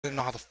didn't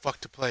know how the fuck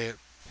to play it.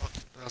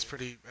 That was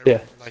pretty. I Yeah.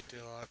 really liked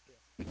it a lot.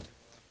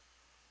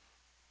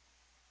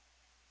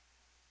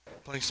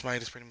 Playing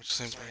Smite is pretty much the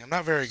same thing. I'm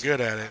not very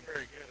good at it,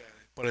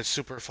 but it's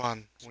super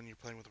fun when you're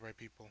playing with the right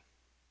people.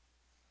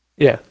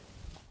 Yeah.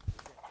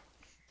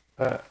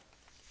 Uh,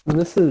 and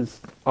this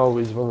is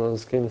always one of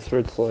those games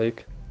where it's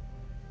like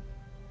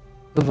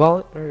the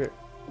or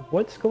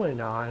what's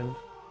going on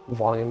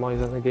volume-wise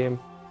in the game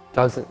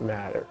doesn't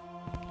matter.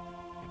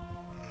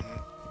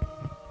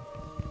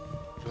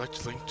 Would you like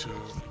to link to?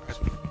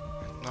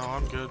 No,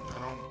 I'm good. I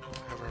don't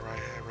have a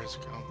high-res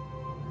account.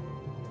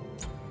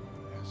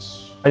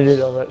 Yes. I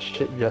did all that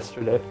shit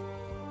yesterday.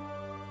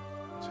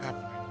 What's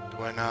happening?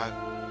 Do I not?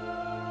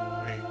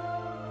 Wait.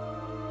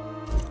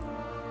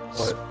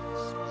 What?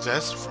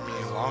 Zest for me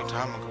a long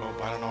time ago,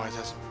 but I don't know why it's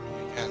zesting for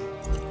me again.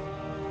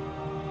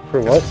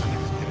 For what?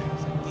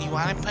 Do you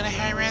want to put a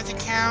high-res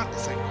account?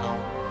 It's like, no.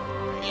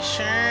 Are you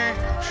sure?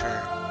 I'm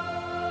sure.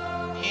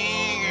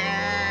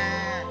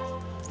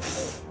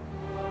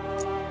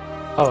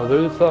 Oh,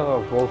 there's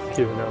Wolf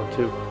Q now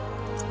too.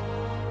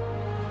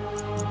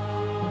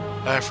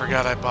 I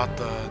forgot I bought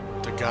the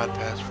God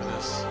Pass for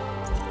this.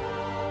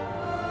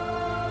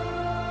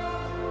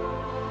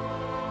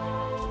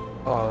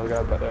 Oh, I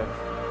got that.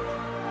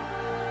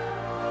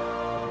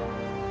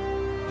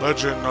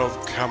 Legend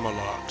of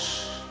Camelot.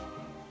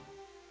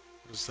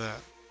 What is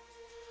that?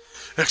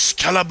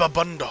 Excalibur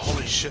Bunda!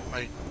 Holy shit,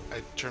 I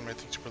turned my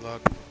thing super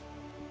loud.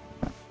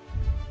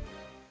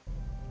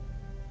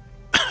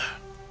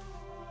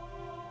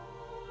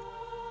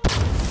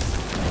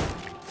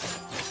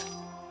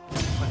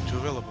 Like two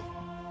available.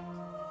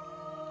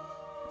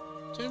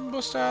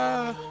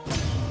 Timbusta!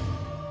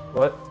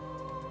 What?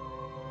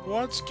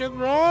 What skin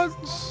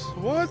runs?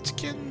 What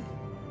skin?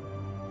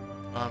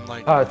 I'm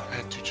like, I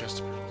had two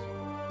chests.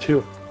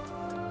 two.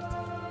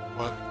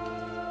 What?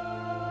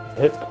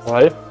 Hit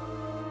play?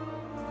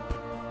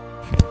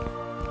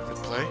 Hit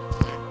play?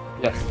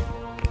 Yes.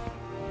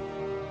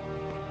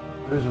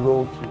 There's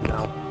roll 2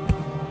 now.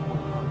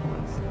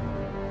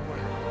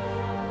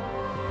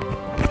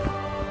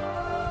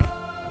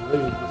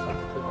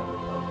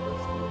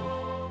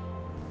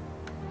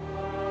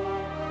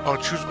 Oh,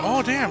 choose.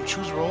 Oh, damn,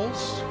 choose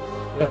rolls?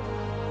 Yeah.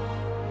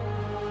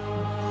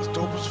 That's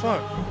dope as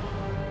fuck.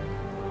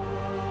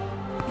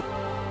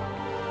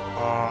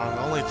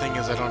 The only thing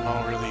is I don't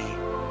know really.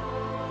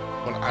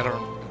 Well, I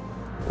don't.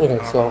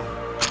 Okay, so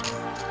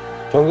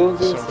jungle is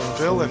So assassin.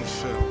 Phil and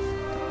Phil.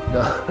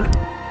 No.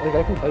 Like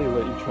I can tell you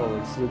what each role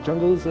is. The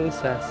jungle is an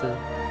assassin.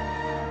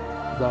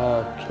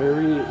 The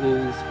carry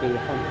is a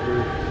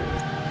hunter.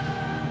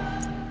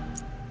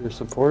 Your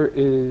support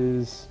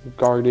is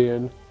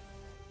guardian.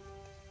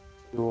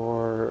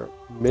 Your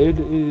mid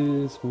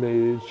is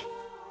mage.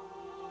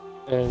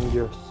 And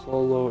your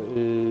solo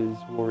is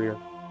warrior.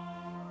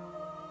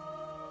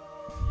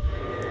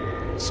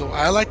 So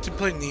I like to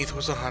play Neath,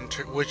 who's a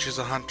hunter, which is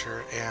a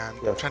hunter, and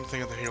Yes. I'm trying to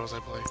think of the heroes I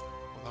play.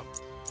 Hold up.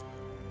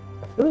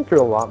 I feel like you're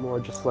a lot more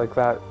just like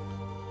that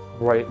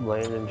right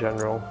lane in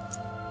general.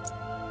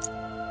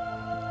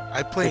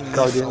 I play Like Neath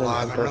Guardian a and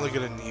lot. I'm Hunter. really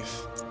good at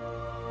Neath.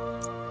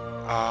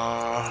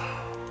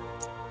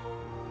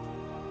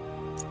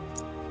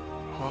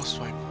 Who else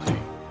do I play?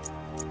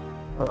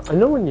 I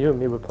know when you and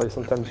me would play,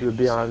 sometimes you would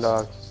be on,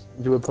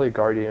 you would play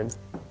guardian.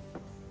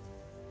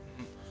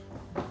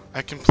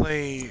 I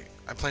play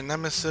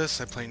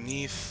Nemesis, I play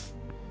Neath.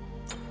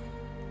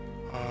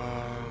 Who do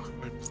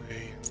I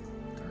play?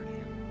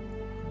 Guardian.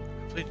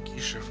 I played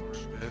Geisha for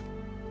a bit.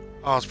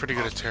 Oh, I was pretty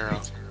good at Terra.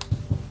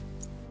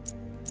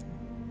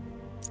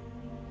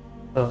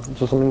 Just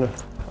something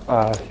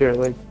here,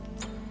 like,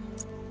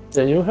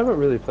 yeah, you haven't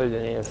really played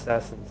any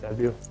assassins, have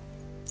you?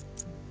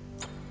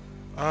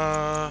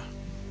 I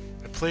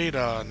played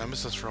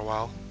Nemesis for a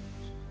while.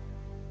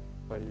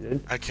 Oh, you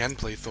did? I can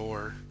play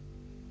Thor.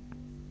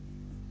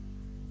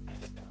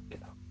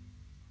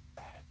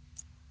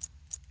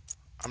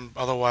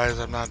 Otherwise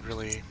I'm not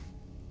really.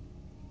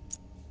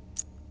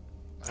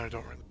 I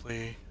don't really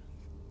play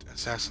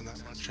Assassin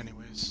that much,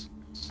 anyways.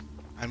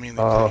 I mainly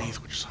play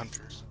Neath, which is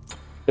Hunter.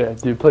 Yeah,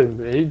 do you play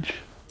mage?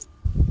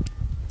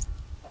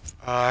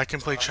 I can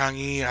play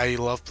Chang'e. I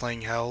love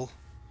playing Hell.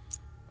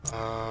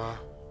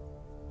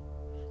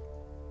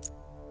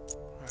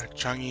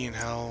 Chang'e and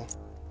Hell,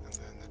 and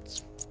then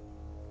that's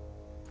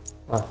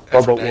What about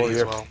Aphrodite warrior?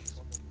 as well.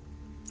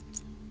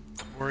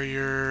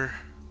 Warrior.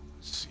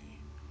 Let's see.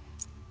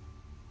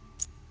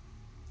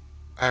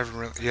 I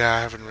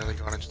haven't really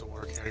gone into the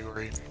war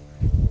category.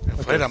 I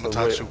played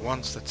Amaterasu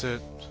once. That's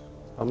it.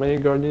 How many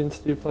guardians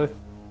do you play?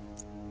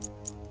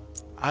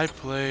 I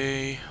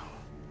play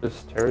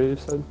Just Terry, you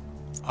said?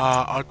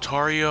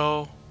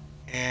 Altario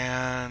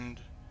and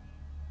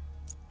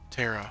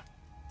Terra.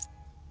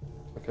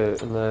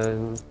 Okay, and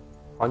then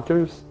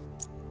hunters?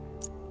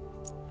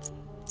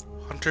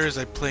 Hunters,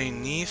 I play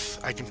Neath.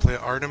 I can play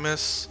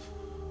Artemis.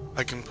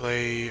 I can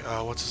play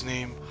what's his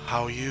name?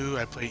 Haoyu.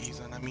 I play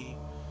Izanami.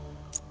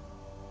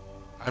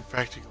 I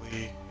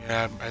practically,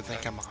 yeah, I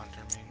think I'm a hunter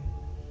main.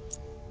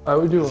 I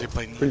would do, Does he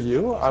play for Neath?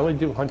 you, I would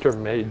do hunter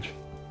mage.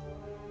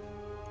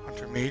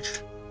 Hunter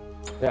Mage.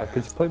 Yeah,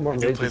 because you play more I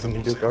do play mages than the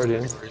you do most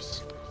guardians.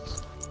 categories.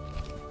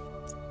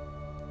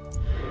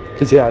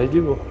 Because yeah, I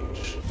do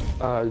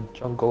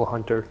jungle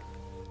hunter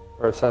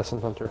or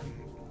assassin hunter.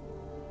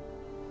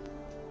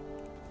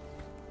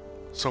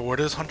 So where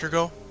does Hunter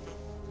go?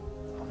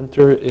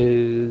 Hunter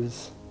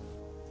is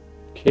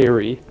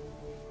carry.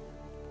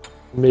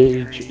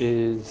 Mage Carry.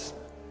 is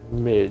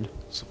mid.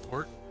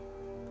 Support?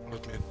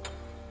 What is mid?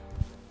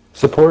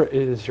 Support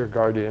is your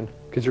guardian,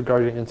 because your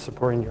guardian is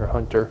supporting your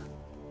hunter.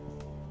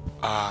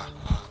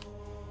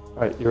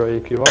 Alright, you ready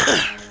to queue up?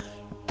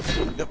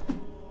 Yep.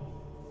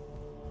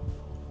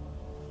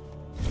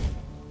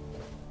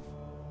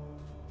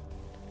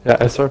 Yeah,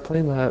 I started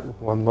playing that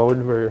one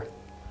mode where...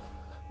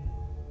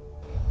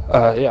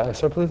 I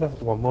started playing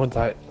that one mode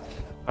that...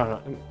 I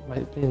don't know, it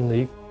might be in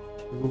League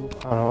 2,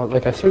 I don't know,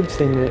 like I started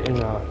seeing it in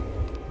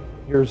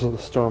Heroes of the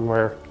Storm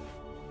where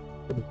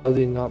you're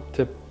building up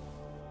to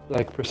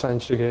like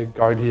percentage to get a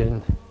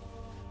guardian.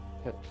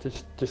 Yeah,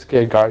 just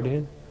get a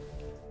guardian.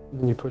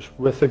 And then you push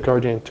with the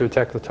guardian to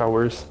attack the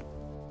towers.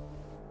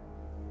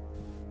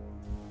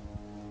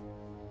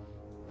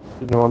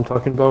 You know what I'm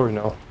talking about or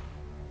no?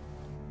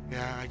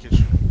 Yeah, I get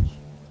you.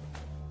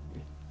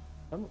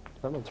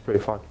 That one's pretty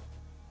fun.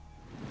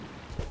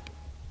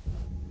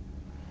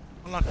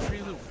 Unlock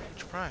free loot.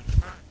 Which prime?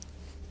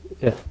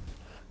 Yeah.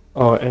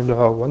 Oh, and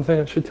one thing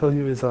I should tell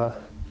you is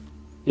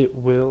it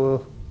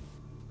will,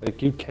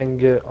 like, you can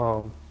get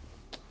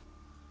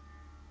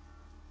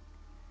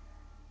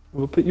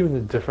we'll put you in a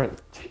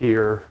different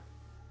tier.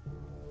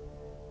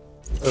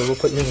 Or we'll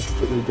put you in a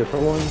completely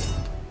different one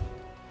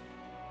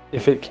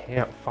if it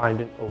can't find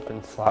an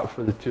open slot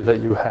for the two that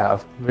you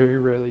have. Very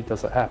rarely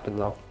does it happen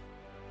though.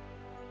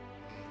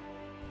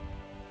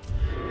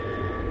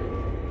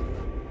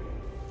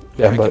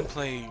 Yeah, I but can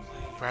play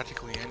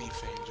practically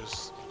anything,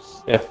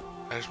 yeah.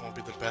 I just won't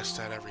be the best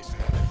at everything.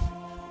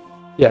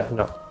 Yeah,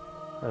 no.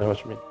 I know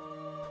what you mean.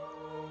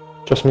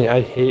 Trust me,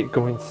 I hate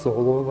going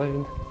solo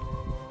lane.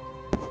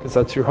 Because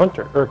that's your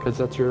hunter, or because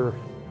that's your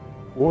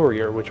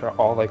warrior, which are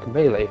all like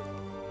melee.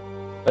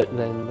 But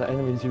then the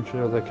enemies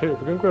usually are like, hey, we're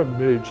gonna grab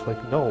mage.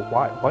 Like, no,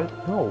 why? Why?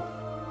 No.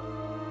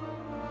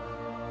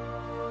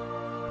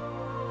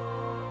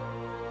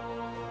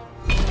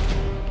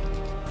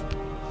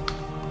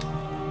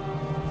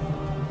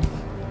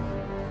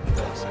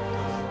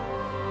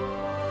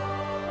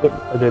 Yep,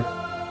 I did.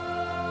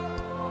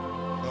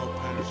 No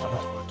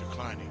Patterson's for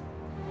declining.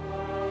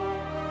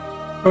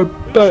 I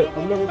bet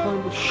I'm never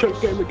playing this shit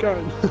game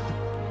again.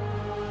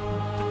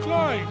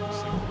 Decline!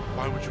 It's like,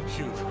 why would you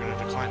queue if you're gonna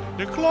decline it?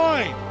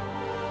 Decline!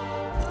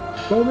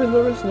 Roman,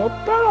 there is no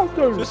battle.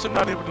 Since I'm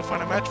not able to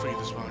find a match for you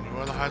this round, you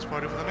are the highest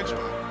party for the next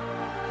round.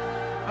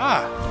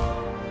 Ah!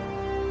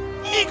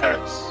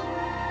 Eagers!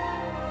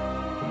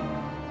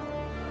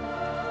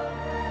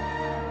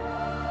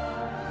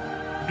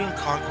 You're doing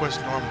Conquest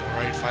normal,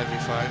 right?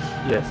 5v5?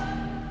 Yes.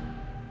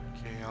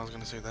 Okay, I was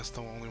gonna say that's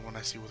the only one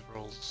I see with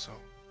rolls, so...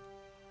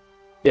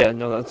 Yeah,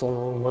 no, that's the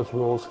only one with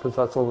rules, because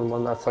that's the only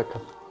one that's like a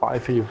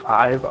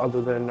 5v5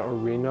 other than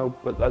Arena,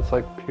 but that's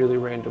like purely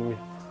random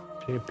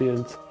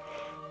champions.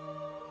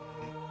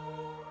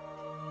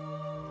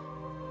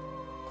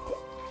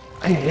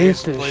 I hate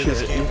used to this play shit.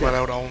 this game, but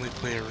I would only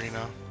play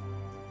Arena.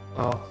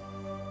 Oh.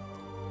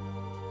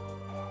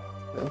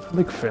 I'm a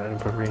big fan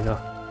of Arena.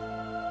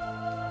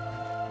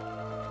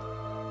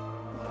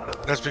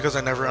 That's because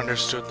I never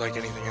understood like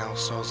anything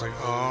else, so I was like,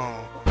 oh.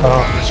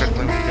 I started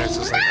playing with you guys,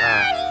 it's like,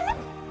 ah.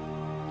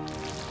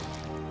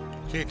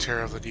 Okay,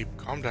 Terror of the Deep,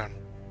 calm down.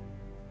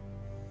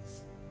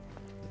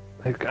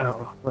 Like, I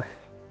don't know. Like, I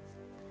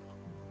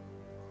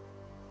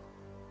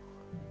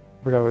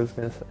forgot what I was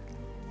gonna say.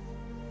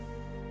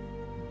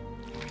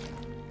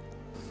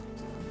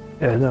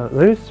 Yeah, no,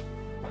 there's...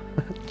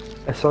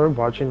 I started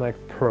watching like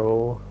the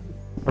Pro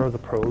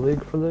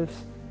League for this,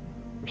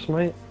 for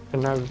Smite,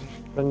 and I've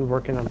been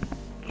working on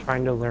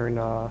trying to learn,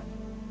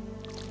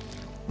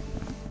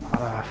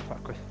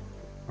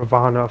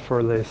 Ravana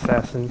for the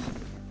Assassins.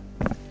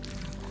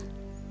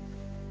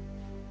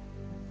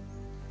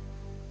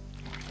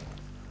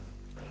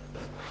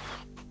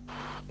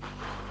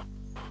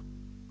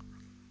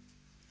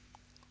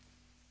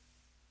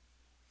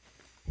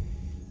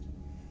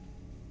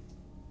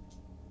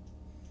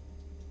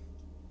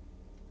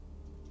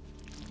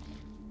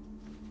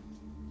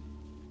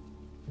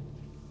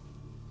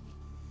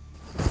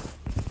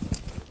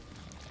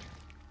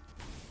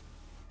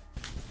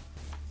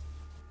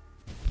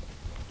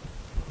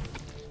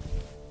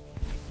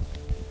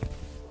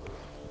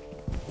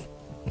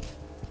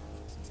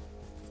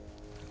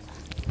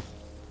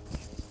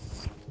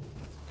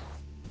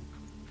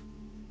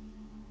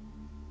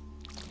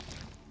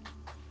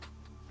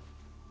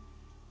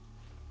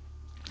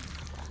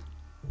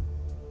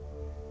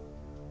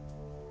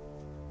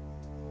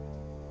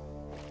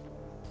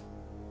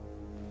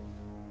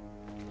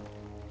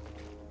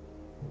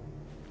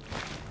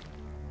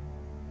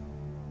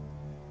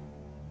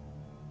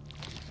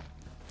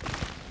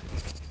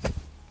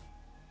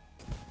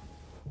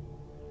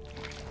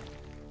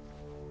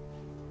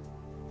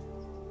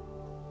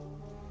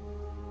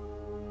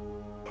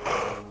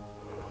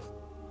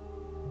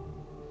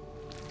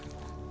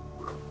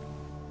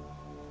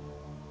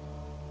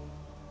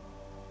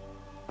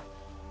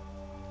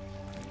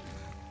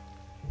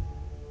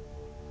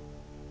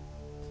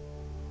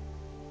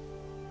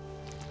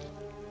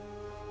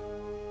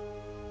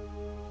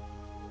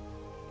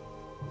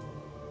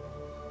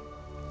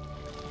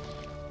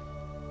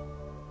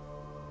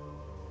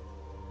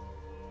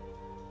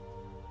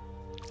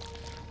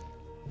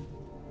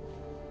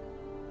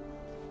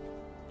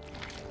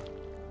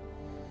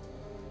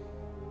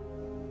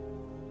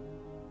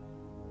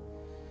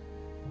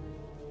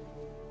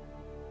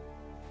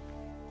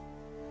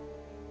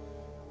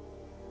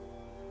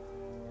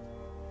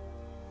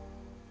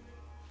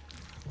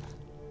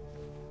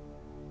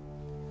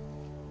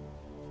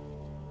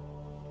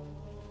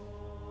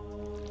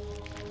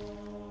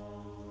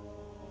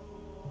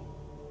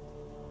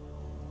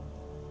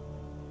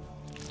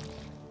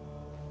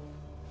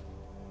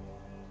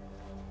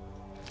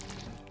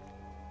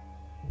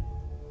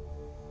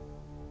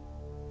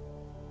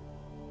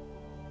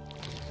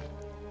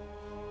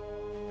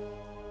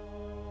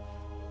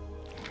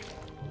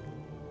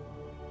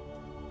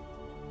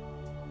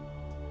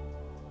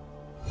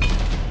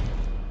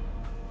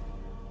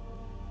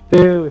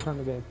 Dude, we found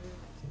the game.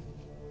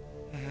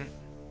 Mm-hmm.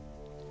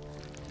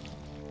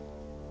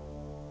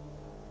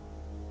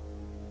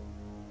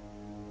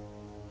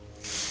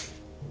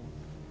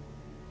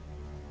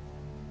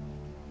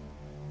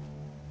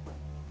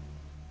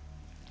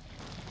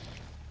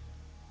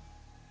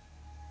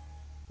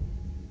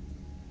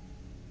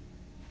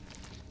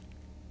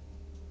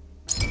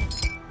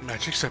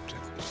 Match accepted.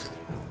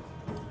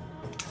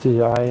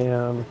 See, I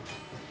am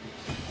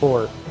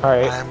 4.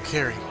 Alright. I am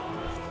carry.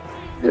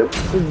 Yep.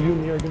 So you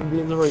and me are gonna be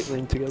in the right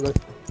lane together.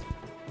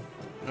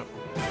 Yep.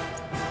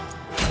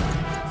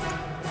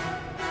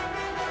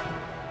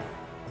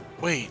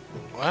 Wait,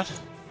 what?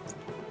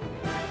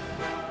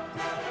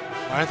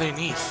 Why are they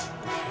Neath?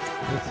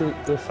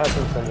 This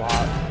happens a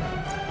lot.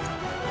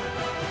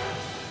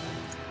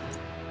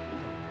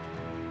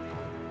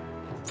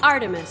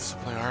 Artemis.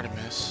 Play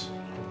Artemis.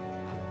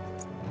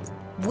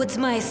 What's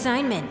my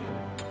assignment?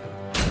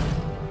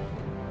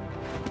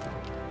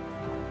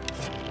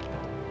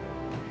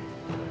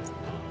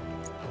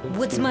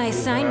 What's my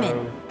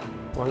assignment?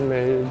 One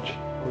mage,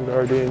 one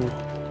guardian.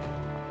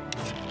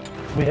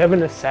 We have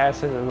an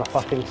assassin in the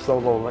fucking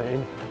solo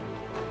lane.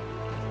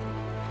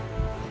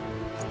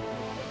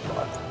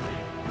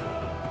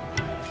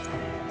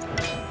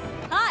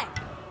 Hi.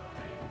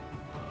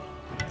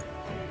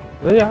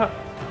 Yeah,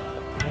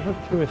 I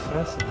have 2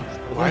 assassins.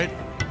 Why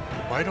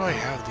do I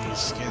have these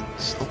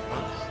skins?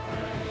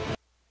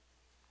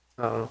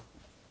 I don't know.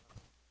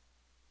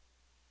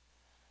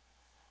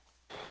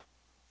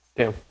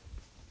 Damn.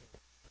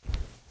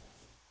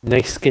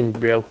 Nice skin,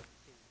 bro.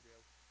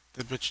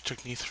 The bitch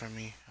took Neath from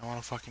me. I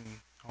want them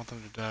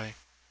to die.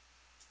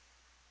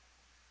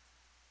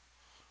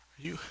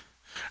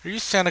 Are you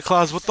Santa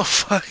Claus? What the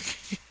fuck?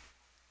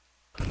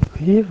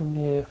 Leave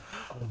me.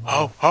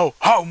 Ho, ho,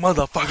 ho,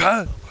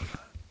 motherfucker!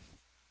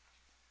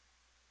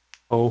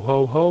 Ho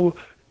ho ho,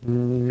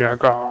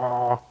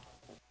 nigga.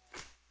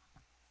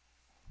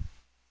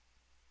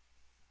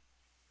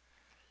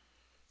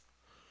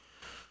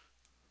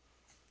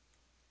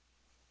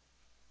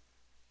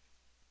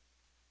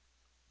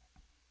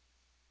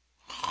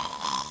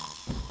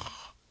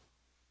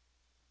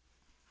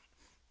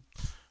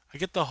 I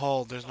get the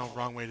whole there's no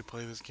wrong way to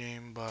play this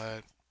game,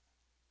 but...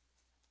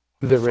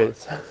 There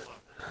is.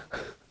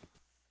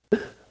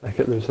 I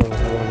get there's no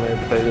wrong way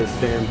to play this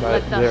game,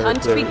 but Let the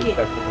hunt there begin.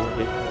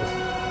 definitely is.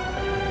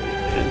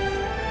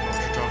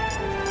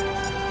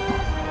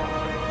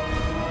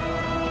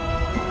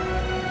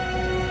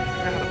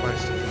 I gotta buy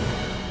stuff.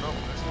 No,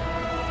 that's not.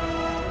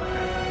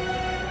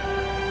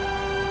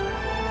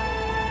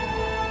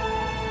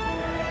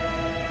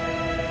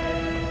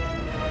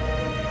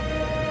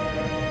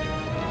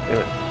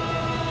 Damn it.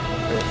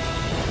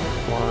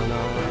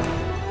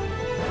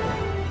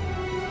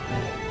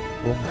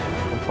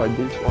 I'll fight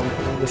these ones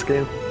in this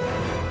game.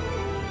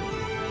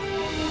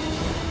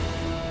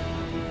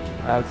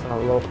 That's not a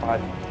low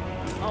 5.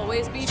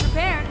 Always be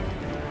prepared.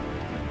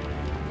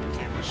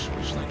 Okay, which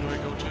lane do I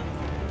go to?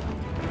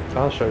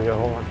 I'll show you,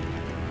 hold on.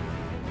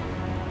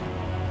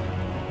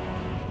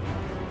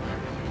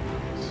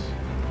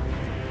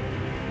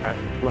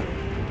 Alright, look.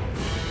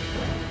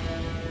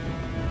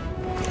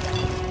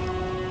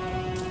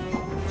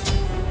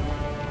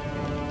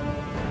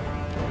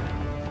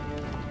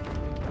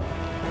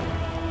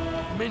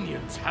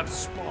 Minions have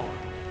spawned.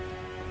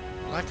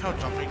 I like how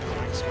jumping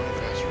doesn't make us go any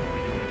faster when we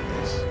do any of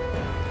this.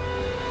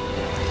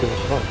 It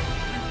was fun.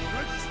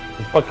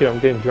 Fuck you, I'm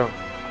getting drunk.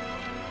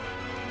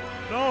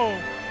 No!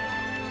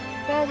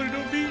 Father,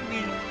 don't beat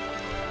me!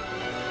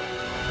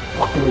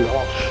 Fuck me,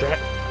 all shit.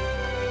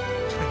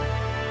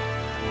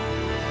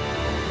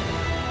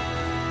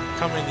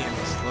 Come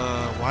minions.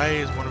 Why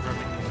is one of our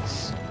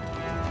minions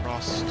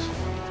Frost?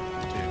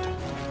 Dude.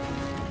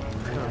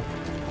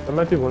 That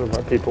might be one of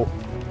our people.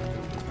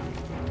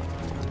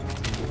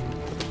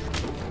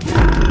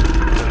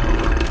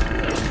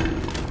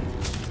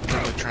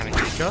 Are they trying to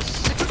kick us?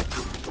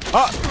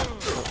 Ah!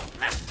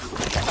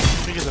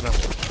 Figure that out.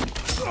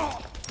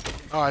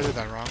 Oh, I did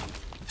that wrong.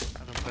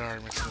 I didn't play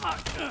Artemis.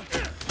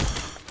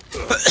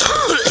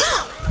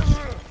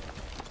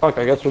 Fuck,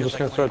 I guess we're just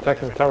gonna start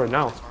attacking the tower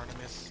now.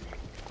 Artemis.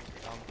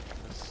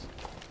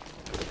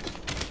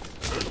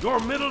 Your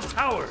middle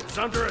tower is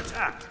under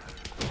attack.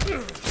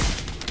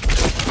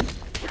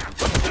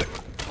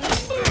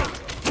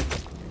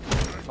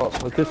 Oh,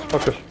 let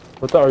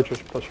the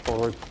archers push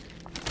forward.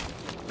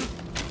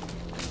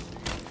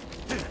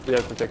 We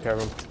have to take care of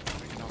them.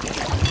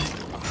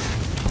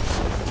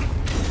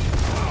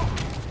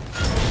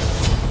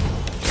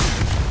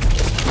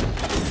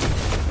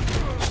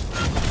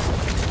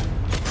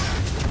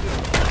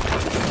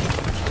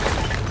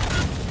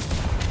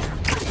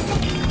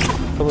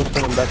 Someone's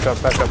coming back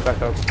up, back up,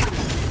 back up.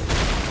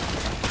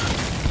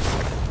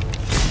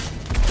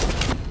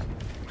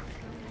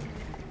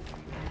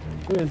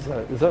 Who is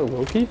that? Is that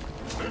Loki?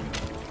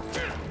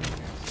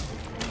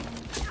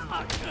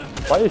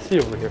 Why is he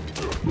over here?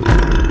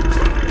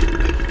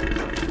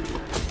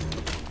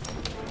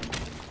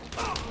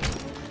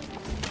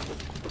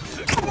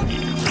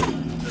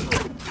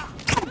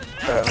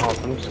 Alright,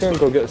 I'm just just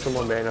gonna go get some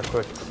more mana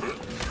quick.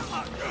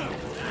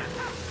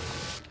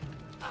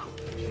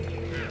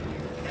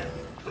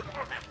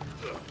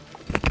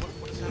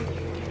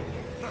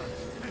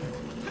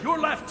 Your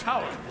left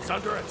tower is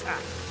under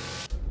attack.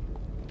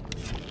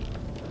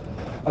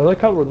 I like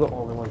how we're the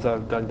only ones that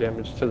have done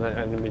damage to the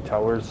enemy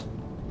towers.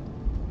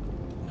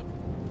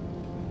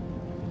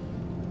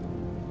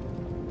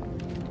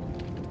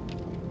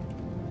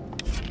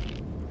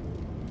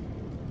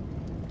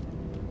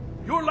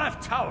 Your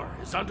left tower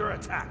is under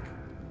attack.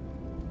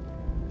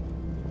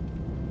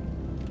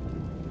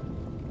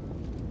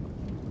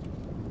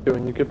 Okay,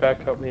 when you get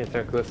back, help me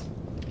attack this.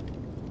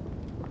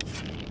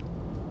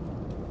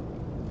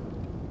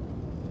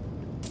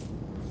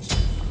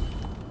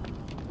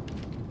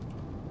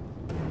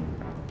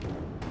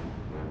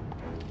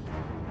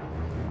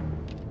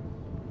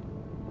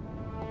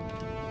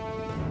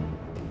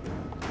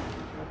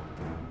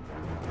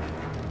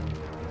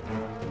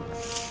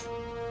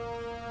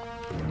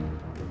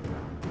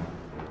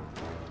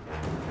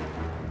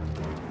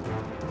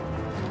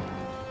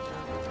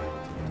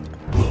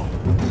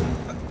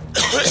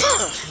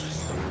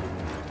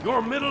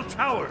 Your middle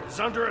tower is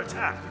under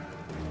attack.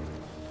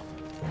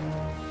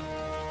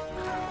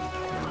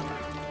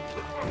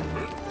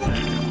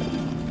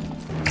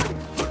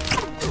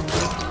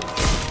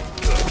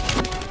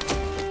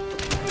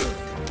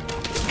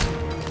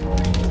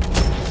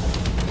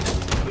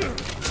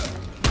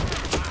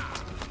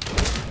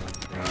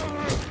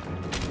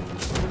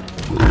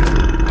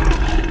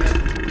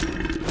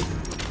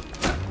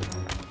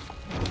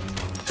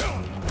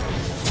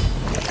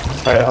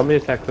 Alright, help me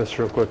attack this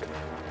real quick.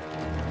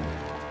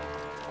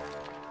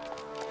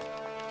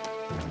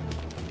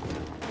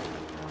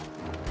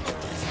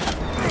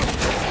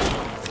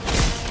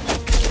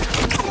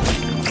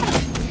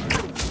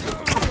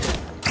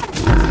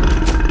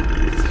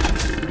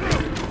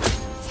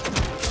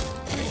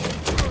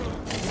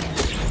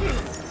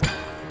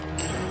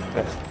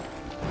 Yes.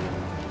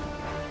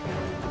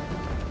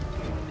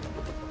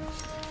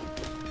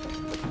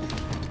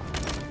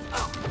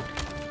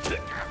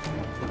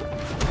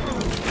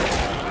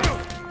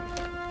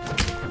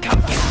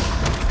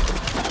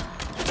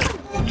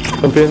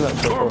 Jump in that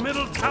Your circle.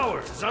 middle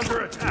tower is under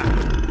attack.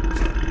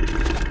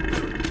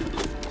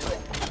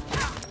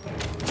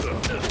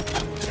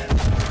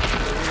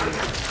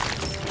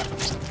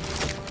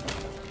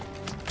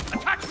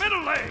 Attack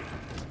middle lane.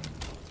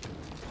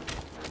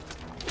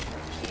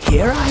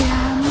 Here I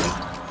am.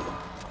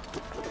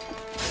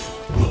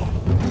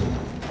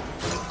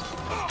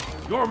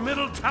 Your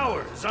middle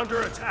tower is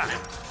under attack.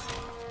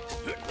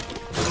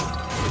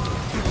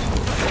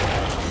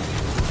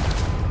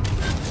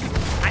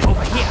 I'm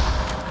over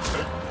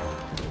here.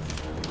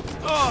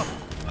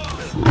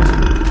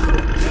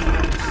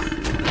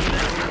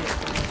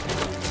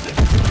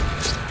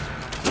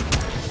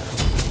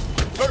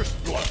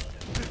 First blood.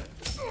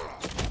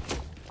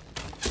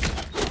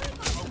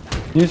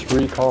 He's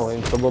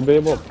recalling, so we'll be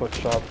able to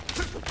push up.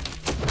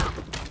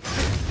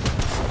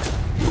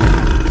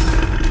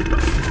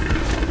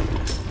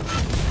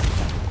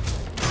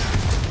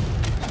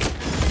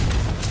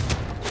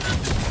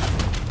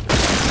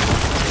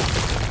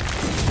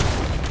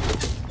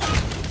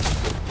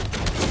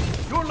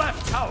 Your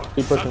left tower Keep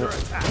is pushing under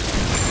it. attack.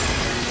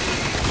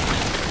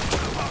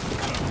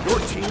 Your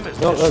team has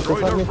No, that's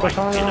destroyed just the let me push right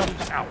on enemy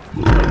out. tower.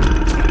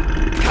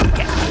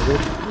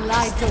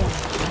 Lie down.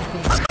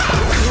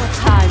 Your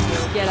time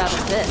will get out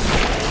of this.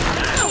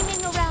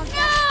 Hanging around.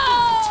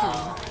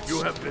 No!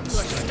 You have been You're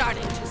slain.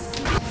 starting to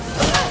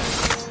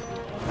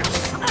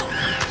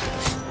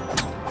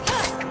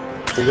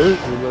We literally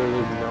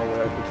didn't know what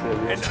I could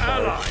say. An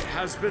ally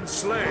has been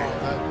slain.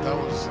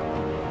 Oh,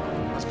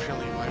 that's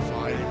purely my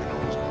fault. I didn't even know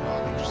what was going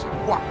on. I'm just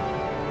like, what?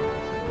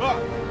 Ah!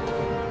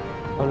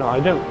 Oh no, I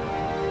didn't.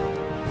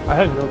 I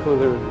had no clue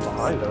they were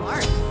behind us.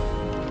 smart.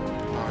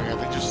 Oh yeah,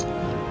 they just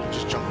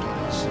jumped on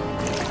us.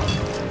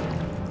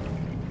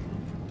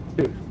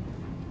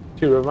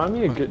 Dude, remind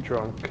me to get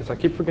drunk, because I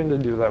keep forgetting to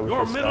do that with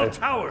Your this middle guy.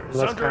 tower And is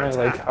that's under kind of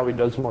attack. like how he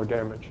does more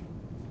damage.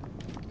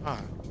 Ah,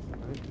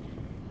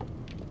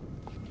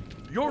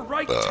 Your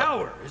right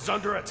tower is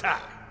under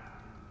attack.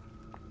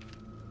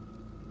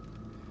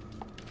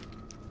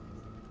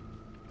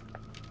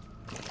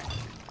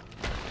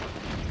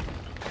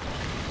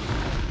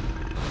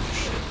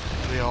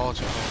 they all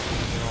attacking.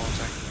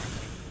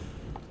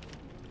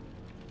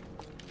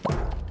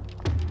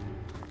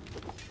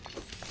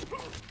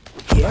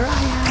 Here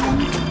I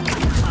am.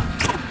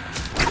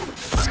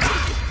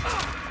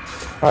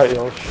 Alright,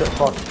 yo, shit,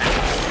 fuck.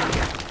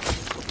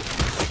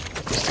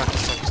 He's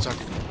stuck.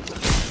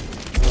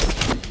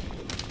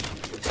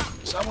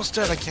 He's almost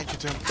dead. I can't get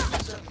to him.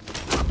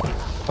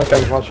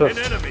 Okay, watch An this.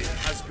 enemy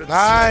has been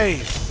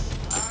Nice.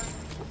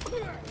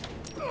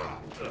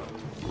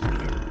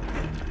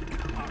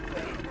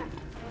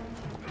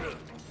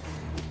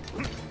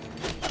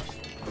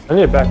 I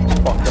need to back the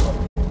fuck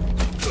up.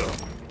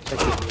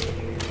 Thank you.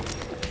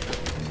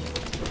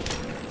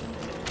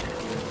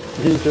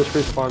 He just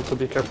respawned, so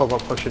be careful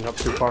about pushing up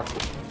too far.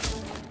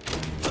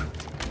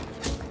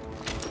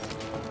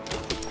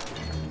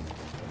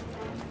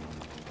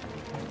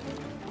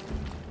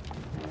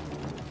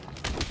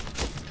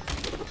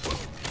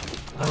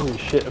 Holy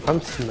shit, if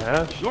I'm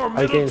smashed, Your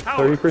I middle gain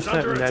tower is 30%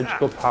 under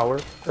magical attack. power,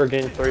 or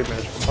gain 30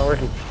 magical power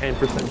and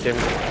 10%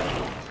 damage.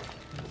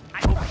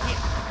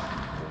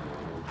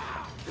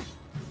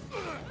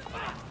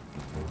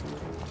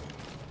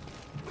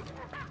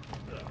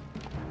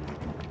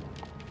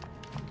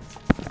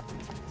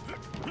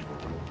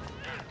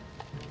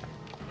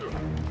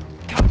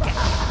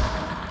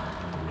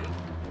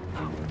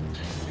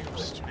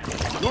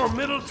 Your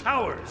middle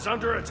tower is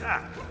under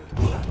attack.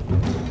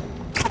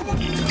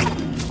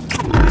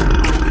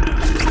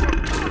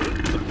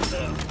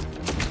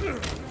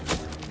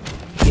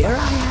 Here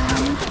I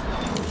am.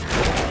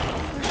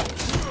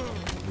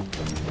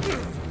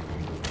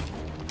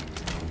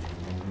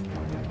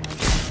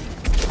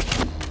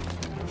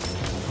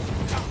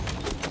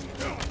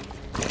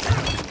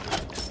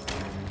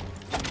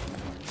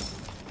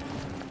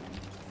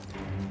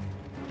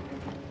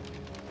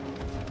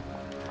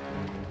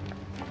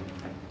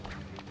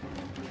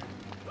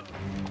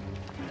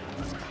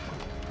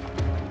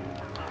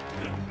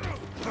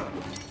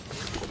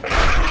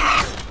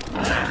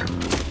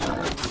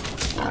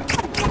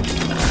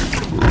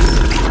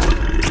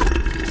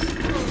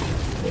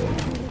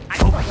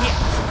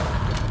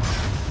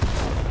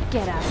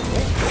 Get out of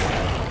this.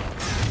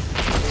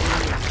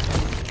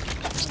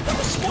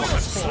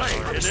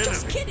 Slain an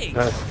enemy. Kidding.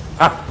 Nice.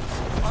 Ah!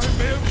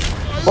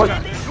 What?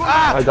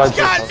 I dodged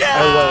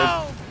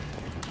myself.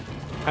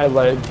 I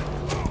lagged.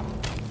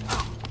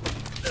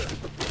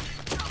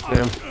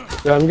 Damn.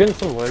 Yeah, I'm getting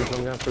some legs. I'm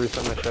gonna have to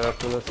reset my shit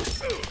after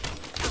this.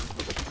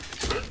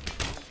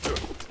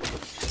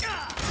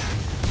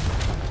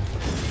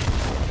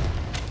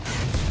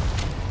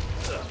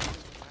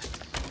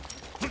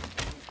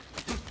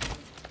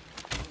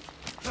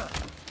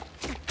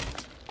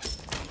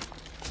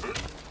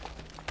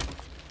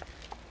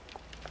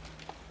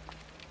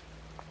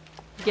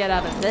 Get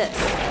out of this.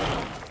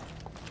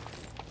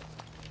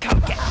 Come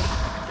get me.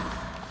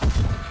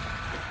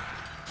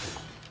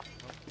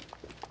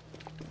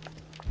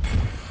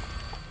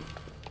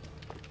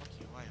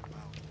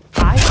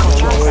 I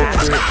call that.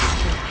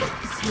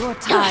 Your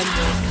time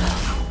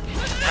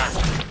will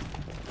come.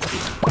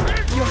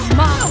 You're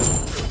mine.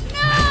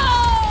 No!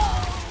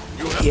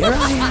 Here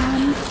I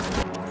am.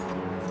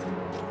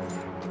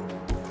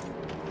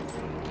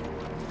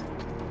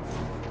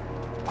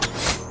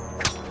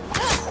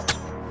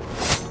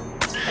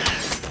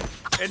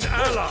 An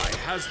ally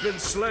has been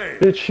slain.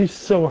 Bitch, she's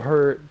so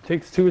hurt.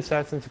 Takes 2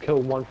 assassins to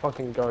kill 1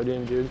 fucking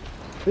guardian, dude.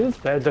 It's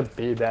bad to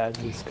be bad,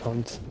 these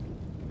cunts.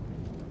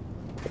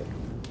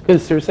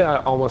 Cause seriously, I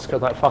almost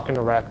killed that fucking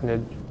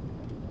arachnid.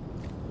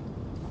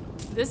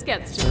 This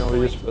gets to You know, we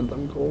the just fed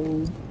them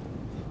gold.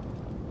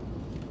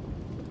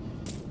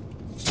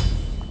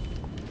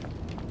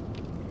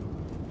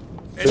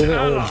 An There's only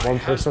ally one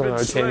has person on been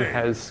our team slain.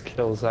 has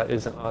kills that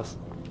isn't us.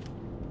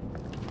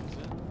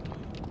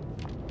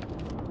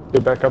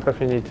 Get back up if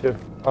you need to.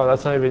 Oh,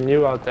 that's not even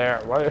you out there.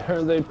 Why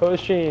are they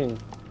pushing?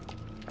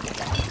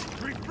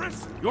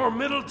 Your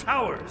middle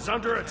tower is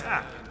under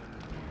attack.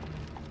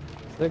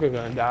 This nigga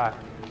gonna die.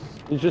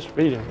 He's just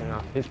feeding, you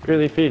know. He's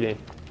purely feeding.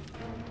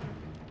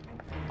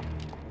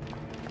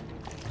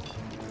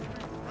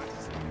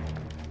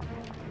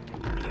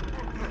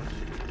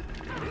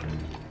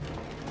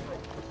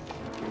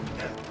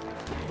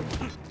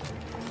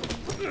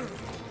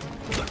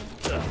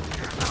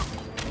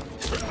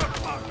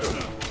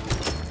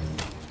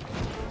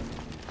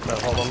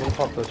 Alright, hold on, I'm gonna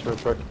pop this real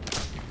quick.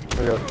 There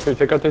we go. Here,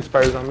 take out these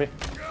spiders on me.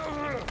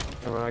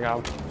 And then I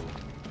got them.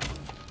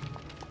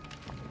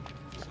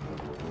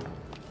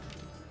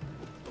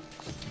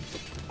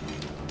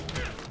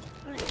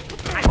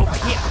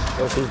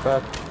 Yes, he's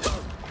back.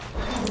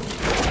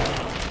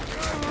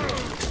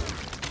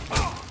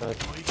 Nice.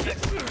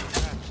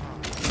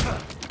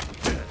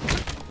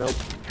 Nope.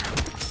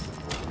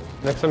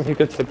 Next time he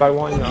gets hit by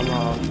one, I'm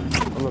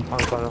gonna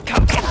pounce on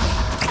him.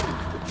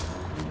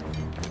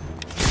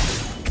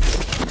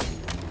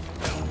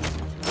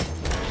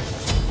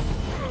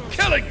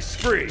 Killing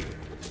spree.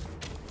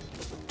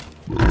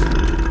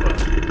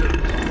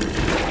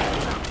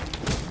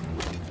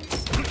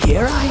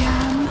 Here I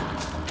am.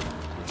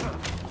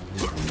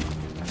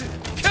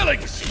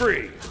 Killing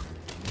spree.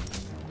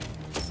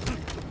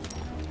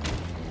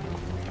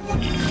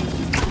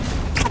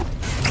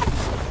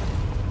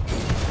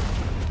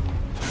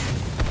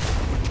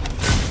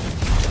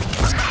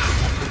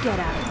 Get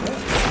out of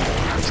this.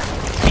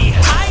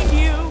 Behind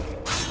you.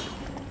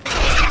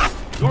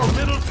 Your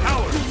middle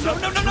tower is No,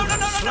 no, no, no, no,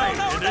 no, slain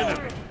no, an no, no.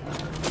 enemy.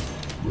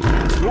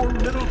 Your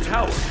middle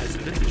tower has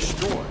been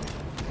destroyed.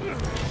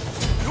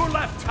 Your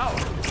left tower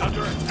is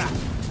under attack.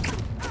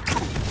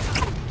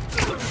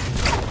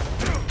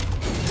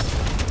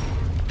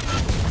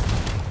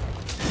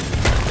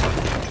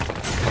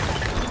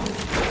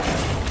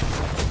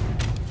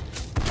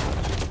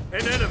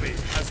 An enemy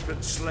has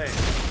been slain.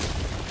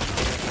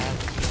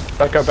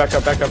 Back up, back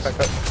up, back up, back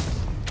up.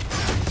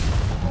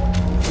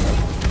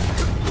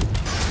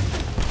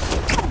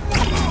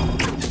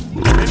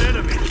 An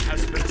enemy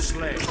has been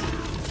slain.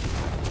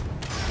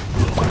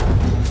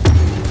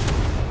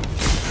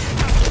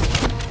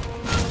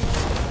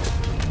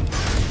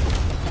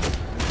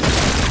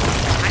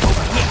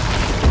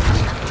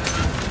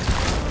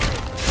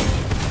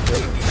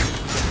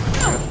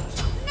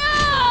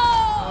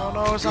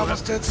 I was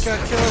almost dead.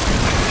 Got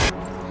killed.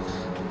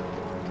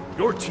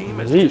 Your team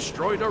has Yeet.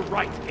 destroyed a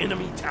right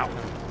enemy tower.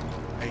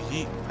 I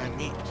yeet. I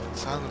meet.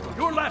 Sound of a...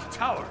 Your left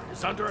tower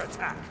is under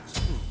attack.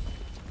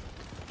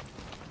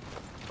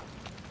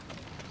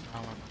 I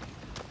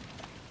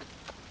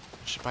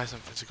should buy some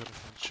physical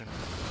defense.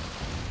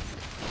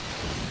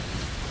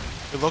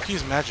 Hey,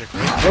 Loki's magic,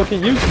 right? Loki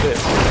used it.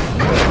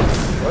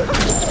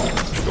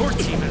 What? Your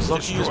team has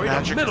Loki used destroyed a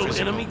magic or middle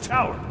physical? enemy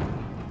tower.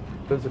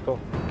 Physical.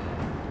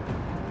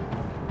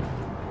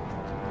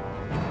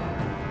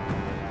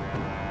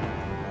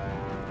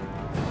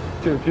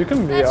 Dude, if you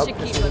can be That up should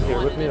and keep in him here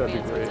one with in me, that'd be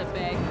advance great. of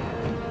big.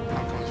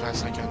 I'll come as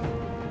fast as I can.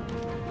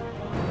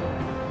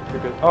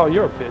 You're good. Oh,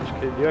 you're a bitch,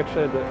 kid. You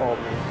actually had to ult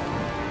me.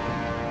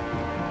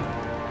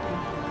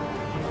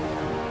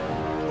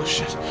 Oh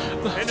shit.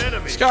 An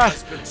enemy Sky,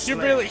 has been you slain.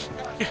 really...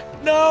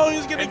 No,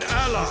 he's gonna... An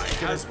ally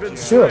has been You're a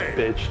slain.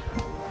 bitch.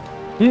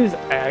 He's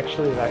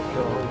actually that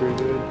kill hungry,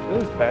 dude. It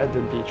was bad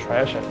to be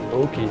trash at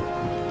Loki.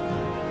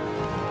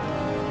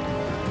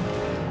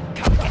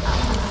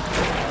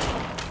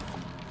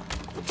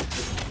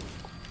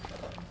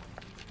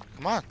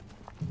 Come on.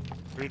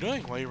 What are you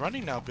doing? Why are you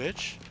running now,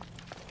 bitch?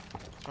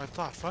 That's what I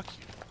thought. Fuck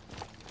you.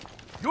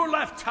 Your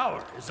left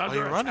tower is Why are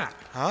under you running? attack.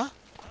 Huh?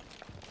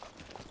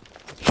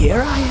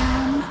 Here I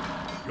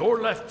am. Your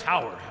left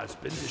tower has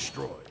been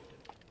destroyed.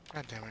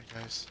 God damn it,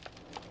 guys.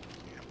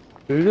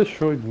 You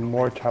destroyed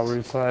more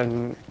towers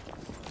than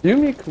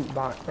Yumi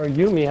combined, or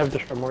Yumi have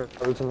destroyed more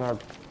towers than our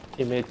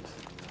teammates,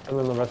 and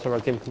then the rest of our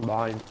team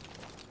combined.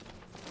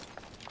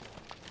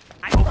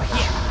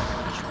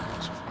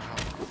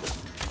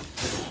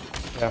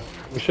 Yeah,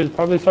 we should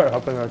probably start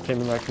helping our team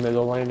in like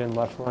middle lane and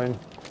left lane.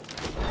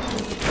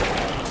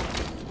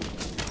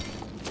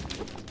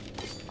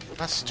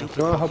 That's stupid. If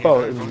you wanna help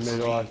Loki, out in the everyone's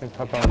middle, I mean. think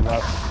help out in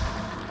left.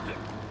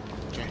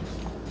 Okay.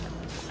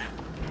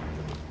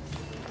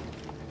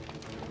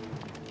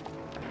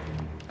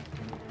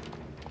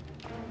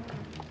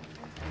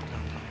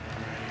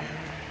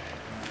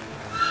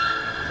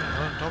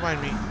 Don't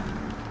mind me.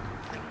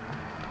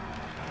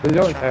 If you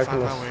don't Trying to attack find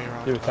my us, way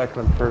around. you attack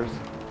them first.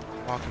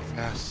 Walking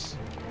fast.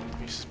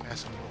 He's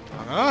passing.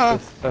 Ah!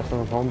 That's on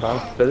the home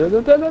bound. Da da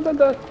da da da da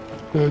da.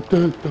 Da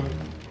da da.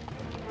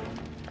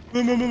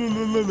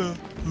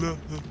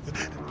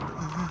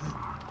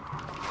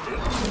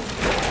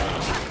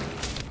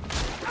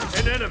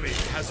 An enemy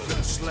has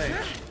been slain.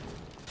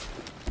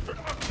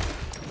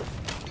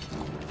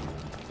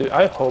 Dude,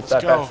 I hope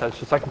that go. Batsat's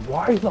just like,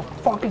 why the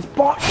fuck is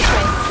bot?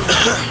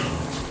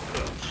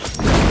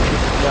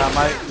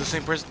 Yeah, the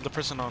same person, the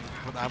person on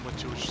what I'm with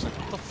too, was just like,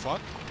 what the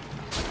fuck?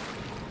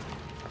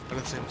 But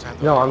at the same time,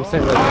 No, they're I'm like,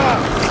 saying that.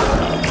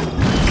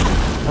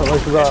 I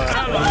like the enemy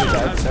Ally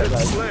has Batsat been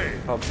that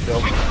slain. helps kill.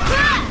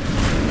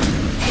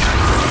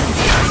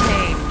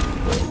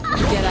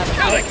 Get out of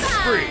Killing here.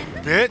 spree.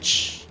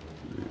 bitch!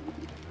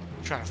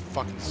 I'm trying to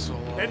fucking solo.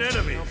 An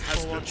enemy I'll has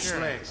solo been your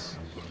slain. ass.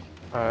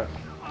 Alright.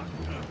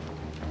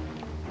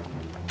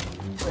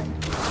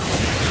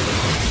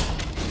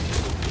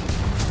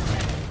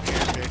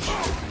 Yeah, bitch.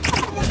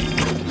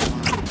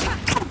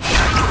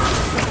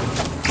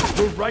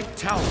 Your right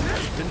tower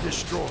has been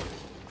destroyed.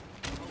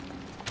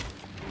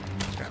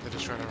 Yeah, they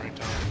destroyed it right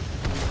down.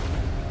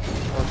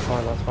 That's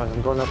fine, that's fine.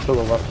 I'm going up to the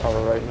left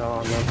tower right now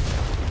on them.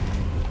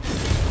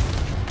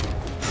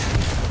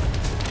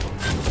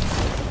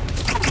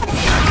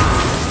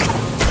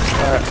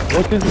 Alright,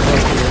 look at the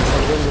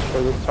I'm going to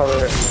destroy this tower and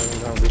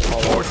then I'll be Your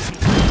followed.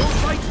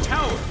 right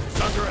tower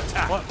is under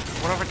attack. What?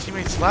 One of our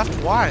teammates left?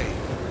 Why?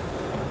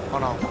 Oh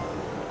no.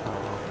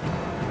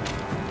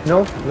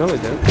 No, no they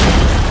didn't.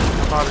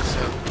 Probably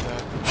said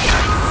that.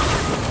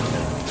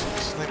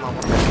 This is the name on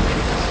one of my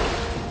teammates.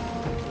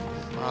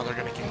 Oh, they're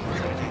gonna try to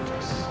gank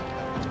us.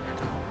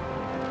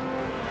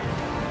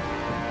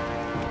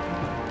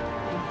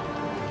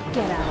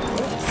 Get out of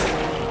this.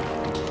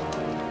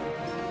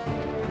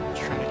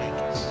 Trying to gank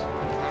us.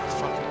 Trying to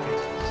fucking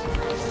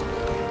gank us.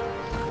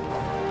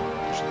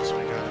 Push this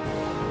way, got it.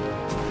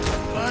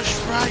 Push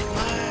right,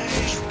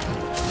 push.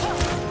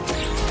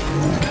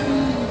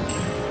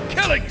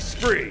 Killing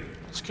spree.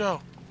 Let's go.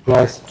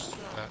 Nice.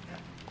 That.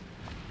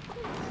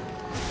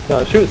 No,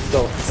 she was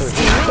still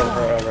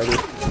her already.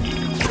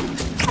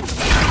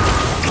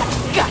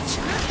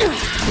 Gotcha.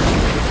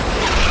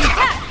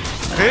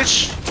 Bitch!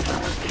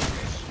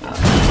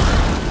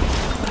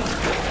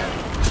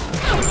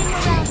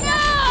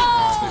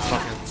 They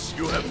fucking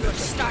You have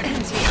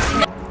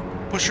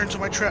been push her into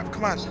my trap.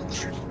 Come on.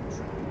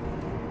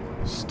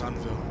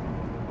 Stunville.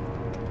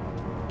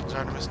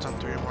 Artemis stun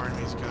 3 or more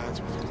enemies,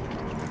 gods.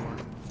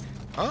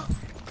 Huh?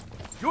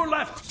 Your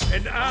left.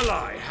 An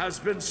ally has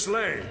been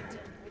slain.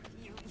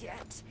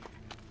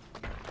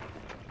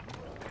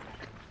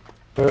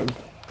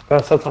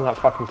 That sets on that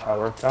fucking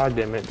tower. God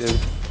damn it, dude.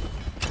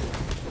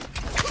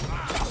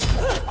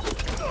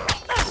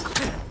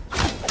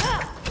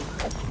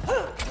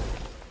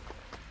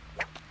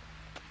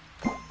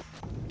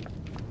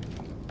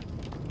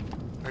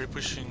 Are you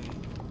pushing?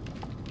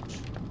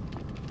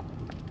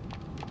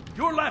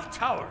 Your left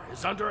tower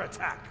is under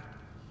attack.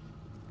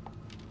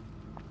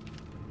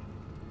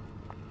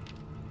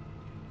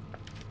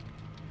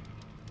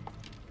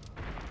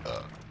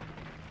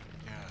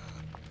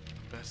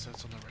 west,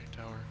 that's on the right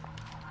tower.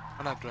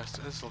 Oh, not west,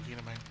 it's looking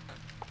at my...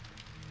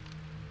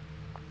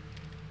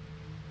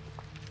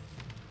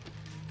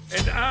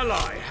 An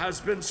ally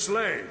has been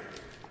slain.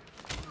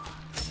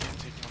 Can't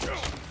take on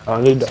this.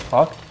 I need the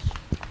fuck.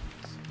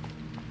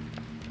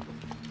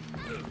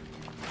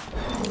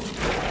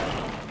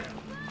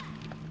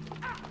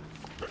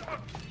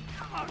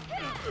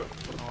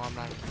 Oh, I'm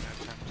not even that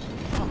time.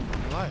 Oh,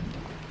 you're alive.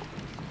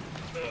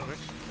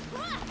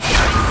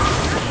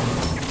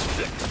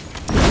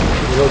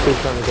 I'm literally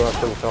trying to go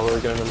after the tower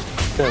again. I'm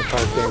gonna try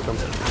and gank him.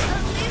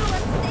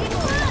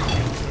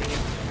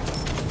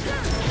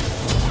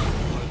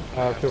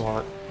 If you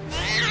want.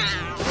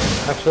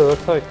 Actually, it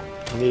looks like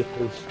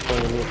Neath is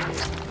playing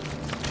Neath.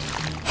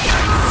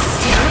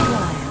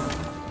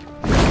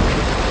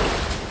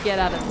 Get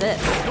out of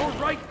this. Your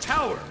right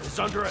tower is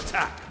under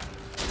attack.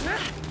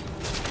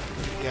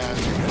 Yeah,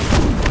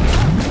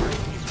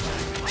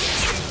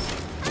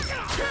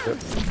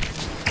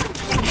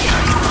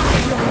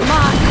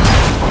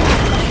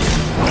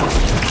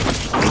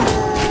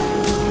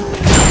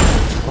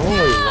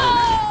 Holy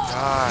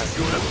God.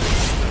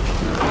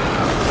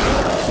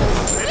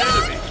 An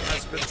enemy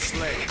has been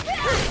slain.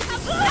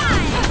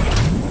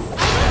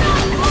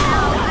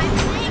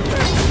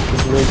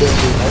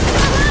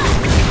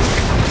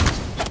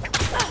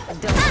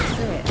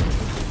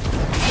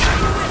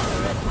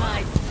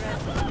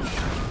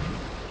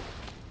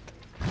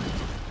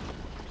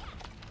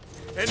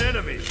 An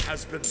enemy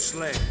has been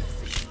slain.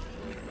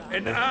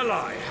 An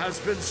ally has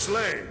been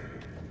slain.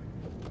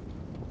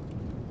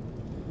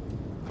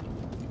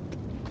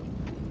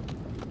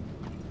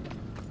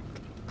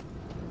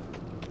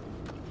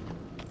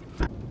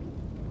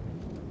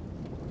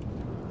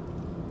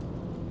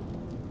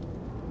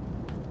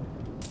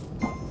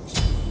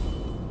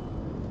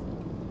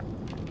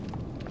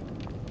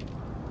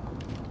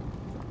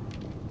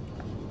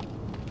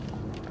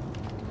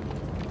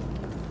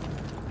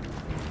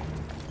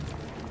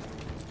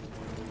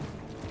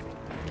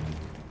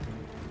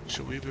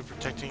 Should we be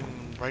protecting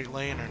right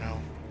lane or no?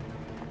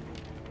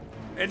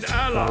 An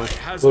ally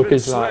has been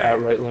Loki's not at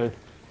slain. right lane.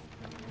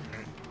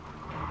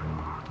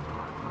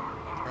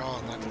 We're all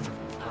in that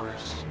different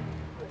forest.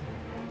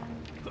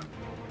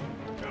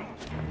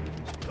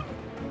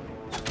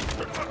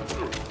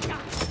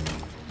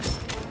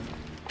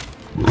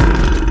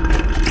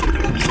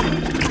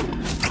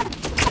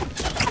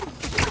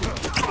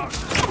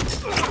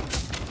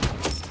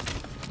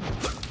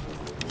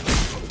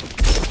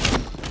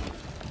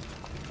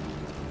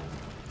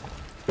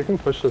 We can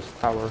push this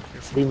tower.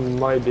 We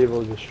might be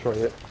able to destroy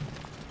it.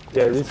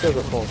 Yeah, these guys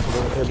are full,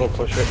 so we're able to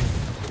push it.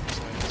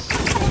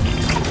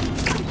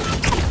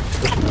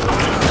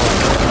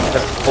 Yeah,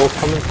 full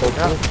coming, full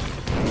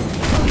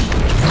coming.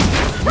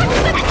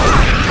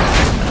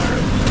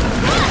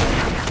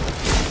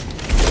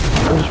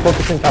 I'm just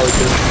focusing tower 2.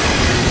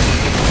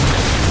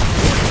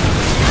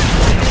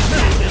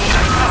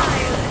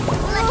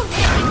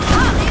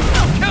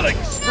 Killing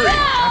spree.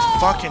 God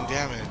fucking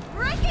damn it.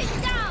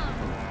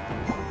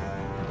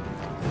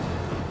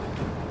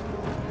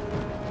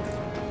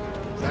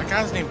 Is that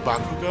guy's name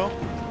Bakugo?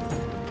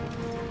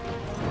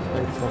 I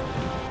think so. I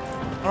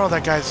don't know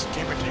that guy's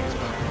gamer tag is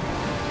about.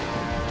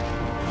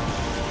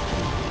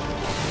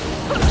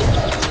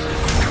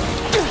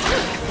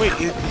 Wait,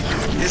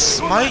 is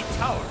Smite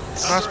Tower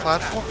is under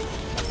cross-platform?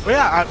 Oh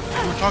yeah, we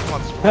were talking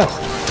about this before.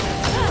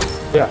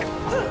 Yeah.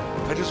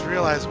 I just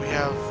realized we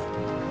have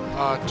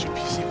 2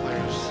 PC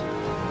players,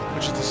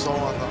 which is the soul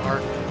on the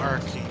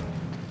Arc team.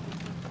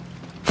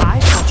 I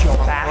got your Oh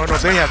back. no,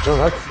 they have 2 No,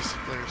 that's- PC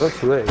players. That's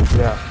they,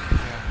 yeah.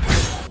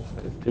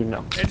 Dude, no.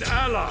 An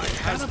ally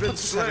has Kinda been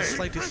puts us at a slain.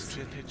 slight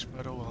disadvantage,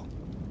 but oh well.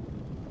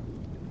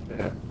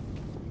 Yeah.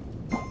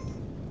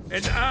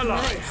 An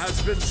ally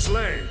has been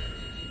slain.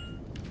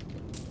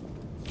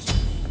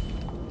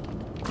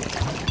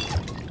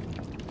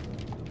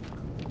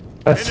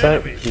 Fast An set,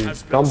 enemy you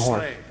has been dumb horn.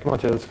 slain. Come on,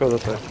 dude, let's go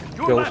this way.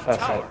 Your Go left fast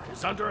tower set.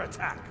 is under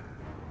attack.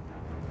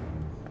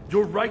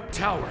 Your right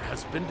tower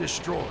has been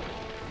destroyed.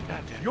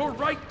 God damn. Your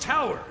right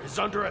tower is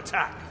under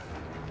attack.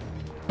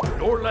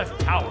 Your left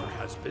tower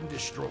has been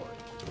destroyed.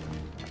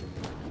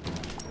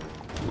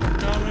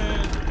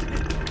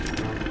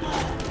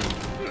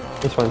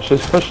 This one,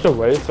 she's pushed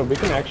away, so we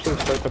can actually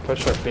start to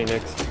push our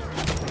Phoenix.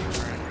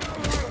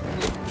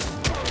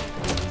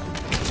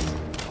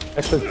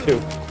 Actually,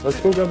 2. Let's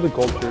go grab the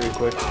gold really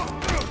quick. I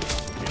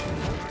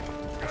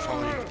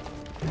follow you.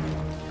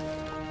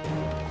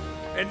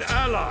 An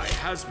ally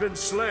has been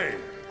slain.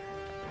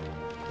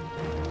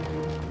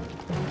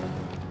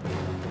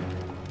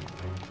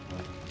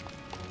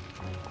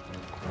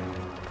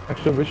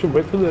 Actually, we should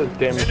wait for the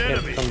damage An camp to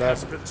enemy come back.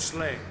 has been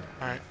slain.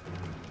 Alright.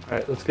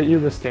 Alright, let's get you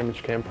this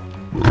damage camp.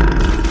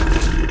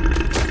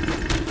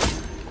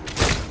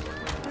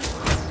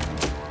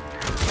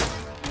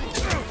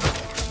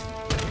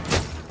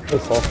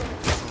 That's all.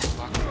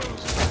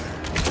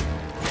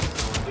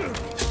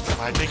 Am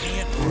I taking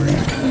it? Or...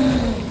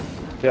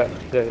 Yeah,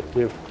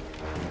 you.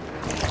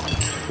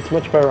 It's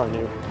much better on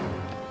you.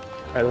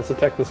 Alright, let's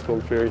attack this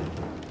gold fury.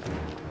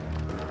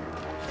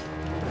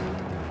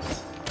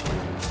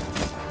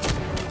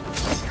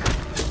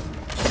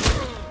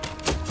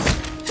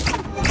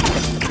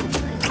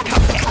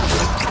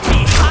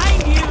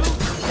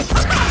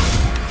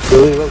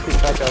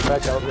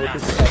 back out. Make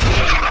it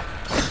back.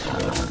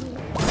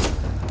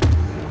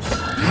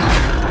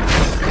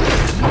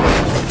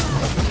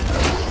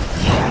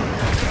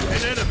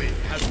 An enemy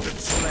has been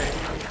slain.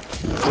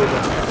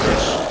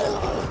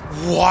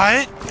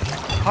 What?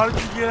 How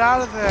did you get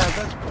out of there?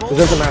 That's It bullshit.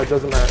 doesn't matter, it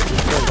doesn't matter.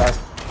 Just turn back.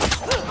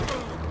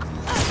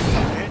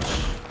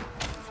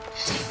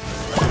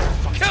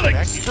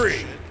 Killing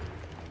spree.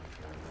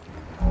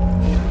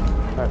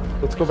 Alright,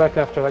 let's go back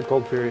after that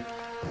Gold Fury.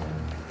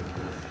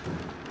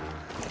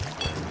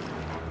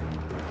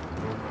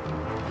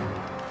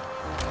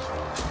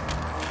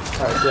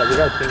 Alright, yeah, we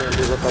got a team member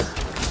with us.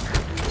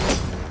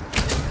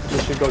 We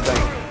should go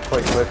down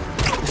quite quick.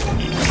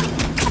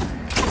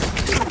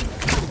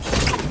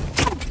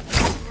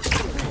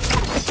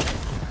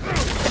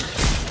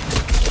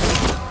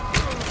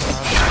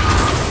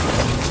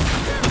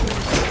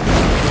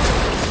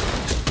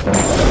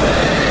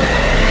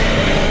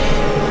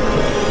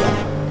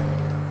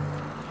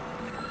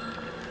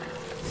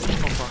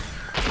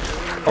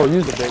 Oh,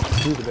 use the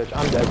bitch. Use the bitch.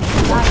 I'm dead.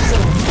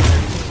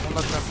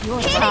 Your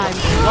time.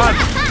 Run!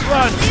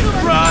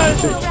 Run!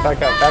 Dude,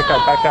 back out, back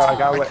out, back out. I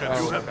got away. I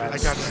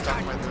got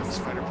stuck by the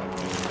spider web.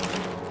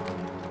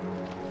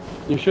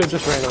 You should have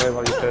just ran away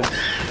while you could.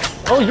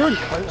 Oh, you're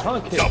huh,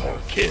 kid. Double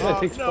kill. Yeah,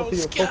 it takes both of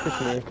your focus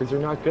from me because you're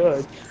not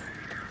good.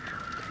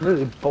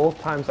 Literally, both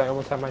times I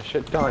almost had my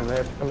shit done. They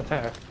have to come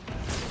attack.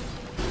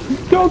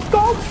 Go,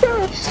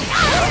 doctor!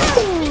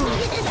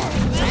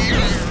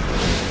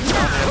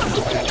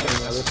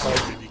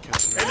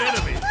 An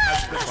enemy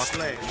has been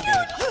slain.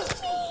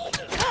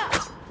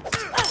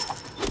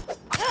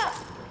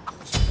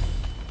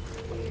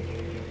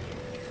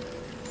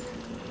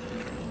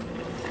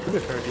 To be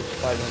fair, each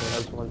side only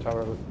has one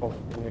tower with both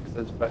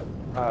phoenixes, but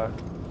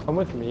come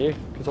with me,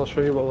 because I'll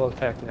show you what we'll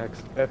attack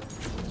next, okay?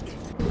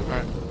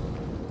 Alright.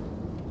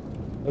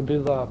 It'll be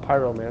the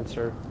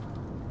Pyromancer.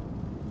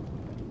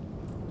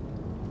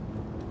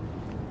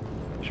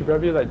 You should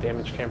grab you that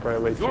damage camp right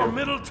away, too. Your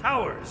middle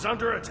tower is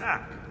under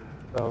attack.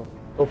 So,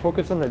 go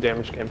focus on the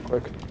damage camp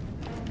quick.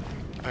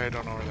 I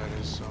don't know where that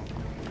is, so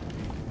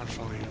I'll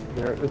follow you.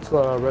 There, it's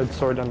the red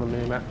sword on the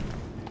minimap.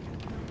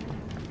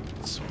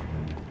 So,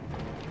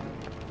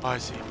 oh, I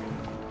see.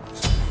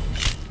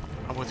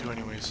 I'm with you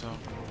anyway, so.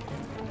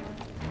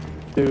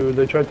 Dude,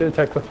 they tried to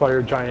attack the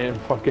fire giant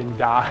and fucking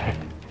died.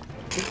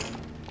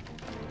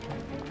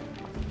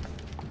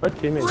 My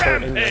teammates are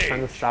in there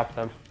trying to stop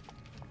them.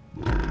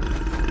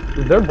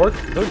 Dude, they're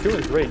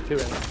doing great too,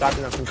 and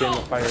stopping them from getting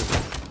the fire.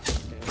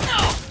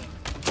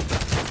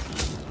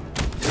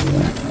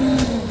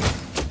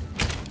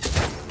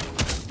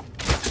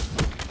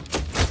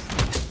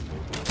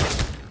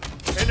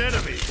 An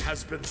enemy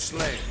has been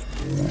slain.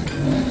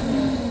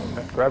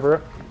 Okay, grab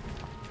her.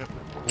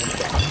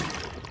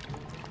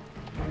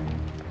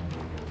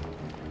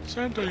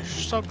 Santa, you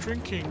should stop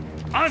drinking.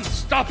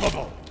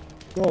 Unstoppable.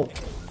 Whoa.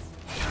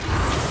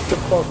 The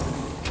fuck?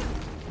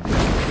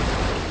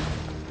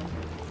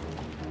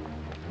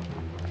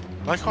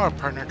 I like how our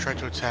partner tried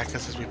to attack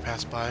us as we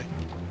passed by.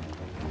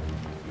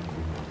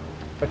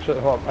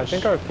 Actually, hold up. I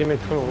think our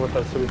teammates coming with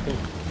us, so we can.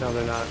 No,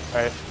 they're not.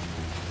 Alright.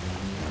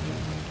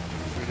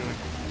 What are we doing?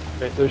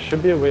 Wait, there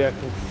should be a way I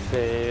can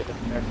say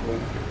attack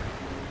move.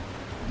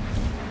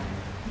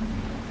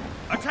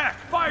 Attack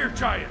fire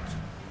giant.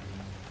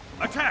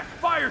 Attack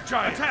fire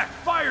giant. Attack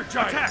fire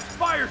giant. Attack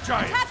fire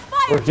giant. Attack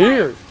fire We're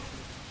here!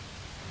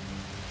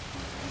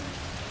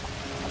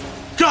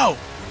 Go!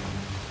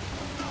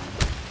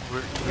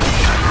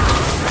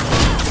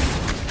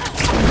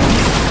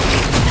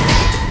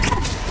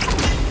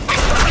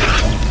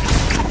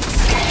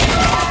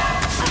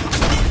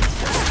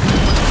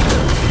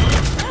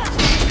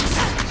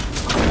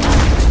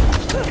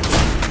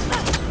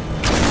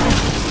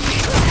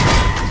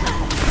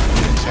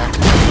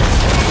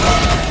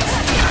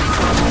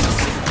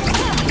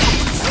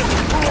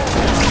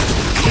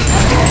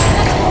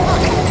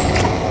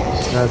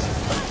 Nice.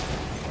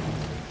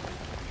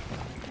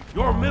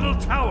 Your middle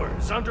tower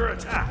is under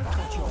attack.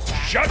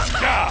 Shut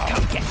down.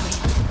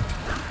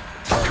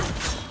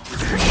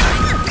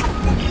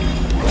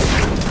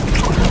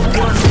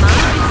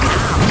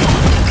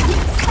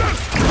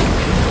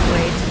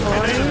 Wait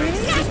for it.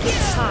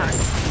 It's hard.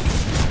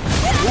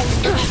 Your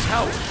middle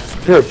tower.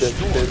 You're a bitch,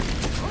 dude.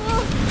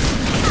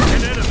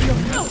 An enemy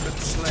has been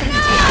slain.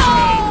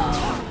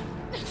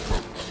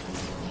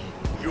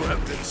 You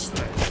have been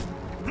slain.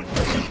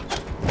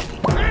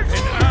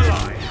 An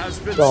ally has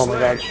been Oh slain. my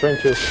god, shrink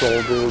his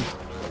soul, dude.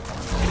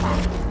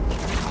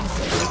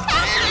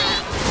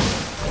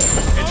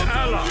 An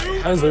ally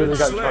I has literally been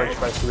got slain. charged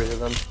by 3 of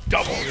them.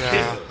 Double Yeah,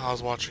 kill. I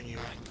was watching you.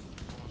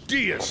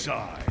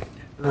 Deicide.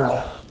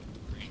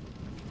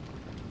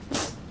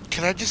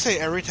 Can I just say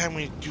every time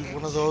we do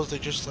one of those, they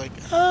just like,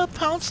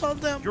 pounce on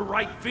them. Your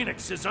right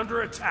phoenix is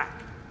under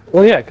attack.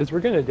 Well, yeah, because we're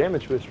getting a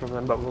damage boost from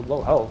them, but with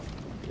low health.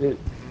 It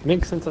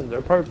makes sense on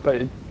their part, but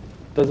it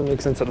doesn't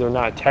make sense that they're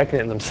not attacking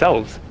it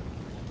themselves.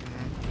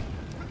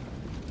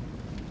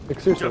 Like,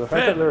 seriously, the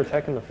fact that they're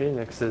attacking the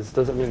phoenixes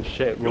doesn't mean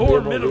shit. We'll be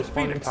Your able to middle respawn in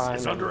phoenix time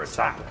is and under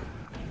stop attack.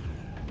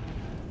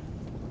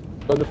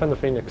 them. Go defend the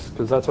Phoenix,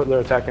 because that's what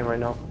they're attacking right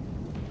now.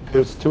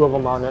 There's 2 of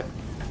them on it.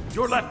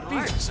 Your left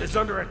Phoenix is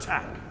under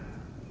attack.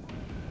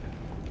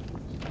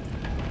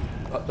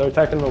 They're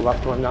attacking the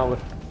left one now with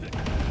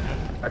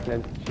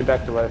Arachnid. She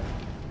backed away.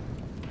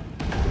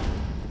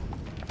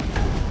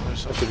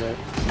 There's That's good.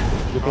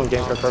 You can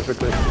gank her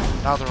perfectly.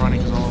 now they're running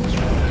because all of us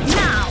are running.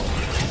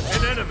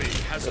 An enemy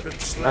has been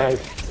slain.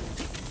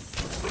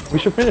 Nice. We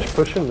should finish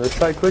pushing this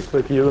side quick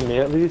with you and me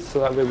at least, so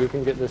that way we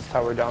can get this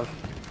tower down.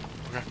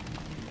 Okay.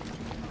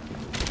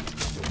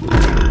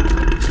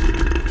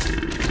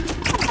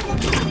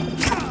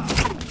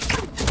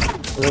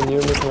 And then you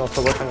and me can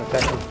also work on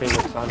attacking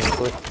Phoenix,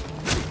 honestly.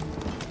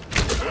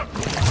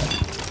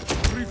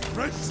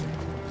 Refresh.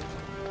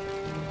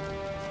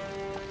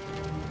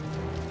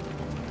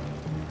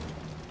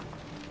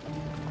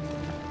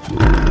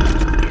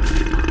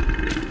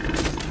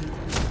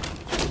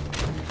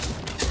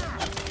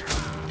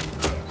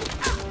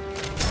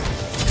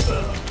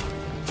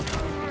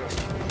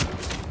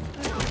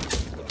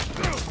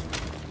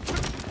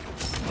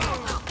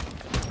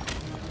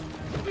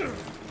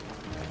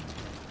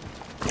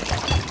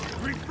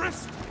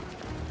 Refresh.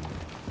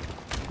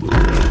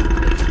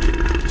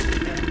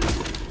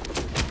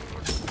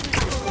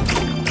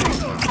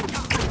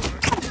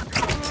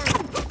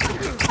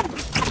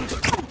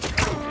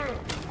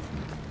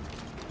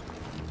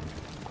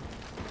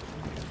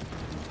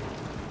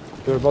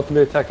 They're about to be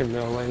attacking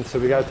middle lane, so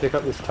we gotta take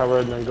out this tower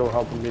and then go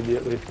help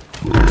immediately.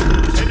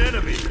 An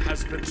enemy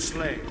has been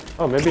slain.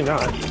 Oh, maybe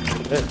not.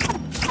 Yeah.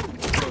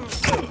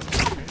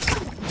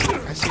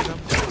 I see them.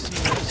 I see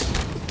you guys.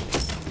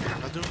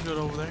 Not doing good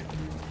over there.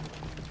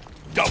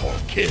 Double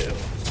kill.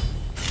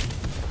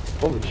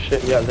 Holy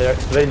shit, yeah,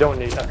 they don't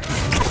need that.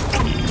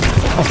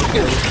 Oh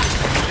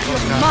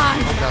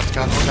god,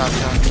 Scott. Oh god,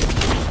 Scott.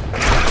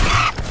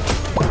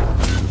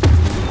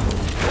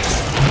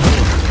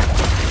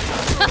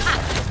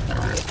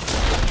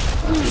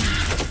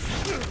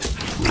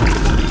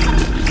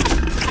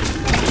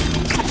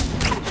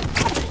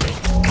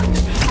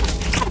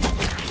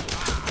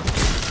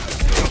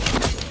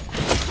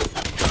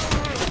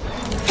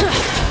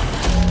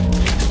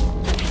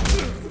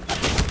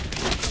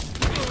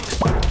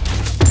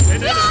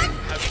 An enemy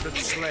has been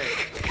slain.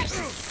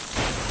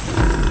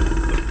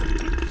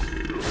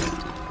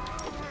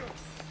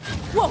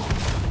 Whoa!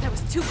 That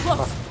was too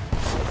close.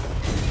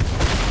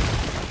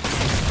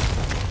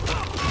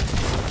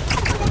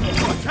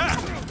 Attack!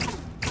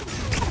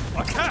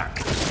 Attack!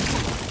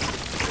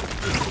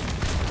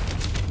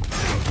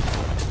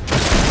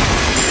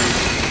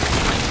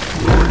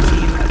 Your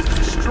team has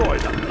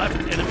destroyed the left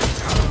enemy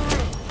tower.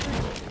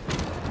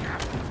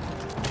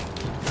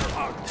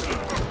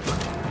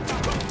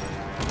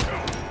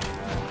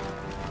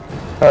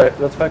 Alright,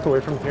 let's back away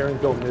from here and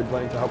go mid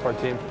lane to help our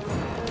team.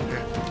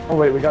 Okay. Oh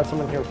wait, we got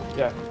someone here.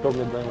 Yeah, go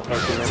mid lane with our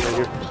team right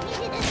here.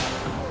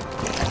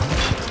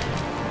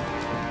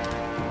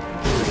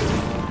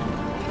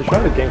 They're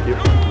trying to gank you.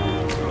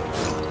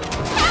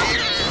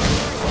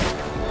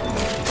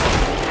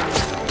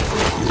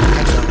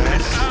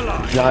 Ally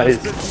Nice.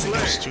 has been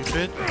slain.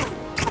 Stupid.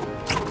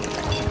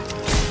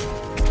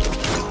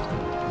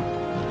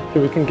 Okay,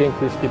 we can gank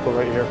these people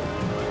right here.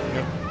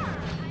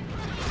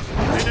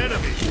 An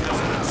enemy has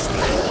been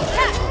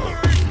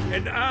slain.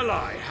 An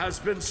ally has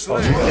been Oh,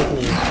 slain. he's taking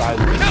the side.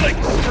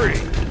 Killing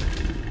spree.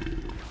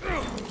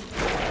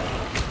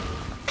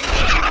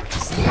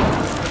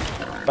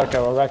 Okay,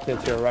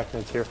 Arachnid's here,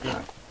 Arachnid's here.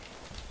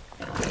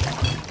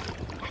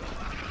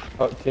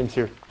 Oh, team's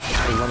here.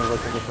 There's one of our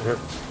teammates here.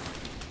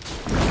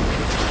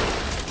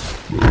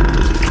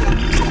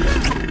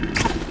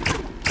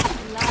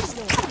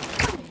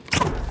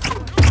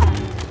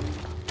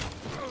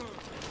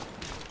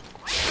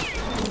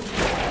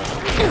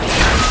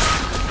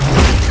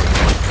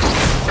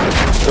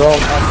 They're all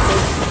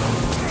active.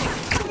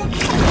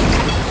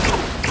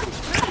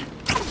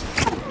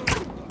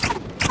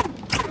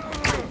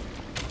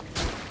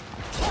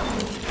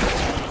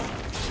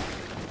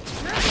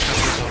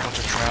 There's a bunch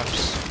of traps.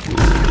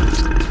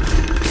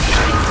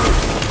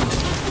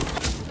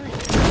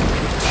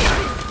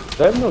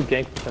 They have no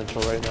gank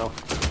potential right now.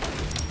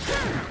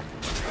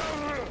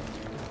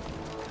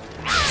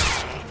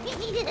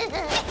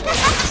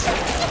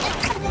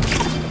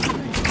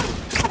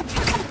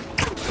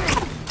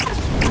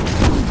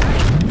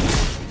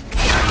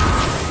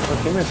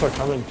 Our teammates are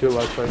coming to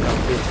us right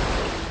now too.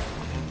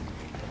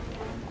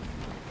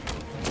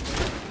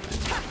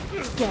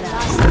 Get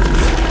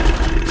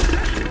out.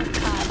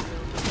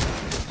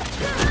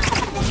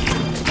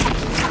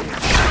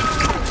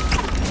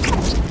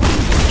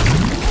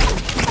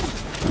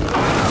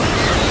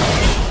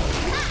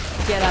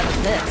 Get out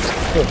of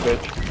this. Good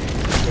bitch.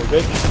 Good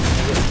bitch.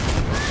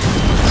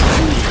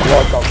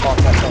 What the fuck?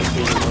 That sounds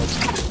beautiful.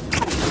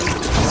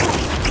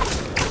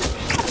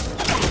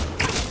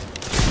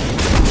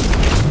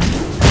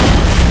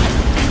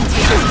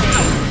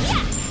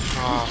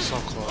 Ah, so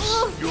close.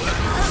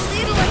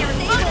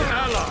 An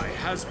ally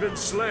has been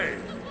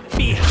slain.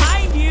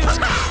 Behind you!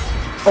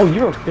 Oh,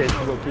 you're a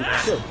bitch, Loki.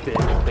 You're a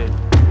bitch, bitch.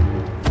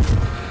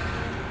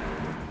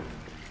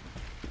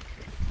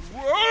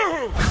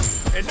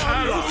 An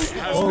ally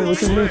has Oh, been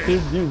look at me, slain.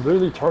 dude. You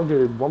literally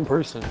targeted one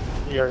person.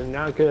 You're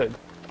not good.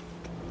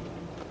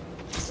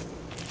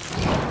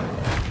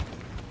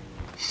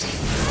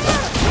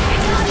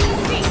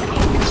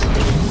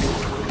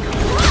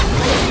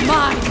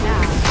 Mine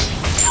now.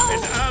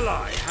 An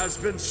ally has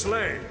been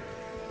slain.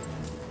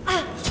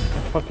 I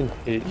fucking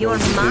hate You're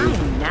those, dude.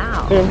 mine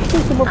now. Hey, I'm just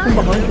gonna come up from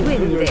I behind you. will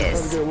win You're trying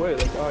to this. get away.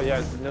 Like, oh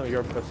yeah, no,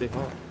 you're a pussy,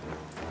 huh?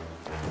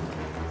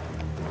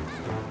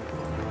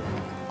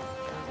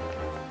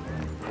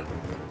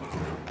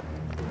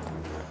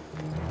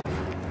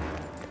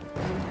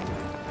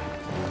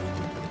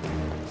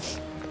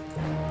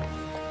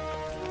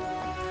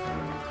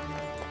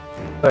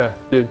 Yeah,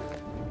 dude.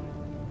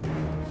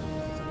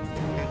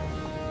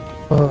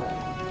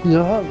 You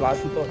know how a lot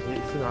of people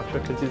hate Sinatra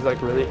because he's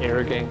like really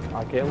arrogant and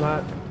cocky and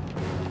that?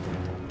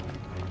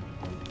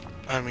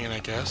 I mean, I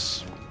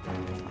guess.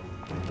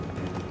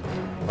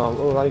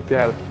 Like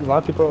that. A lot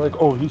of people are like,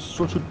 oh, he's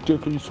such a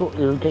dick, he's so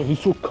arrogant, he's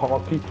so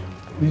cocky.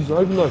 He's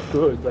not even that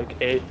good. Like,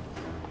 A,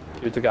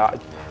 dude's a god.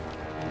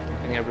 I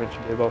think everyone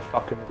should be able to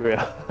fucking agree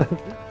on.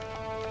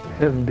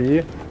 And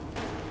B,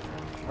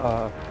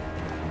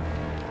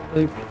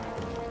 like,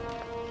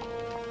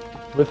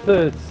 with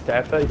the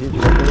staff that he's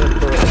working with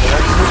for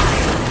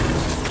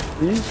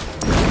he's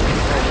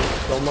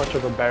so much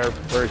of a better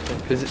person.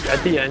 Because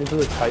at the end of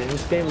the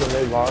Titans game, when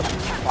they lost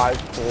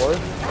 5-4,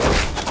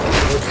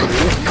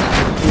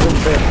 even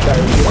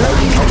transparent,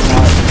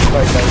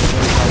 like that was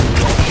really hard to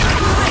watch.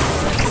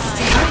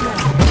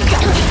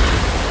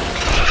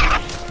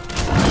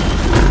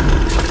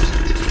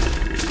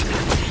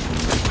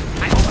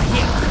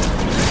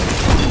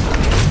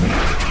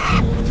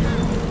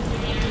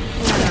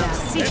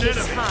 An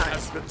enemy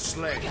has been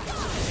slain.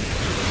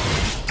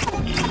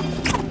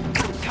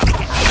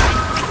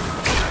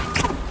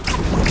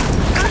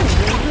 I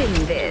will win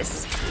this.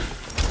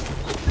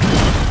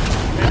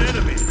 An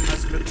enemy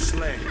has been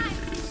slain.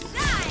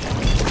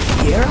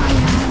 Here I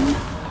am.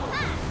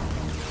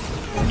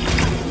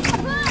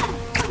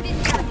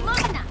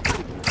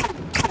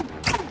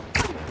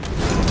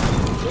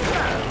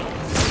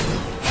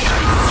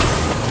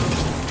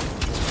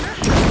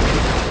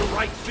 The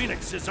right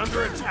Phoenix is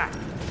under attack.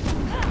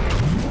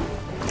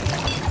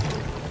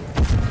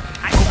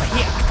 I'm over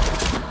here.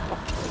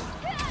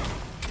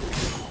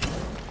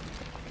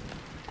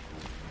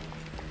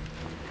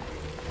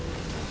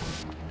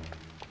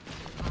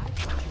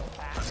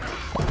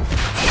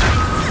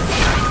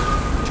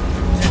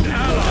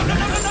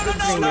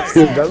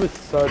 Dude, that was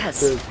such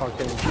good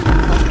fucking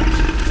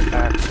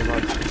attack so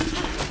much.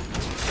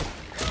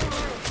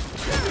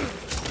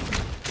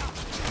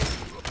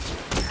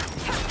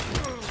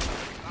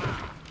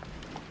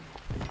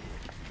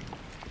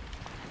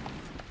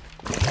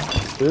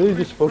 Really,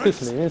 just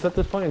focus minions at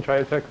this point and try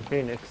to attack the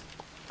Phoenix.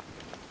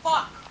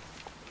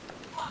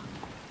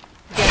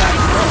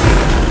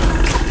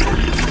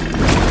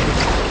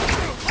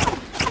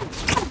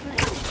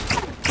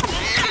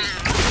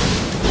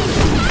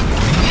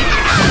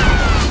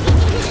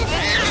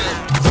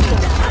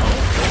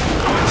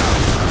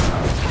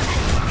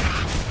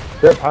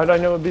 Yep, how did I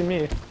know it'd be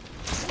me?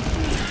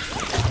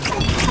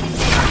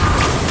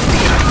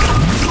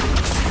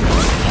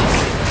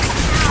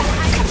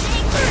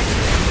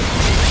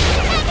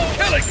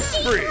 Killing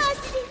spree.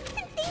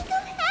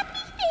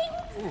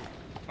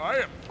 I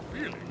am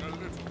feeling a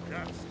little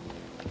gas.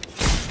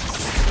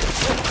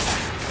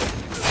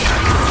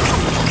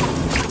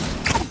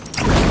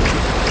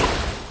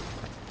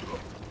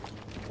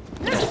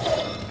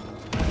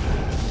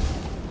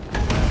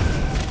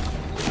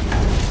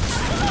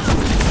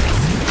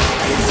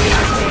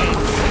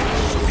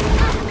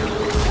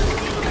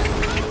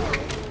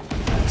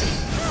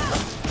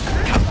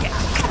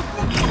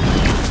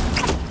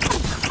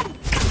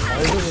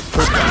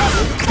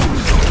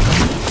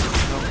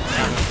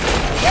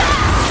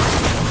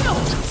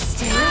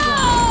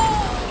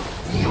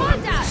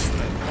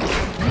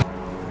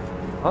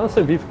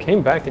 Honestly, we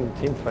came back in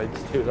team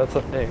fights too, that's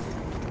the thing.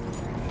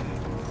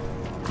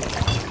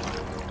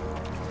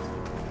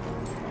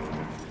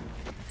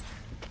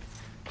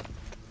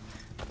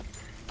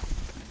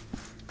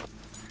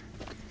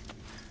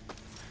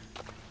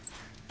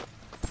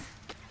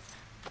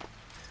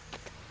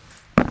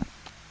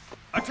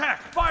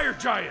 Attack fire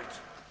giant.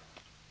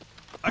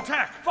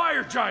 Attack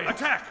fire giant.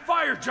 Attack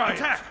fire giant.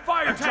 Attack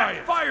fire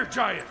giant. Fire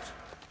giant.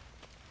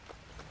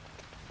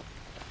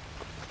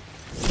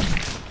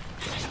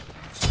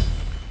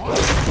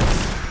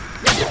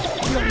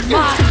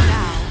 Mine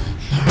now.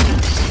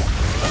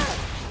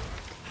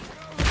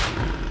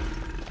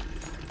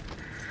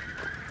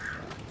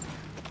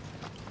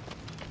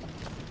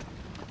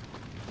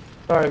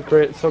 Alright,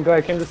 great. So glad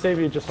I came to save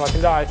you just so I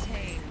can die.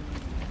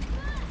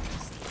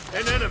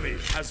 An enemy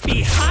has been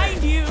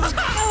Behind you.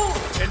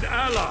 An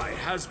ally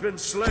has been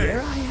slain.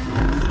 Here I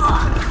am.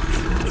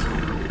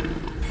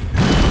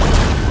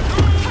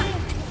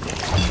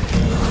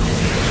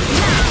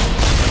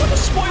 What a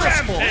spoilers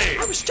Rampage.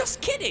 I was just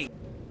kidding.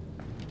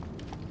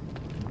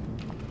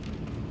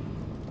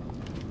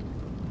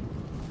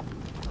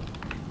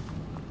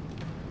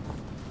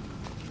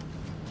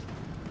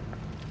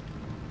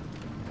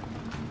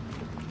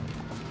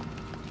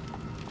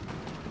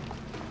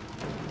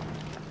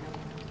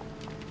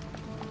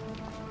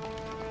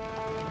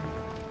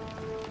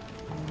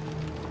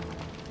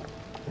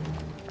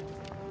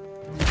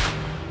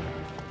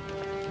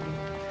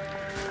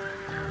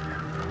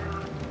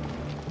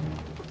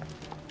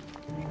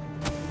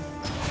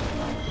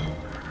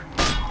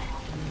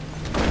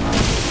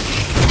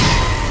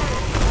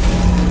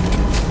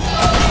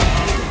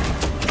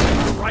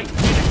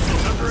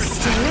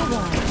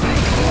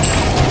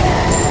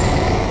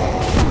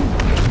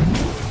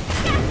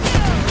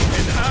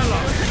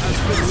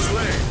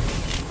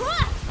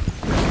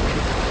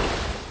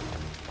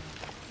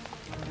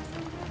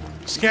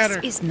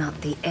 Scatter. This is not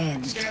the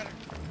end. Scatter.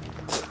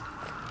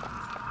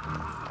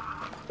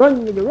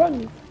 Run, nigga,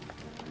 run!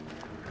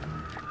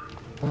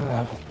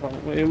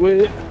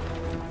 Wait.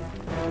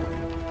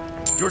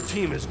 Your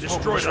team has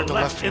destroyed a the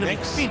left left enemy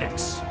Phoenix?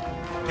 Phoenix.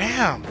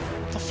 Damn.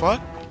 What the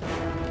fuck?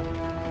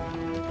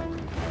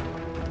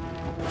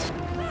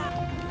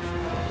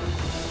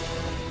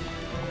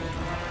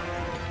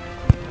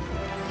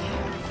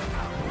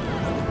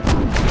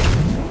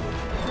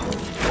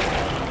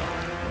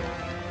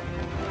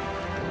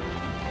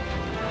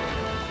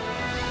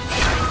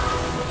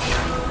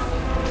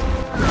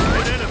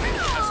 An enemy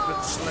has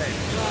been slain.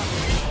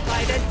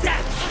 By the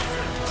death!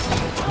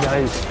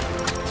 Nice.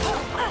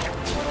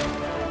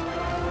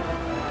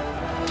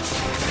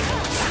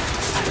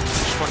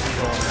 Just fucking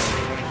go on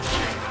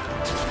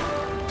there.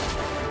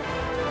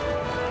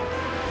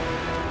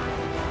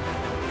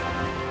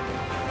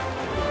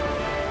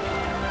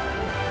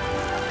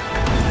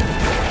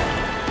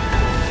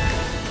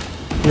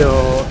 Yo.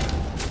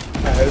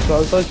 Alright, so I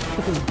was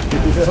watching the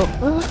video.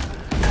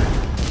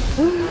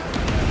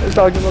 They're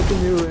talking about the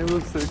new Rainbow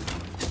Six.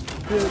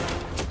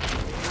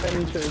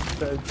 Any chance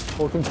said,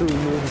 welcome to the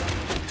new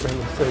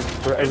Rainbow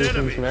Six, where An everything's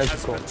enemy has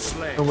magical. been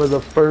slain. And where the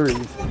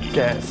furries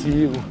gas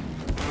you.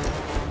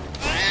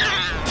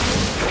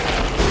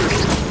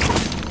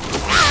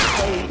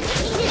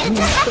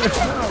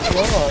 Not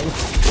wrong.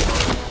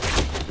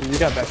 You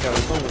got back out.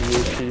 It's only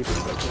you, Chief.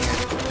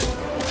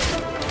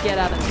 Get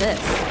out of this.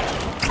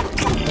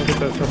 I guess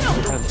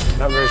that's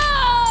not very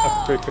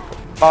critical.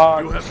 Oh,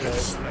 You have been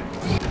shit.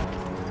 slain.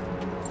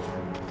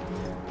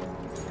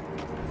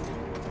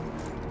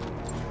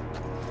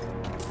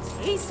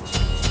 Tasty.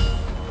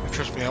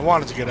 Trust me, I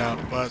wanted to get out,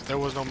 but there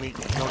was no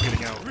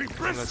getting out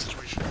from that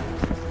situation.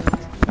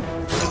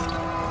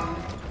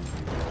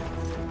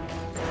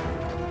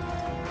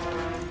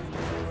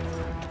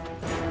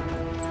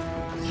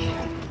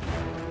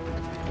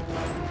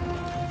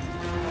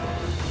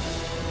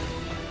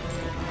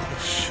 Oh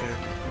shit.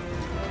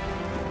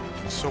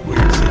 It's so weird.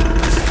 It's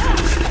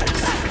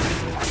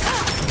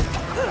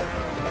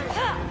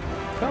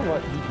not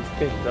what you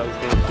think those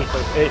games. Just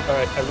like, hey,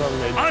 alright, everyone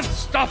made.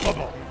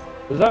 Unstoppable.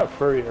 Was that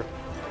furrier?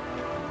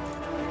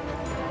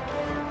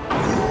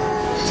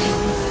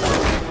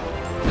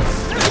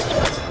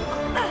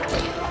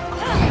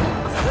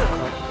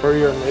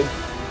 Furrier mid.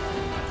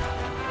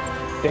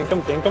 Dink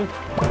him, dink him.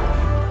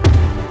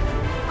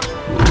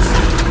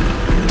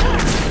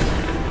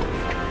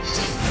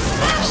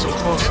 So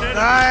close.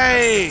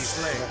 Nice!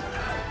 Slain.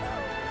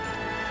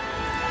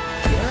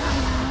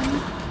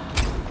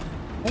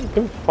 Hey,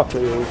 come fuck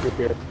me over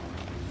here.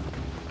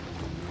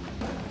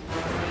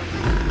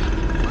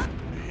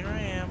 Here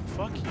I am.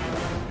 Fuck you.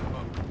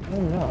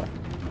 I'm not.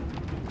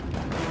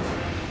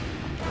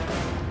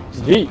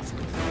 Jeez.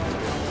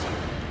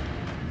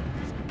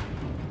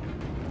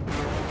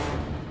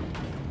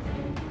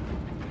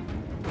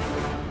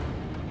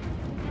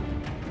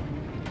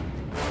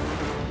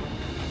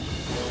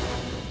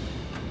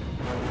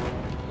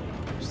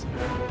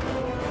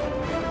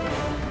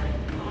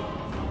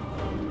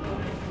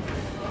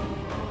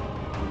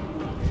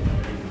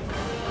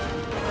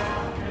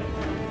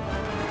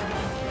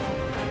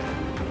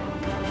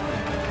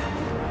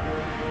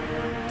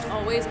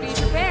 Always be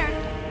prepared.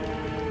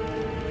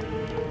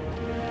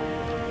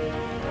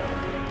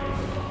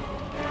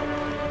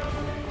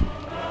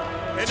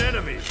 An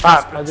enemy has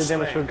Ah, been I did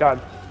damage to slain. a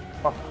god.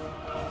 Fuck.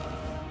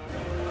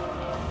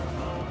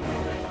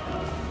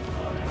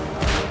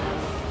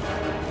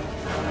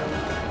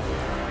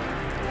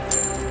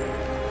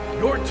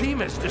 Your team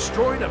has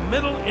destroyed a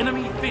middle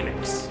enemy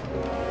Phoenix.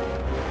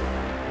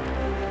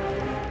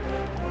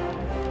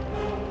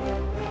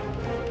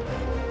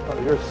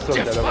 Oh, you're so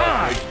good at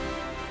that. Defy!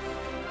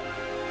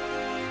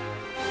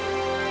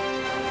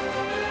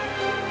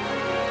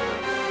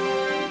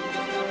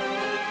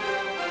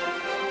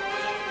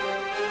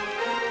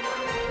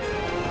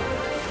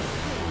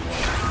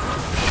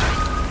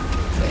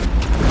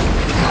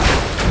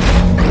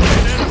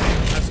 An enemy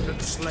has been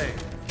slain.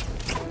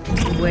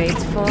 Wait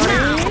for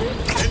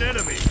it. An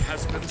enemy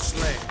has been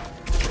slain.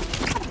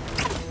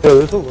 Yo,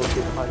 there's a little bit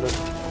behind us.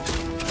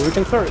 So we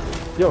can start.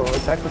 Yo,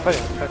 attack the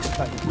fighting. Attack the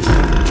fighting.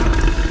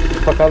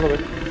 Fuck out of the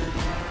way.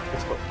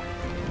 Let's go.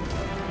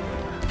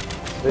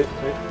 Wait.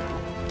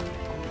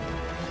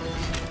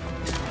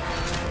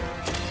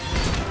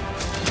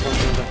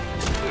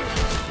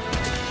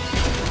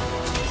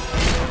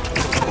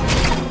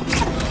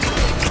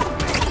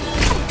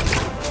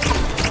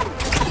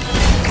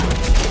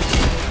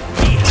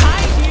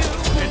 Behind you!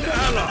 An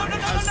ally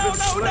has been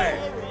slain.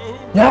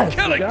 Yes!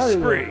 Killing get out of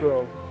spree. there,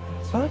 bro.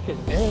 Fucking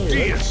A.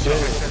 Let's Deicide. go.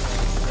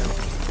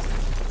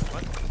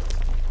 What?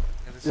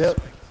 Yeah, this Yep.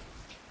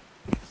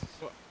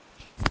 is what?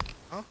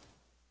 Huh?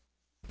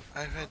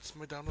 I've had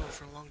my download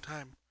for a long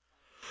time.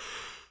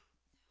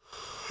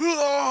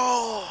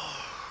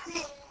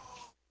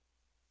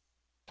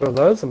 Bro,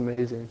 that was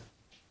amazing.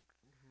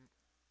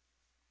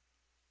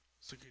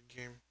 It's a good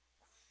game.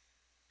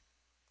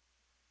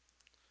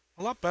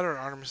 A lot better at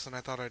Artemis than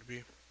I thought I'd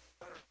be.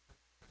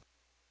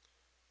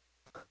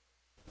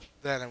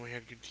 That and we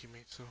had good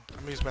teammates, so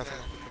I made his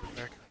bathroom coming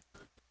back.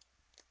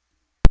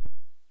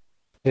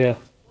 Yeah.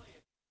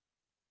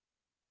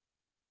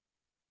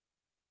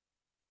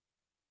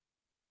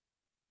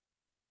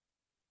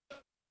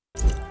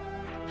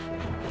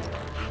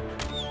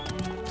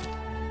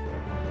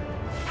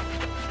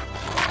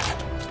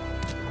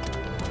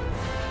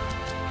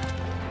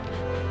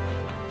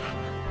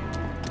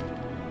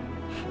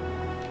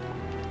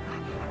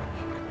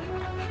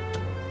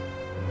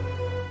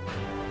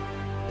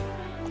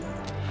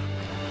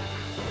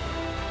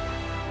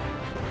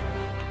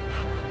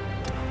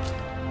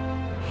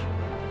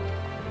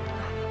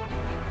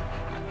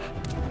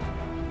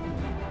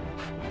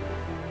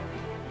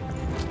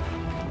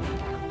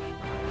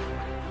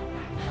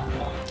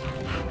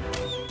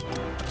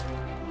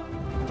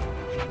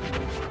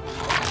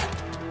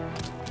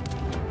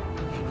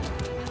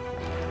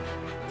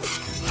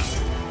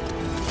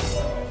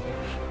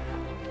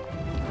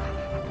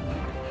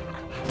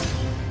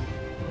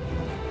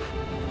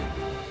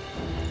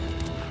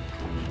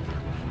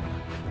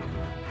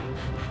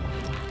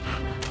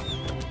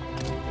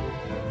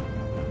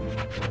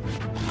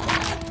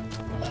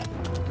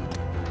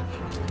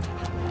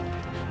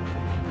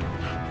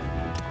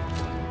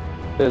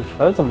 Dude, that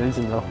was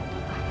amazing though.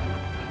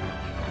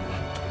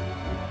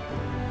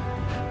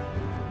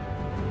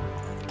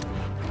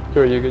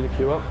 Sure, you're good to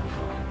queue up?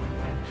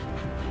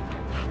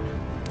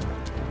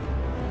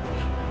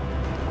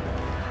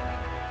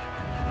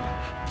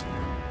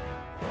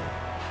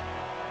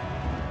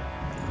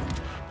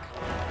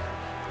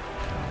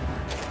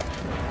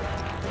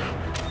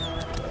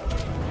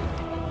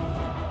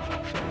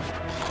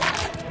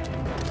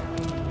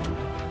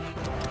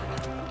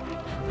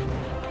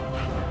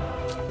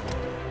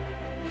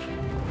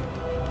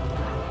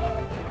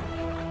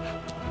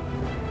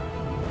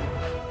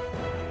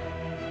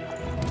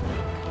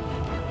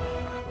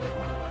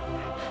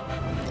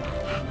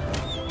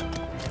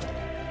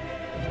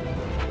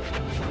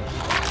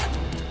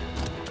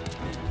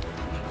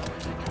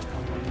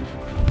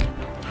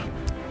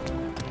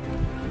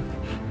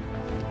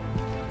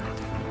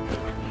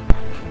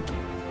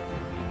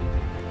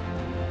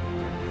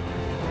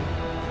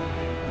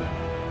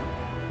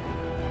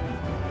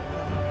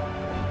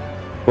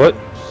 What?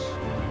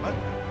 What?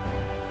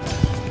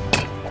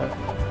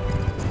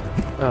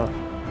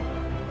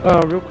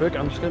 Oh. Real quick,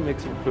 I'm just gonna make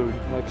some food,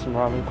 like some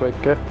ramen quick,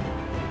 okay?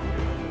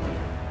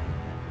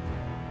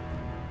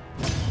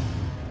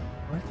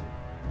 What?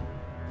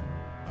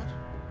 What?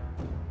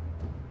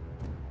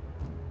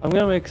 I'm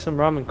gonna make some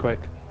ramen quick.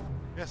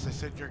 Yes, I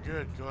said you're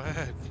good. Go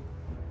ahead.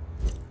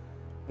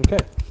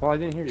 Okay, well I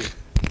didn't hear you.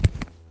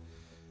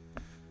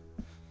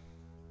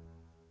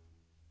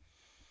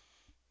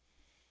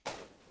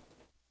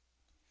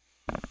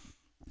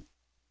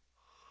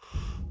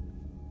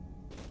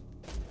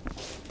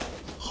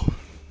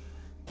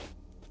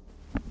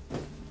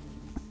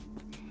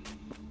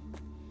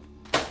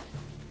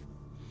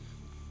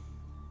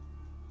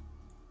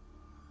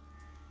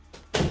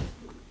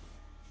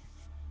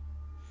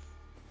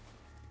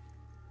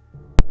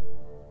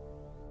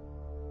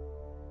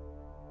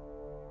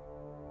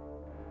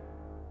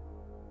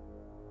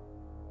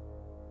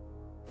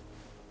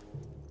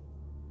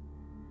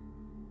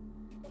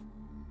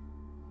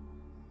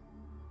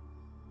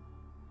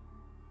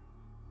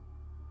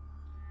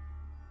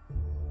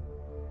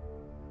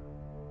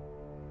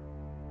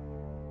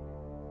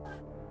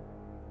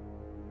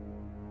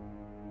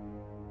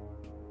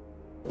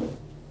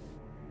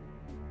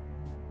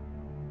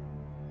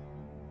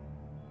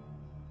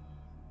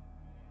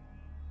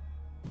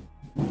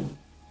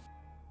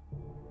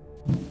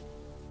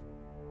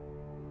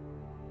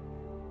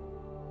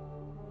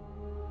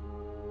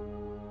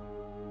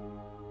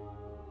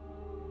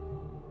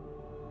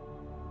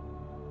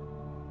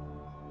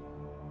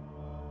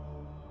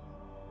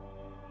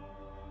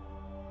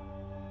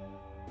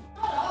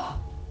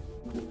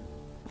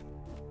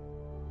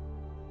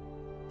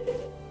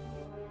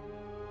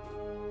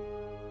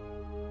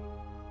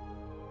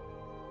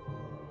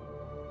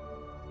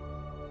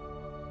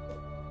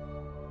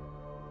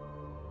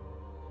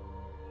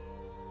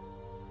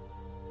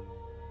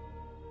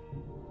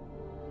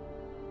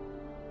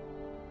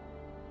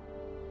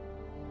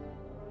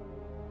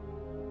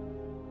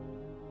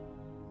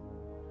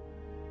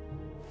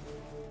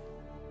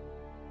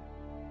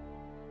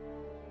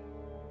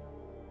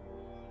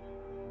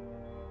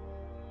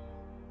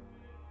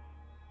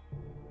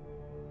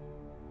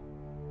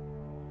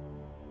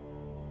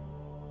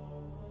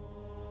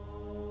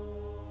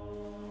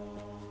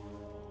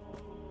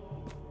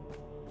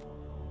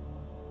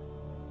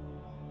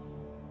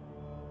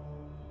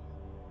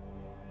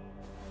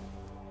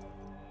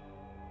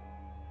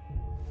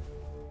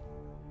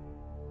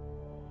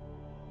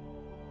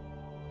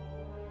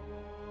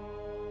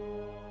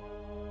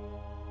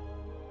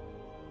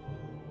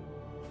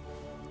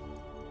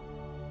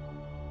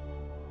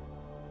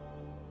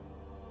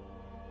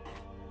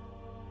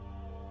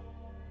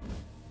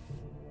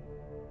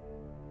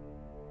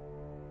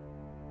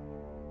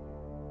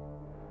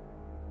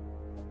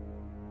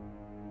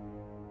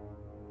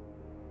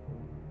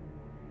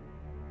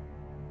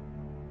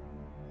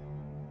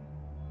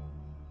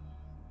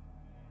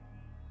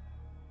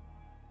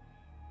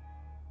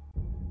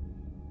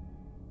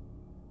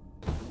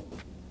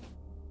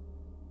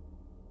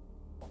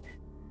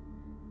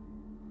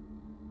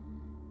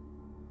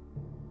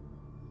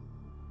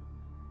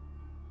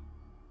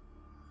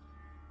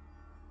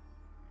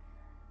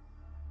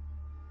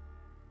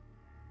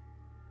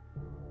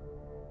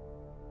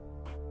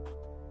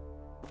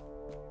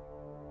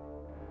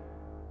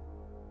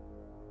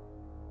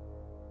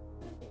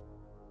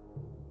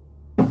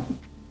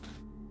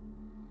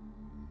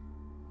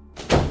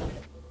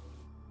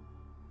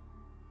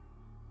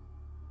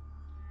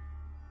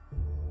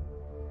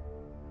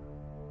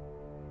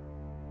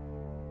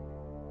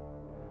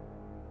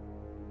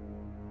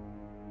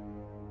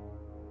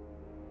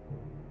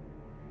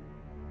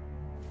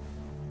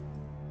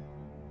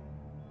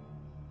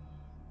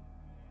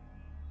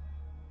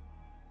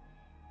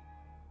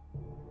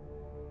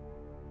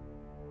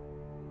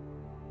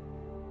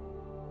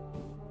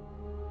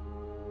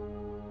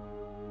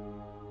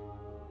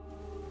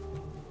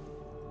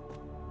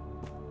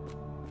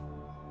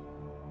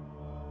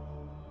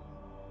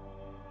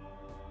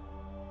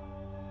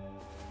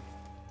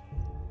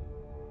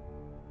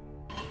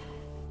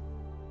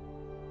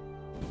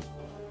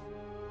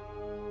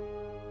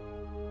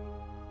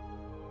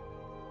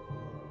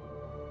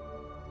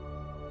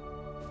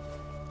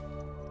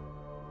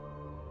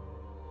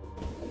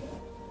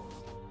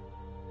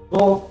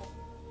 Well,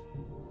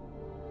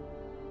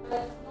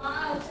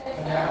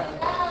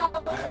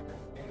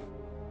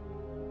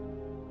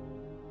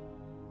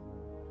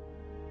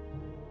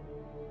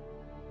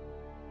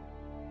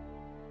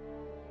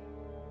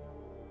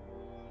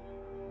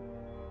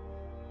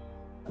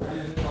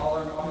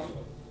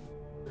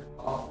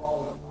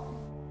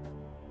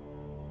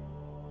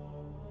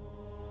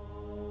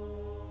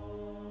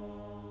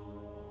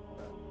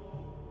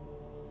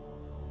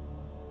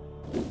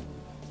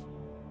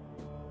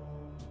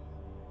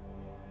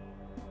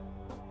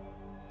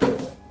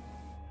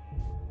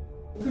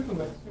 look at the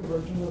Mexican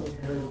version of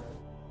the Mary.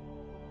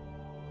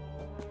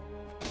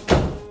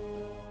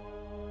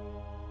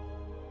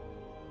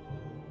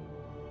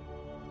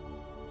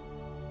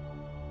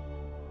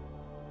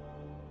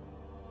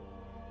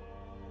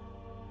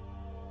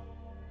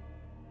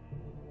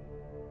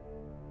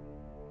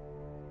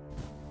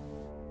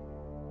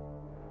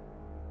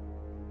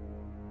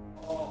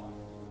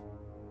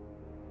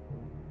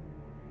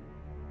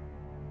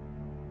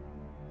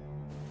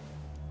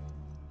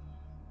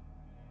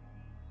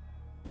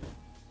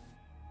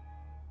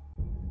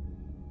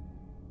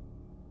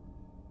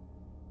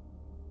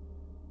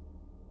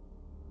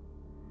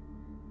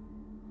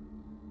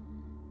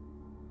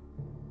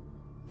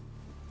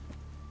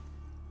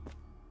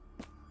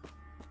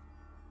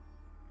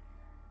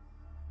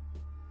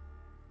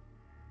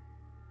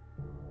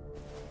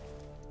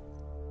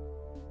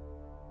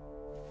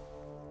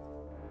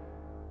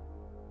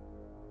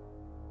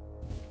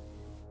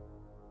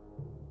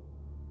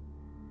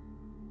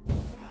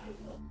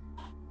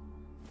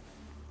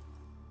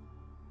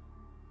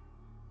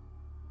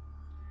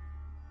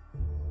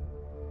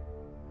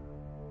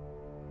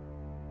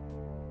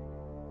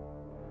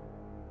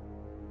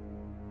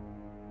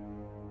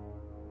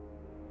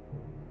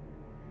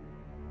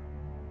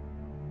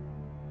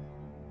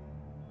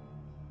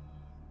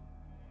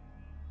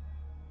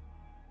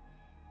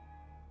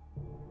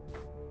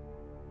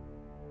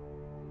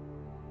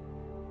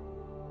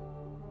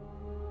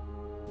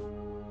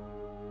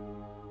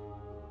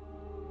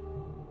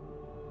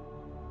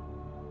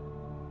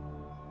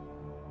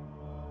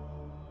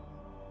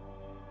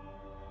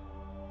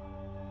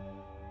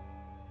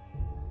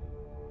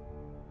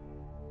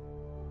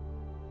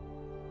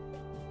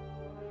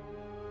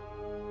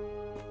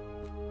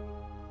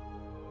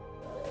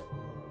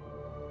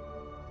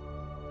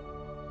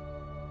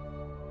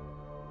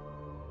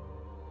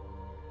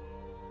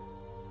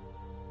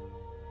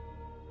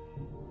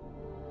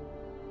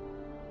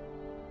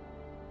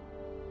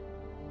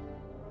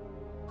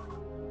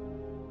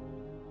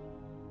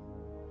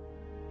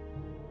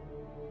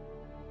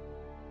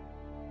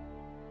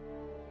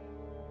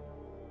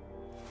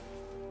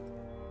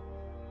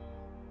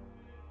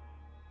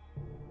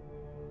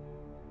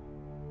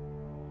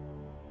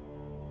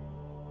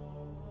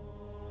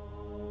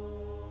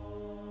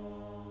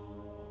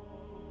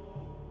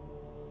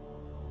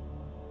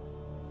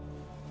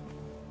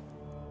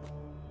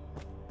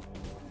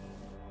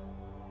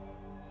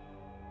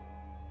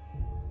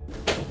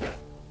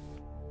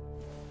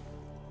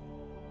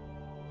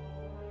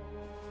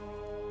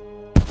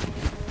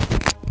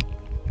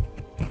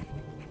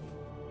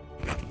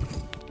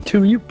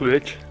 To you,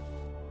 bitch.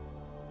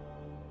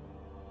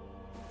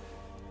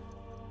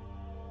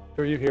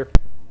 Are you here?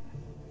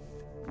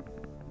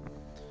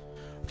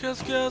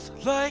 Just girls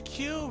like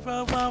you,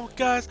 run around with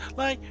guys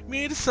like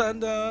me to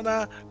sundown.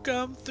 I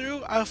come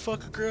through, I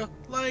fuck a girl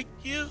like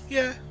you,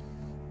 yeah.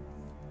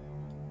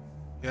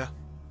 Yeah.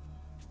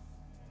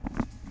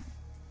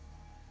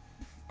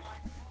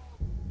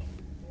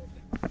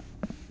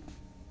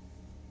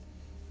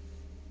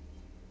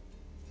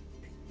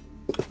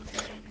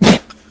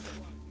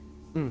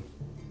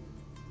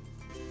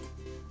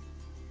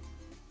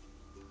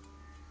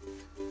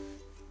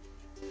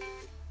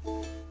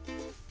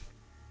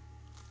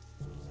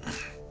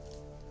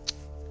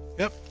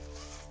 Yep.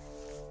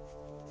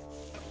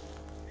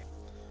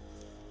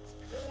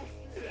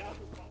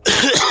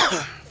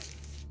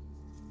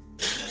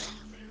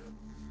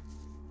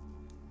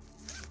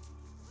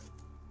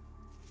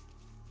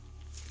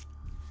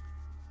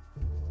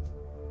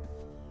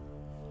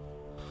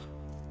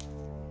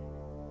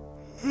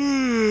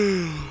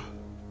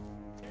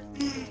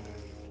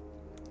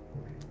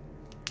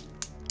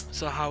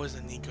 So how is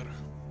the nigger?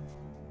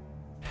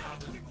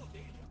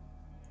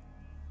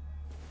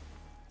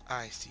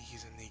 I see,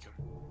 he's a nigger.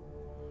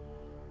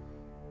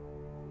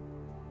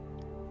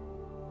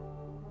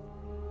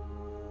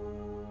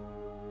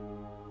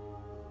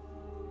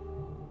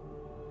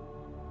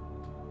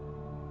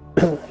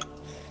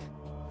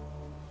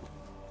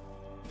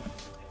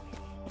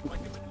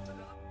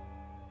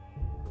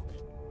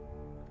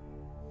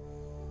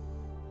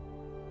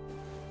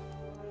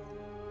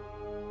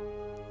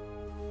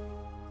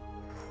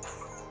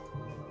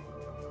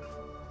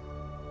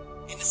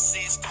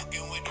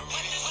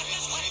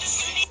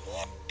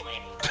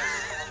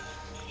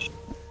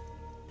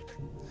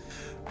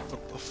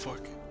 What the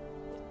fuck?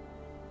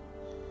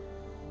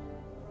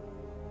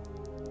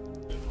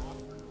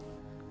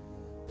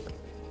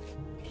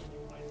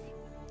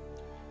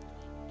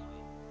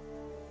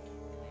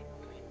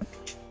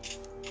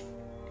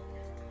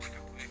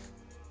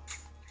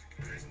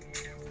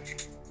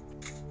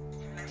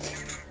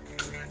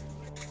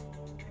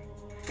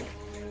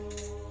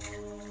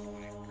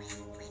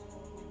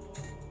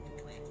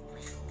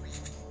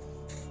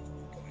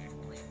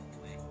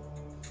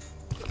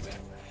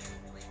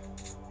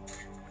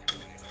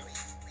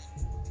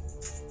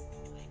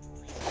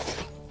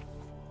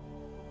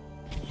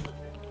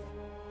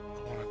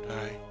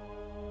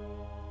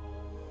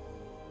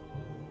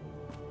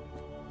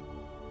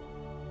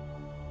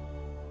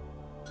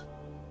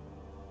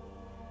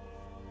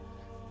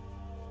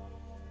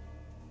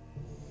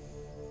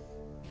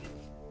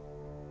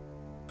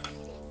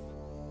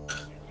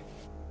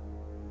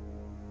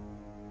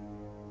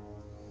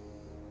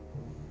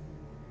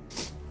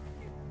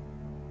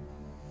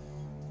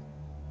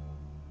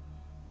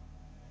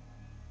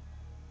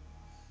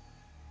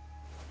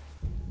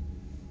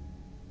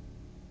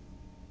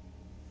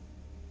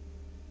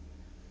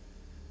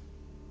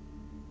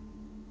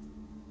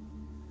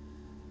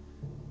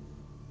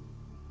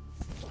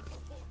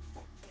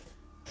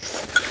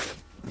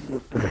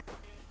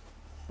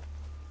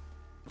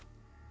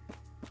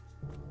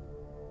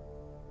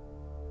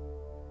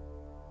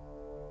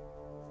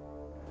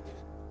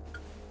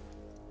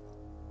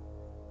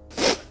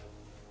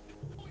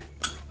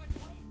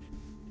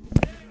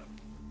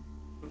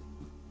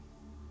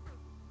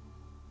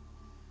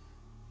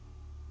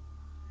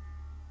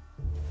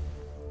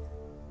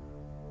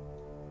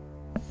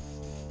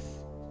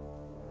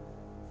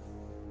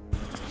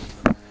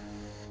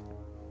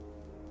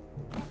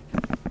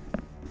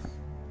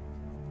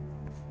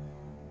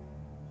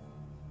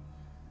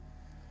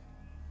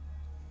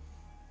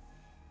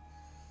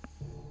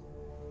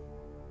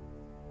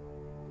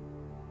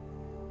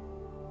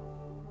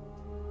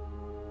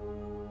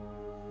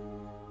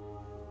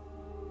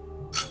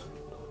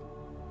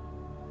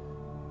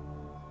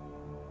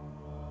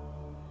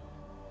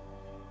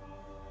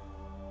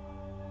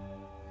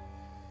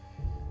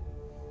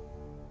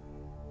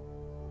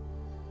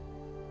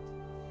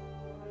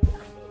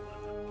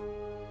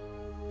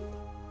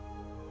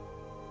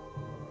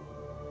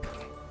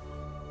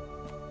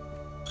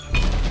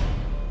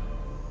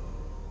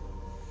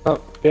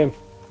 Spam.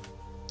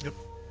 Yep.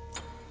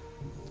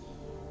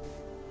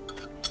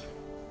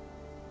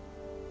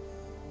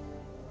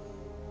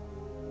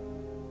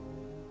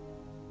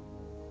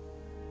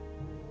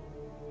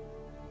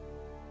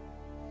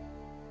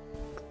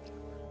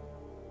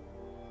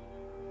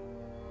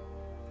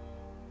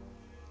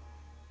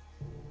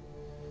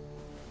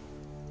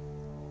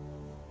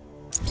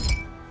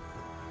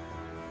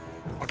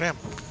 Oh damn.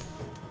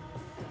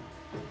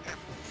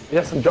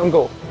 Yes, some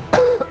jungle.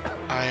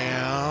 I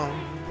am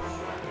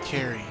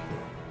carry.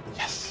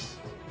 Yes.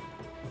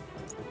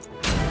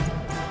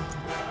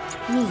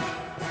 Me.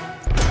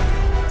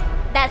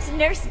 That's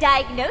nurse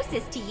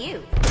diagnosis to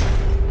you.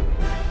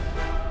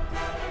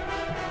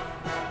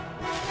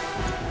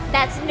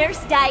 That's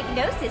nurse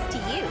diagnosis to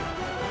you.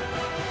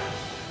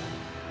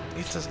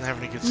 He doesn't have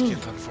any good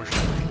skins,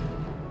 unfortunately.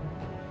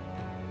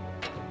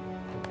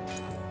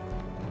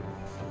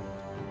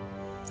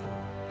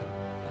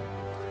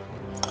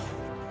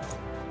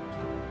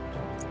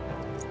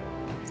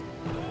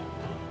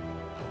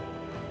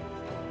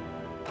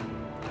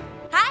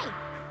 Hi.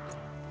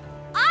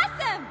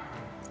 Awesome.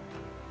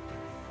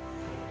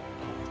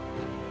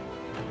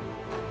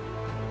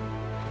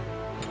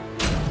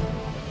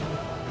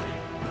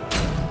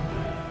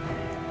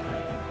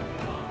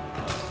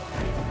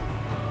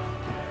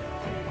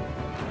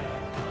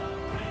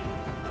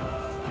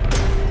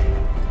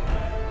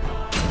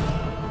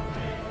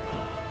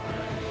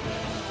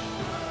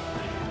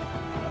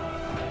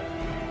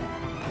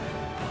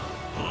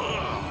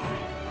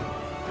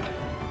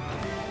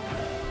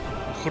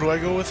 Who do I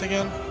go with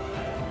again?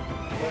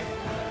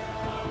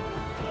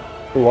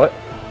 What?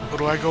 Who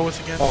do I go with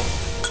again? Oh.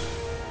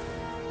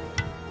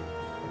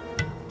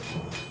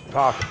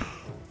 Talk.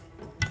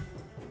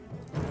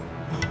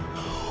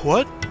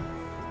 What?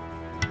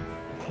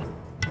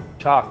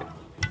 Chalk.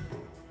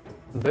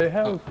 They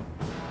have.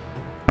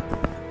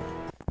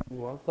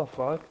 What the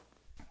fuck?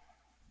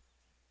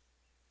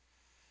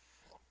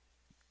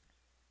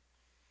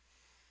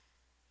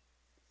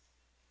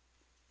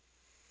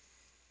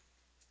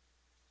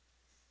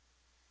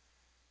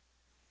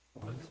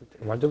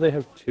 Why do they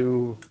have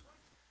two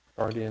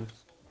guardians?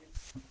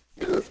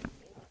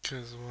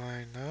 Because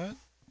why not?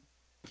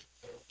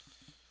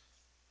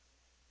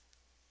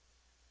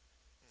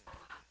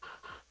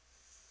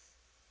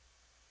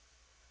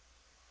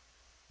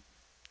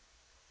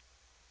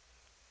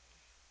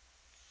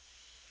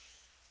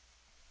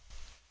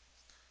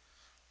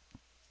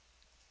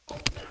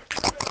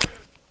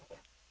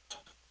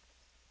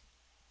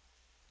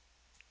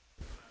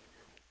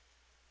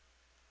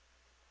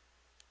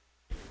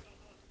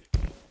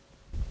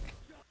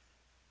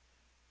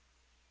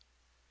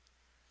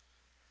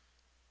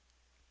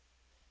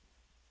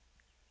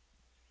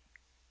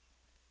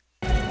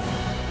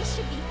 This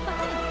should be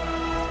fun.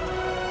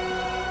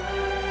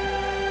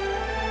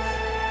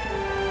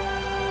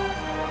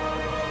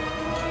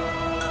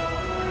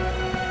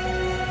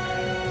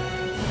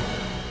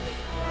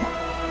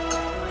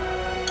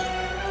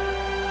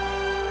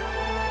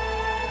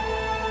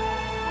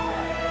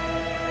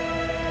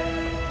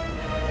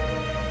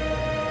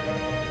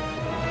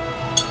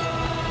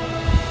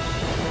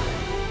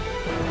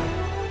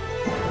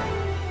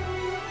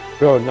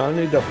 Bro, now I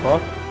need the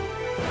fuck?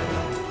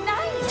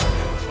 Nice.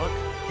 Fuck.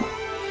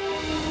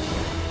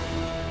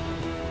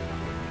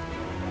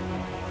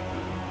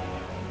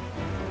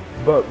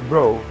 But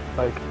bro,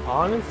 like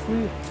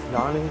honestly,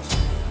 Nani,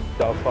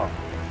 the fuck.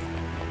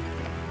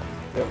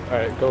 Yep,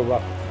 alright, go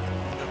left.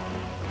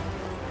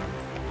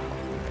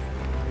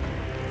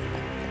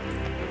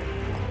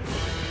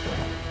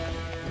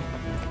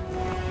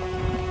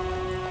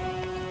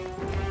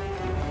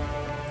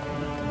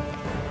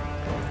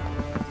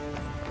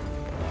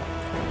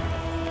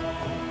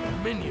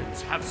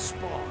 Minions have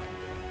spawned.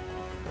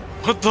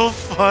 What the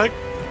fuck?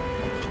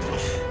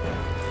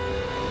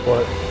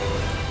 What?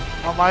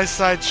 On my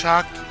side,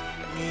 Chalk,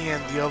 me,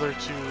 and the other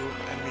two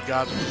enemy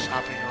gods were just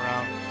hopping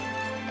around.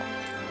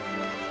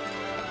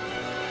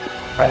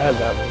 I had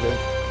that one, dude.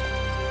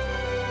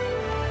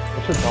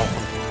 That's just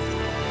awesome.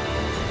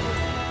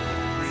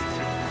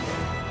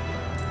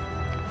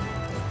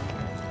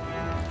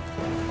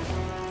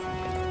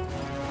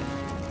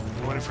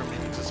 We're waiting for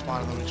minions to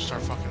spawn and then we just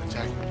start fucking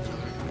attacking each other.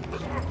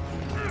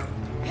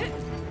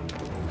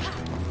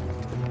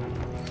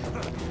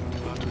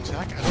 About to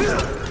attack? I don't know.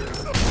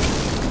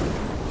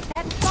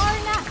 That's far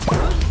enough.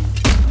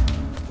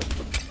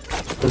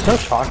 Is that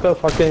Chaka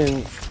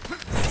fucking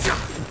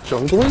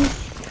jungling?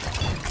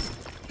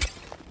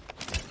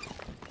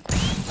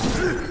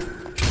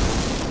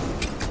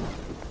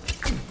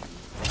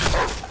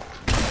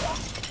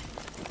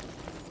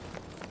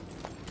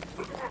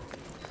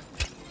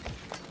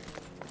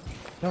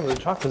 No, the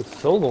Chaka's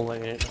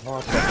soloing it. Oh,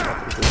 what the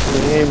fuck is this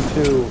game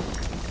too?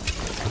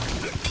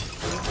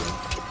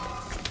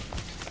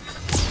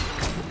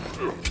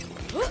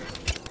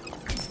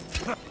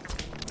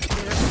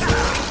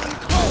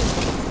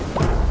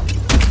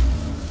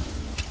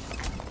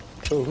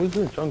 So who's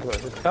the jungler?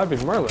 It's gotta be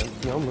Merlin.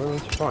 No,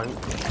 Merlin's fine.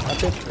 That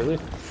bitch, really?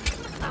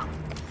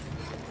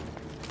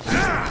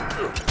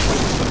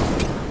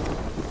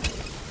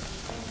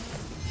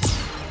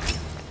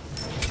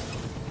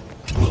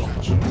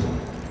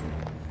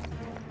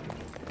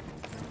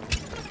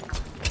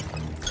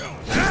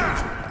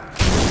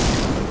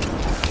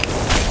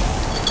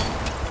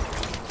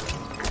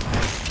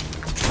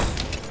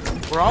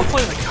 We're all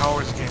playing the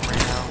cowards game right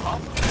now.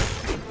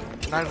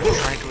 Not even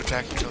trying to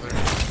attack each other.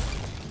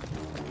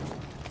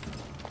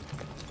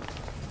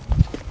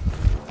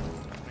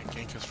 Might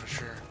gank us for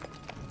sure.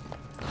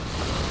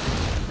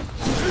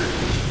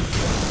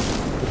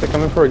 If they're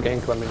coming for a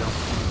gank, let me know. I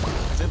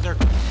think they're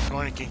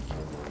going to gank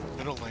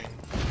middle lane.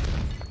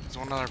 Because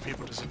one of our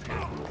people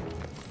disappeared.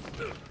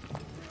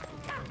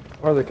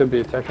 Or they could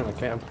be attacking the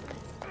camp.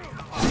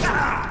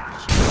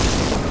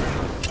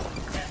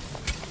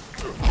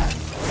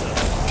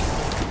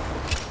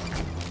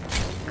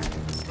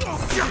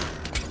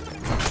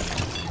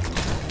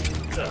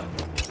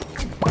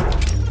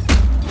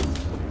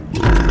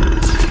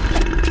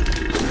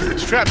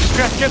 Strap,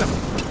 get him!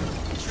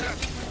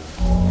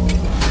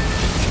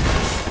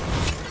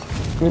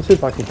 Let me see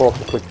if I can pull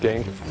off a quick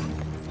gank.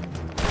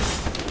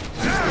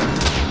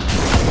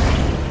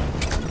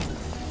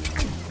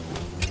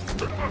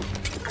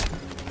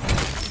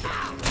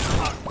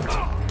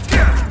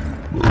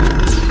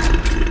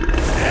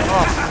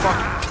 Oh, fuck.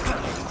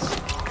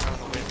 Out of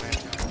the way, man.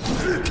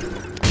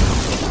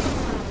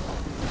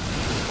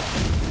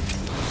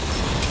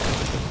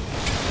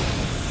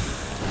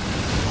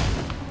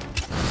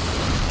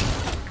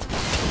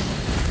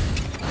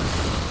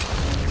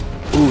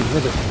 Ooh,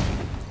 hit it.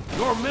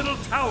 Your middle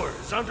tower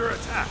is under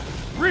attack.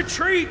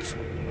 Retreat!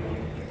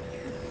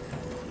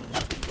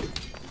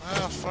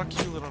 Ah, fuck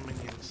you, little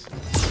minions.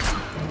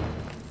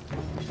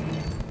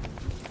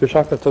 You're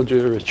shocked I told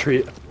you to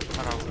retreat.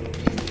 I don't know.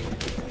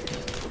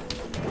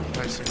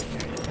 I said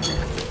okay.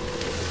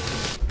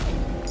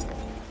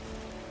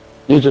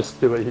 You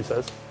just do what he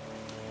says.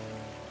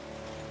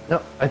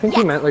 No, I think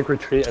he meant like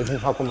retreat as in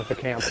help him with the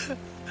camp.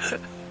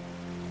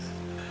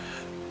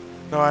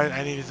 No,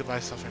 I needed to buy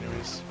stuff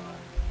anyways.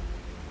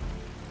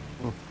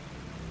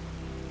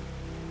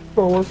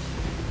 Forward.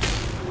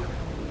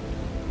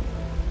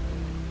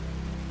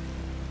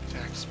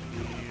 Attack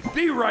speed.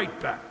 Be right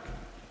back.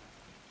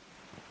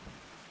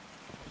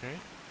 Okay.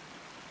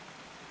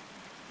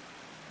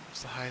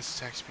 What's the highest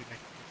attack speed I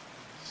can get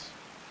from this?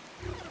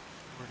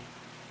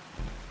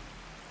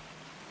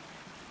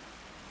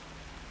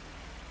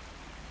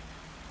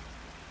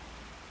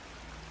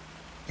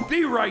 40.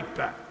 Be right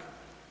back.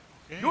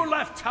 Okay. Your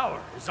left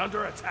tower is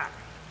under attack.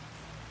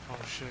 Oh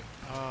shit.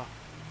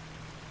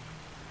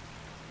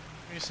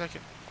 Give me a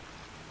second.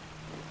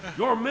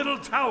 Your middle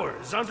tower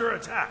is under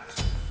attack.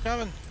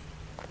 Coming.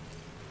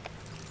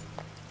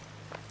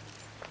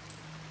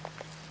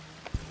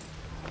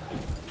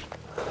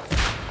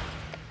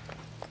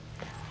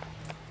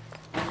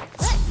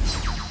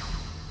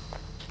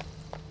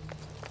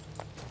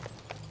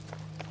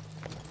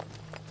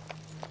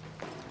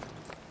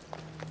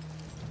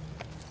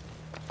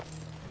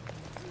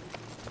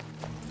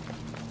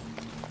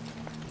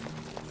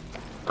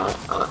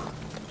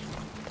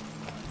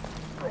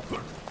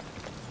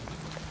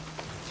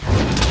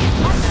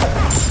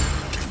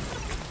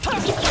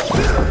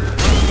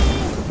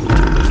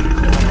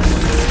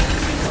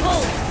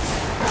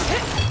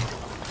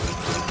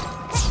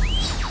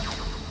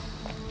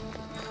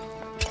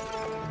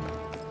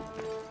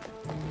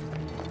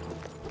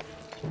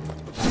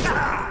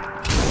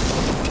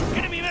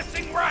 Enemy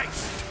missing right.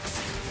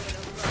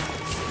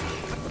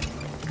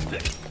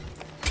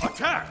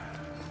 Attack.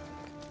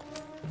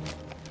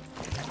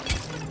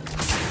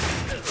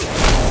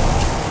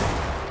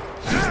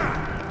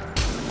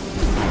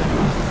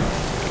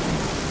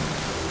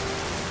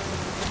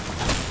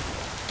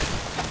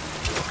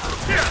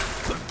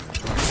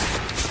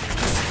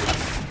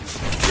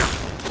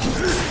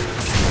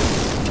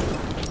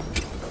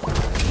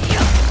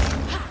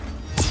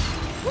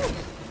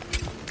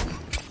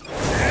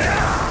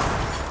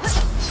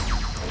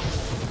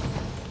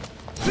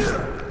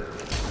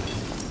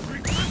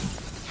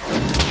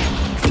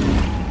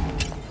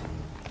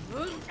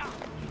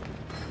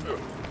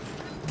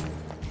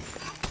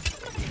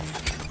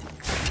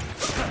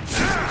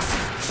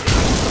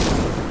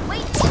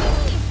 Wait,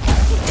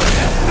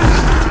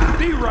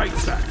 Be right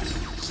back.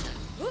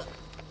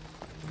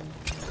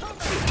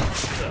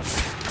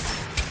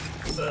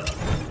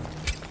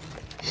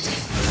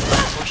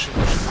 Push it.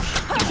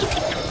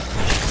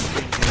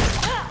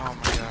 Oh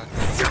my god.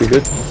 You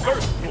good?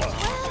 First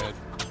blood.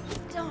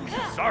 I'm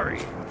dead.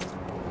 Sorry.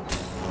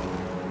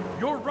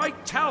 Your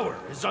right tower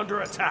is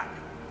under attack.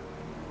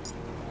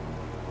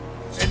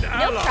 An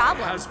ally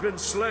problem. has been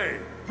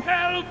slain.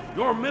 Help!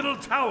 Your middle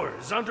tower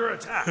is under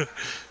attack.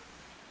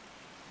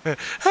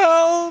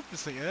 Help!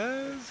 It's like,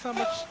 there's not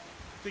much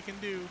they can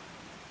do.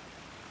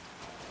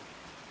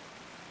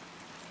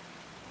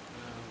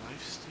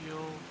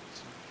 Lifesteal.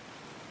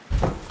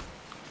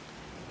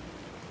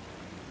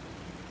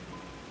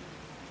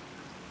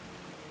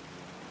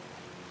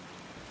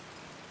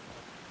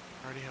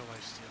 I already have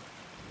lifesteal.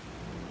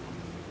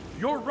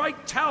 Your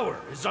right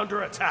tower is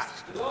under attack.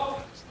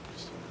 I'll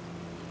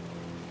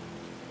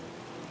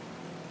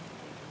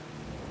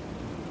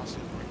see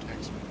more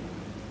text.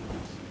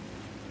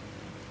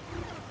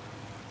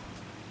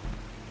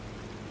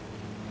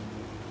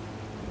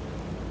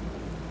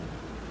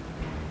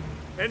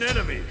 An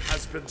enemy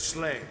has been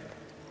slain.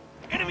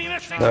 Enemy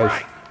missing Nice.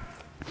 right.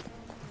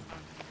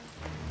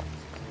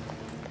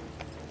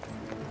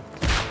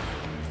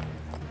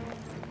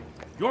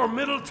 Your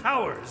middle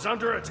tower is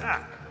under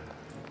attack.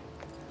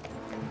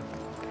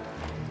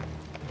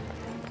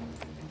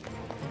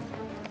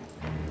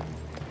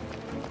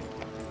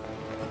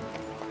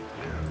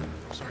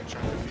 Sorry,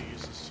 trying to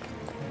use this to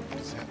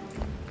just hit.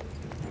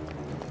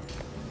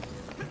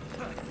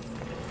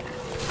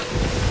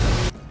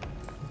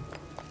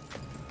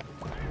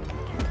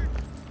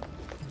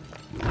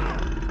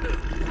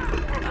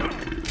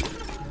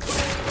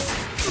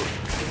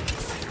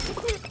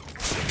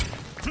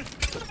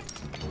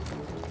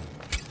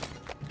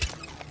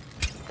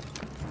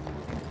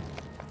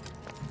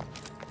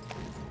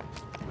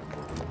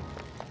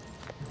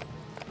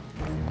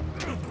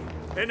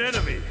 An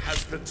enemy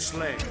has been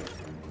slain.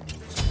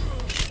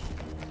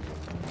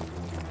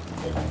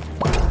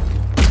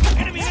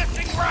 Enemy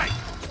missing right.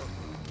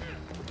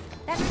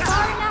 That's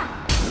far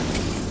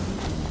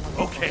enough.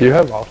 Okay. Do you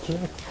have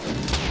alternate?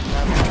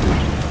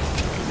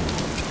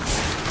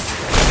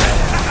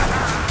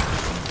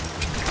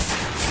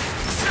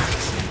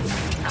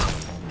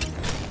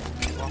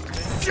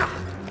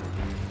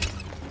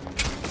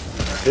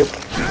 Yep.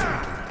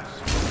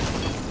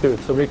 Dude,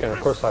 it's the weekend. Of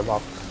course I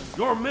walk.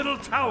 Your middle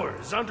tower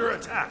is under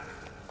attack.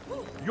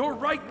 Your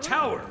right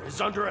tower is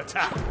under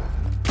attack.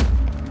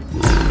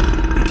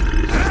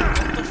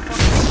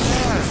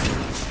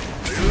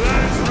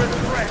 Let's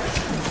refresh.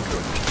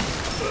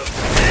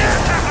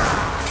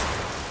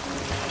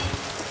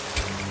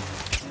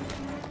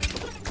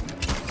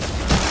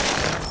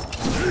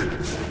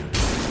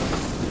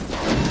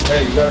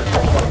 Hey, you gotta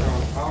come back on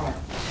the counter.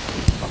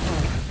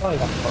 Oh, I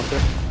got the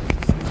bunker.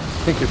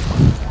 Thank you.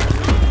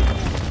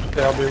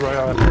 Okay, I'll be right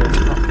out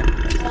after.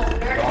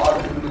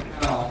 Dog in the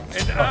kennel.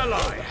 An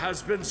ally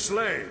has been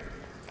slain.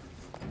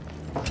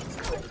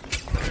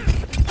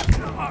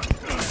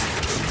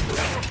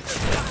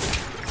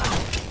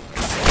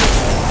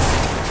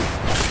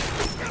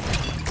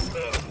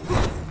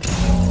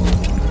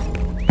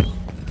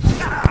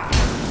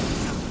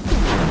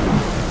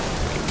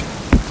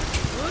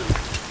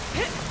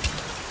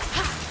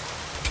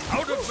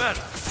 Out of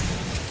meta.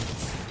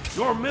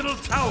 Your middle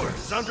tower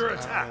is under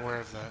attack. I'm aware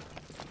of that.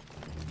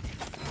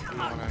 You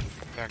wanna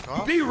back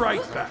off? Be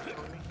right back.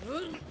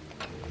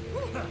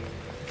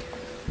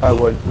 I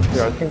would.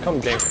 Yeah, I can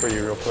come gank for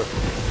you real quick.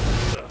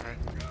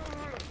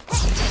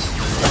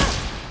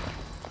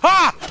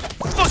 Ha!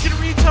 Fucking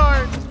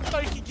retard! I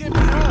thought you could get me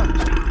up.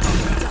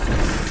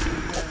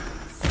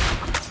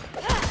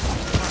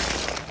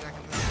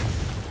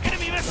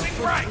 Enemy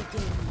missing right.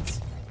 That's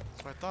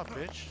what I thought,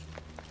 bitch.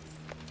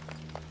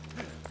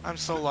 I'm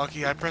so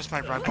lucky. I pressed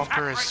my right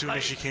bumper as soon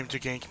as she came to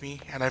gank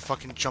me, and I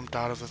fucking jumped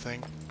out of the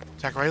thing.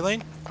 Attack right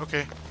lane?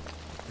 Okay.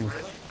 You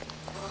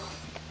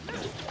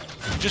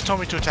just told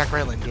me to attack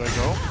right lane. Do I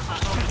go?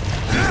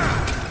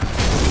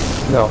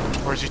 No.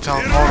 Or is he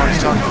telling? Oh no, he's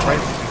telling me right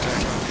lane to attack.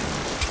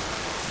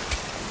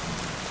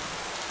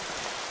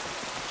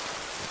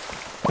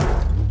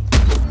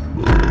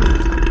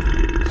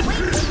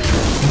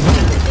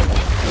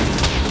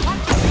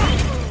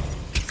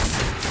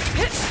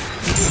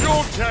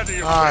 Your daddy.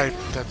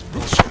 That's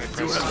bullshit. I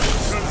pressed it.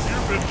 Because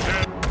you've been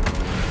dead.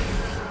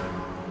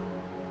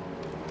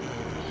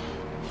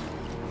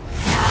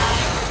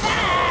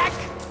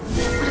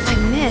 What have I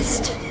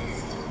missed?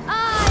 I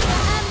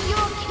am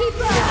your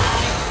keeper!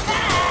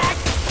 Back!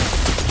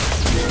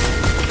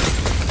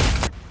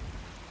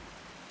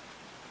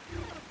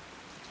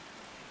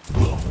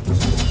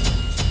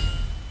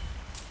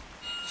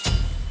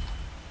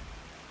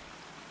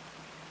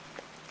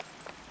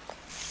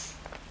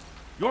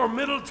 Your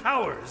middle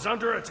tower is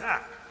under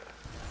attack.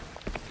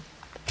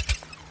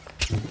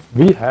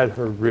 We had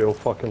her real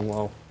fucking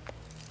low.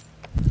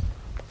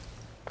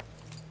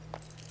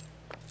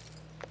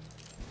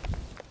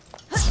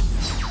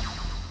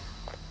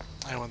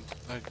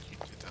 You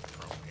did that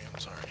for me. I'm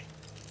sorry.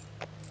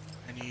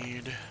 I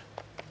need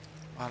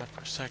mana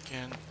per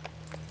second.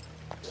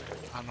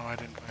 Oh no, I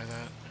didn't buy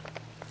that.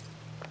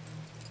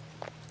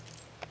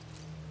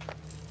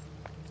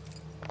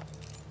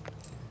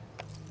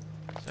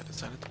 I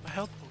decided to buy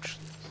health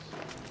potions.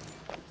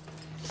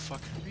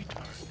 Fucking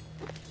retard.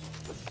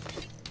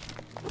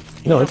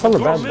 No, it's not a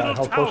Your bad middle guy.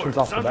 Health tower potions is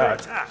off the under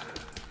bat. attack.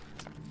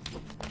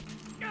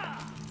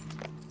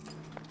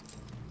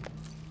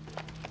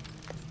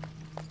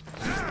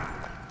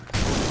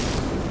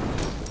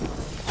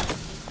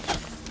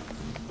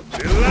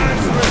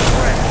 Relax,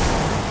 refresh.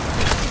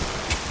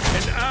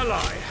 An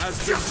ally has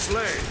been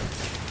slain.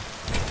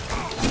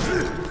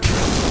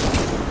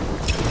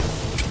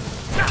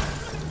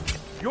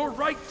 Your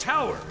right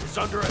tower is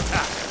under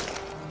attack.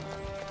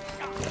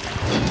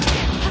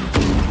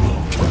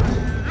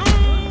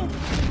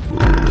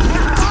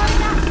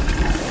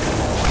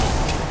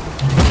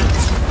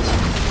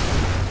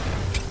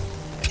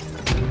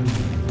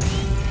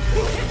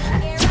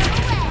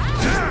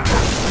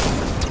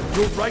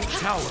 Your right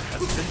tower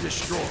has been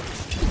destroyed.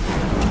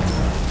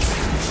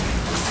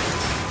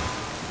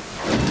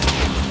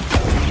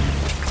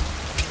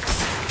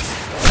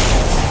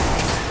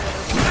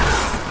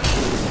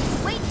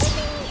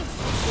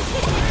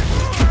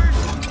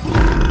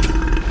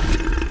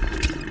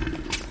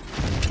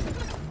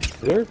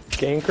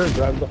 gank or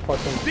grab the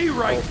fucking Be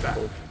right health back.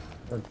 potion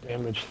or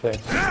damage thing?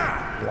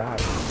 Why?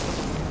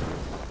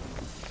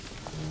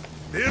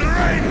 The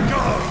rain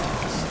goes!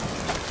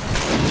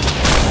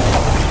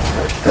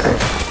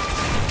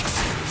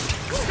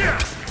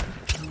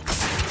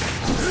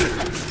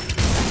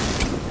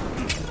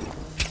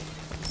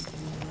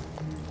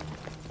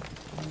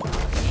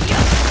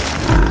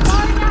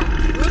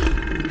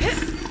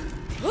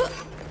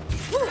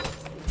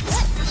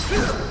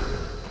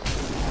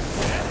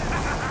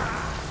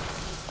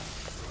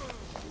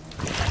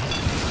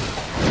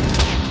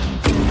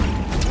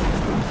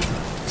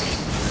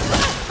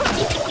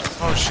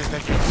 Oh shit,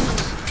 thank you.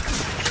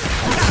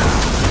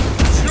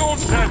 Your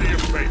daddy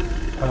of fate.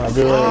 I'll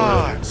be right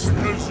Ah, As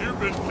you've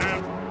been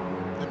dead.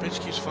 that bitch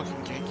keeps fucking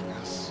ganking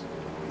us.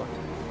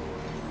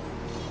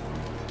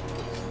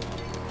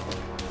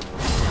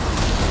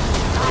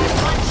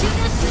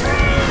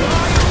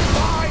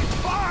 By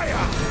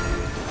fire!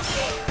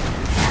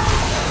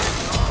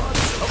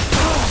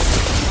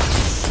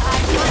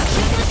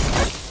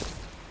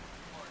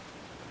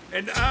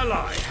 An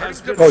ally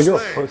has been Oh, you're a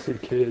slain. pussy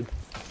kid.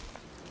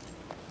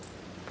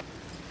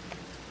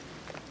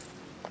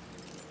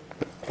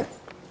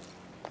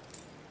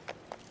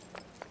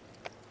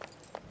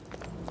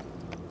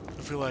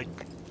 I feel like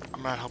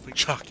I'm not helping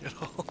Chuck at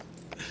all.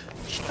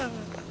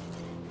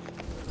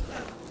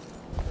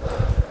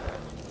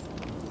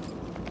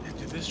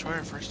 Did they destroy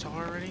our first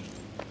tower already?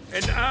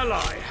 An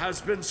ally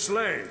has been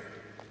slain.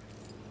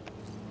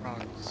 Oh,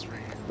 it's right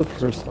here. The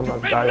first time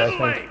I've Make died, I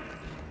middle think.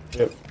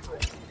 lane. Yep.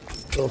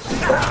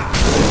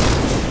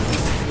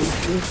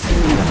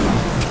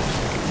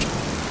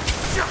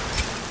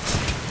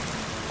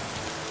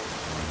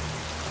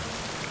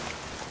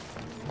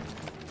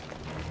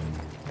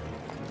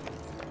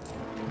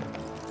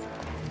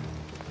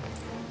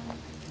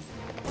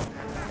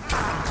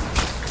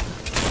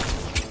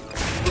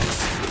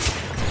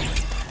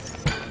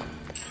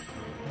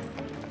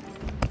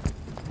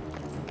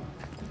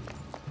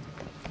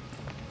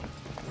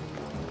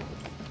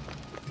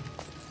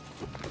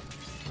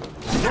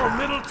 Your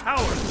middle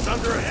tower is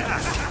under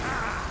attack.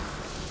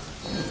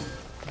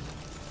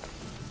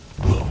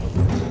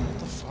 What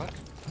the fuck?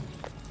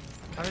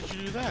 How did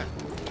you do that?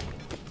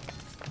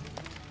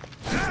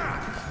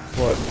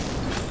 What?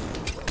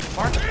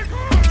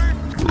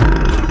 Mark?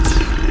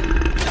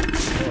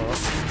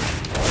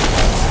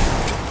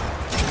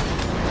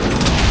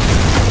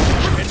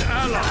 An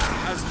ally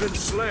has been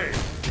slain.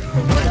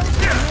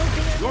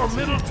 Your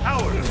middle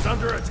tower is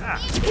under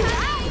attack.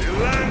 It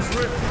lands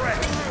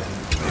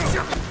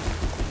refreshed.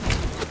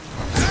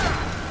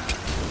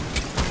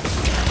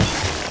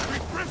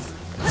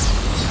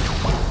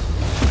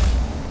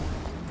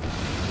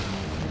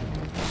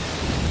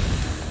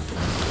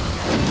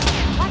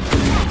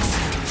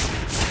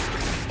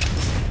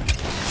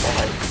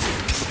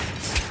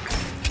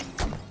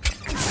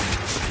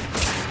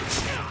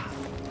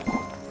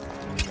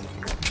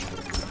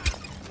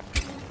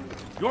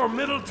 Your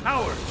middle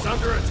tower is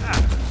under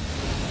attack.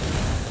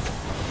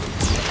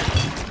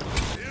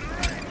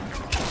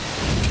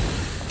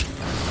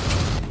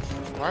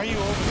 Why are you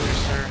over there,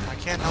 sir? I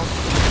can't help you.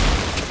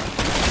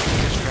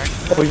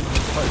 Distracted? Oh, you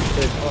punched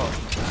it. Oh.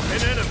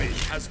 An enemy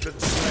has been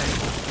slain.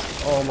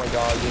 Oh my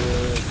god,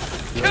 dude.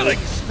 Killing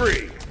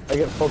spree. I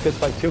get focused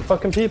by two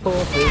fucking people.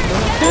 It's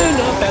not good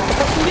enough. That's the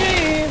fucking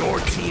game. Your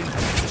team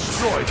has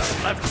destroyed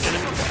our left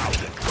enemy tower.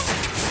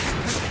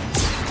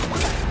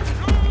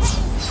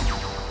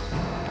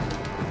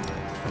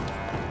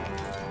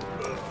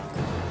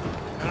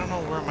 I don't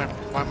know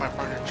why my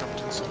partner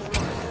jumped in so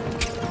far.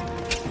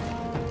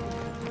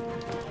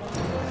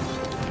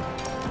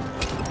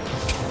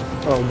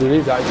 Oh, did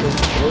he die to his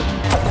sword?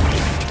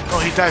 Oh,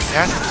 he died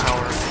past the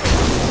tower.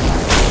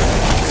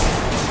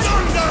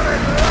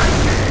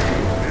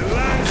 It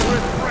lands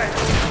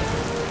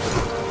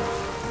refreshed.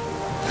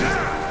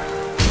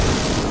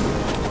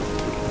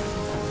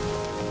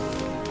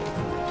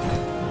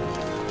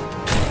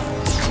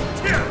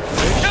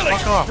 Killing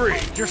Fuck off. spree.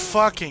 You're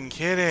fucking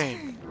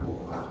kidding.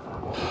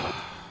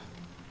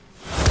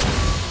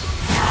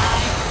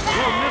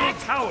 Your middle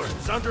tower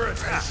is under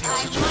attack.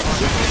 Such a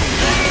fucking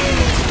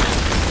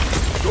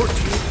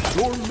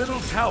Your middle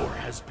tower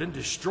has been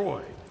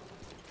destroyed.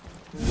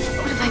 What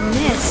have I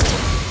missed?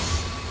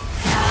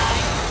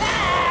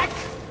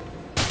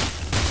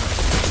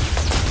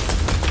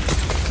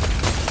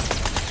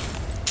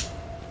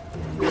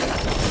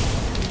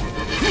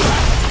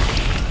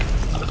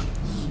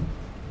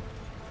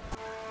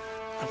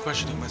 I'm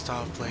questioning my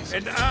style of play.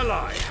 An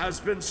ally has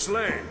been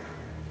slain.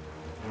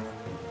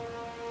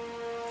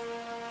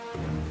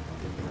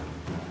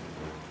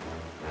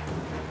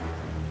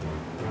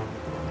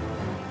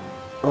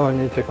 Oh, I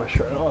need to take my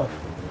shirt off.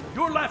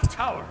 Your left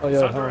tower Oh, is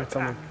yeah, under hold on,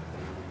 attack.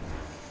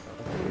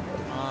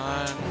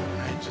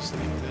 I just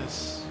need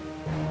this.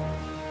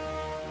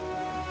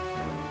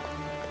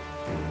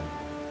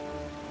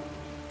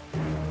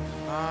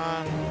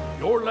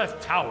 Your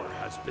left tower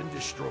has been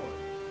destroyed.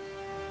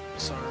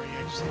 Sorry,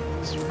 I just need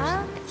this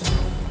first.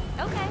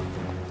 Okay.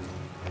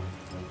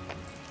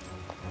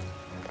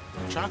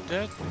 Chalk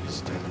dead?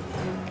 He's dead.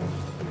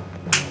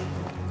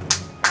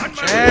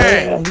 Yeah,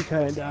 Jay! he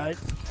kinda died.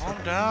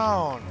 Calm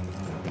down.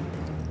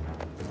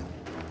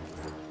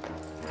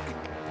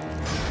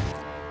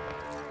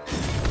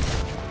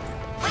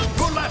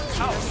 Your left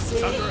tower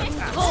is under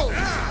attack. Cold.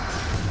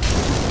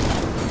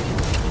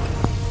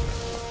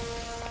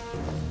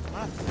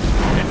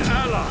 An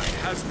ally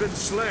has been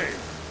slain.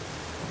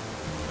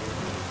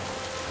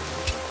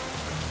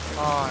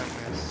 Oh,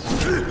 I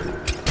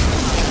missed.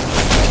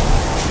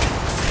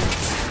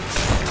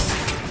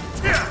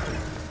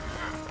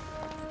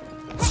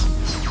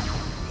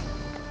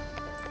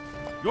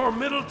 Your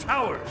middle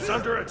tower is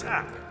under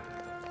attack.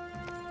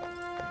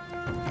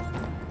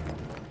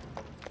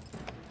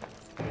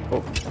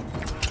 Oh,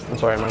 I'm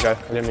sorry, my guy.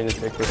 I didn't mean to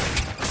take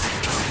this.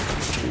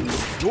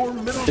 Your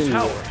middle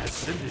tower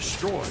has been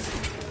destroyed.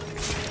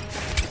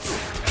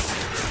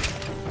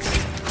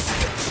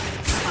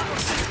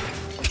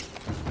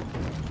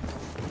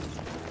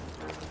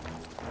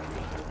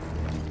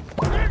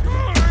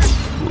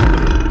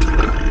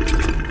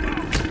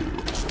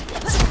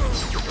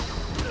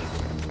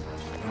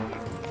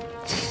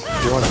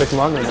 You want to pick him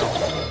on or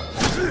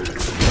no?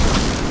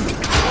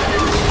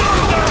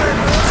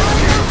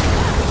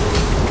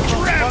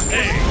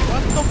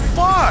 What the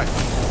fuck?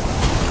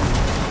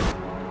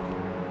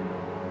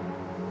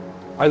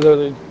 I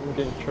literally am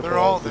getting triple. They're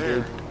all ulted, there.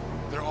 dude.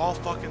 They're all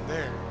fucking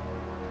there.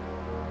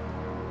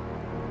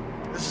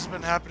 This has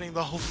been happening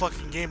the whole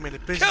fucking game and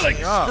it pisses Killing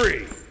me off.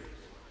 spree.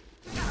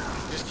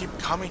 They just keep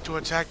coming to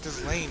attack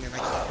this lane and I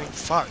keep getting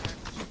fucked.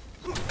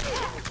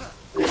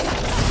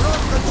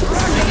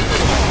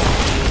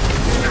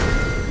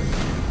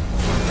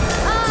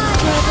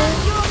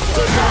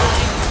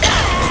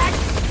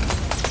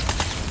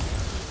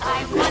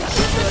 I want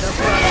to go to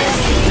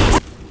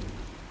brother.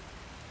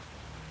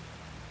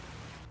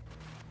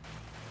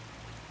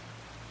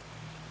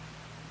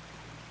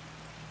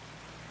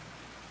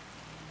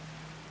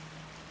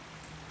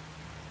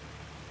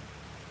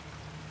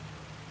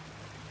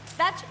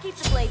 That should keep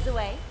the blades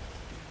away.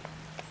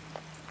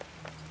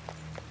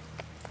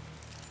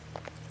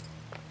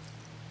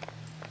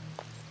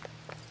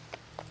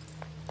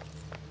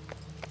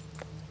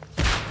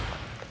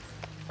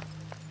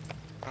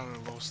 I'm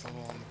the lowest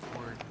level on the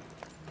board.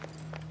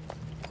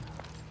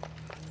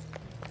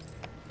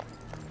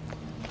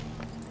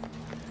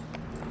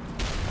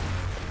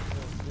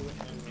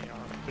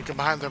 They come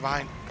behind, they're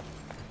behind.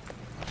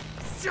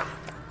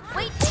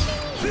 Wait!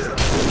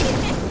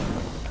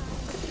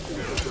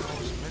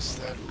 Almost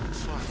missed that.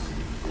 Fuck.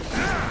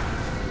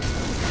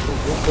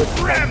 Real quick, I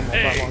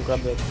Rampage. want to grab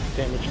the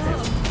damage cam.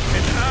 An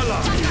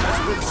ally has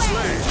been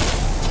slain.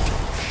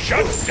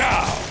 Shut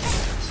down.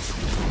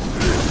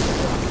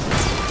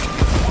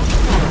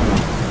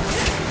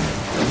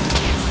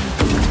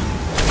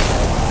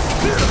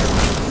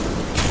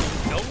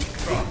 No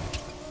problem.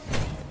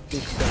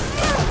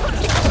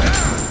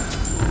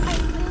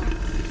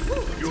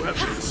 You have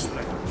been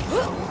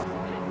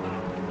slain.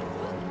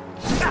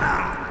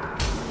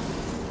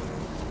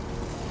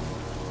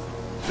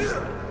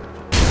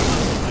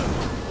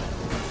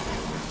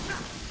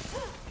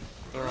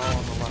 They're all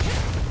on the left.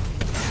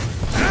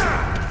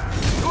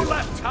 Your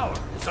left tower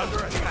is under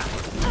attack.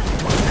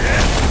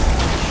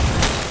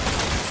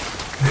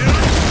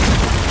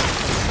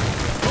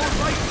 Your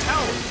right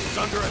tower is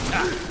under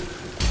attack.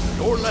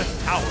 Your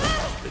left tower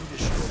has been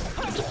destroyed.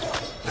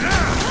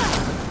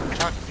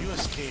 Chuck, if you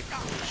escape,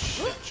 holy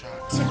shit,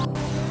 Chuck.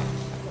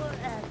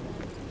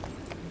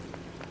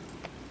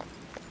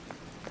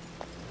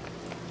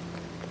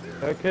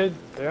 That kid?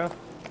 Yeah.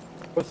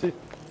 Pussy.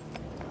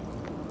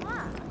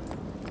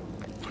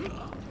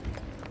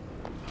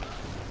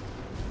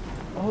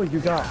 Oh, you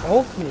got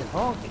ult me,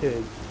 huh,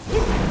 kid?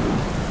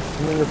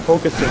 And then you're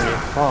focusing me,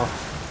 huh?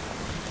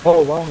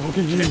 Oh wow, look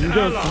at you, you An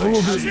got ally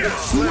moving. has been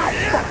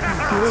slain.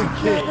 Good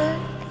kid.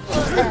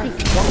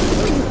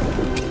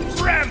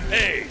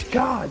 Rampage.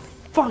 God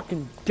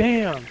fucking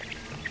damn.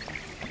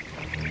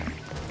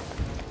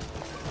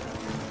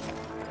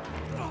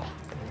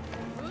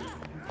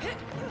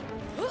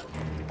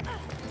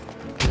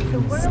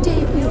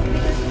 Stay with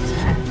me.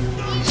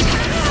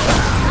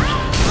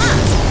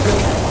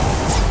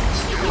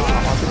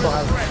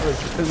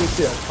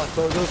 Physically, fuck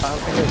those. I don't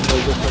think I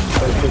play different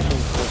PlayStation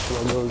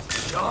logos.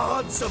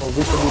 Gods of Well,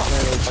 we could be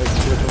playing with like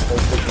different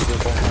PlayStation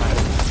with all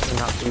that and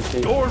not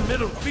PC. Your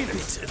middle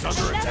phoenix is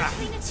under attack.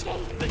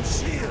 The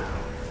shield.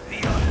 The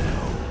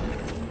unknown.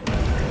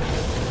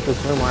 Because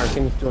no more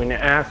things doing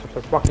ass with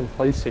the fucking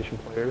PlayStation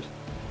players.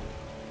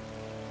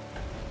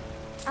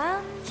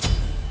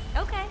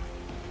 Okay.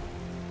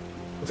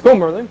 Let's go,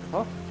 Merlin.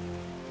 Huh?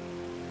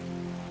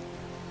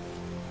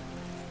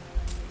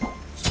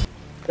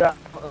 Yeah.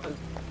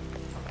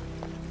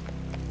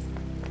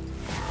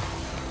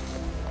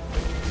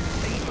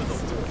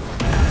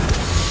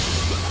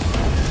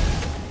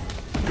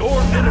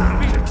 Your middle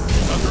phoenix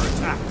is under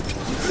attack.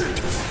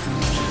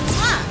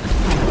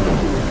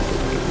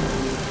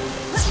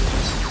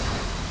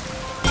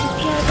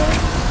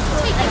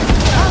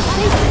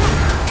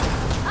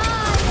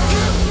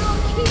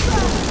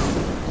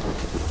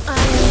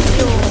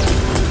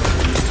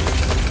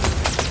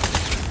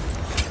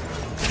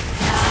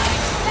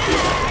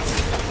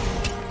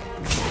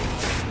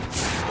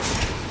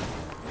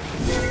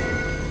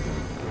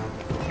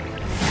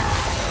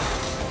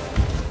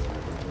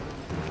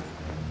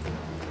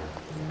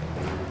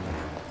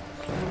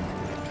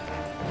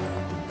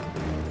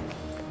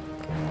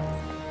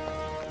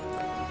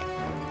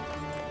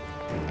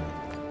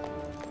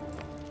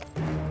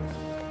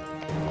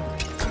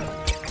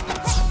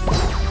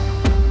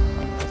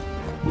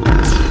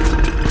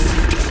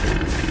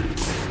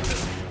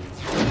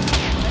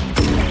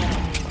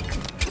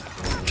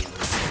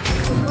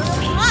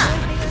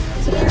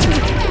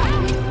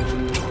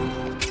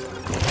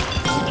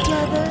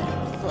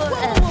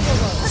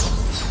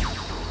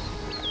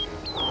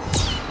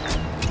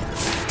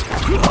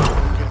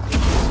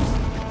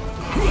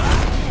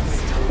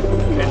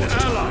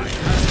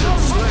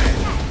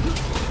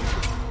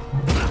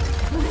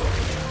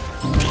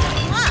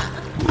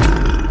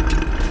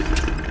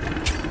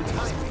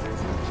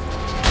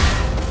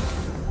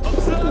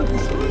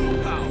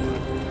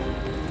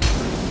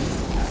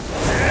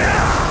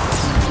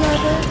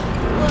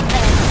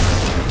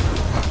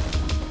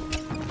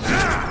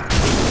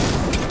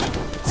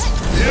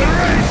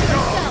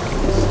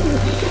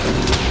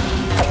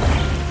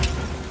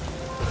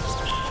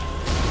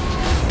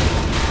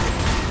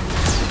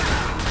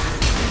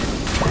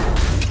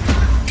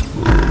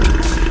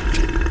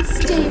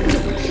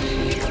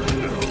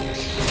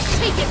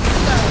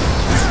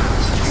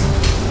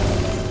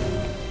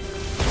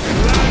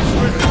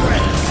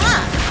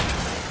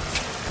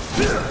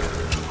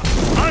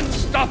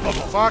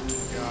 Unstoppable! Fuck.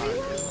 God.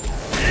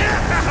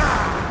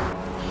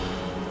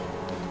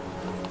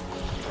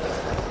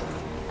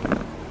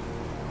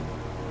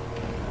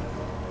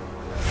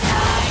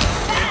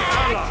 An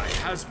ally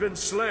has been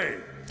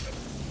slain.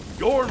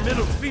 Your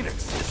middle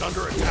phoenix is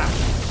under attack.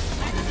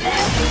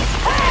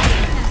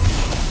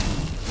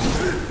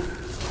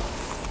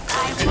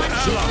 An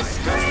ally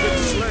has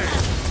been slain.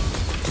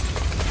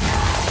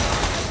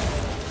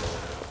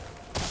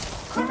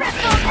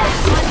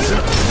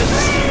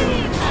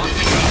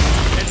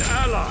 An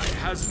ally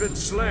has been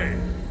slain.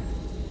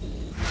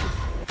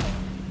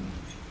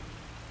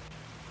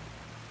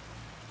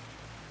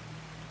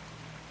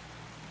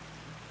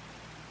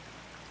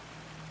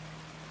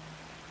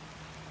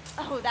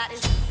 Oh, that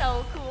is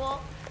so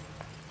cool.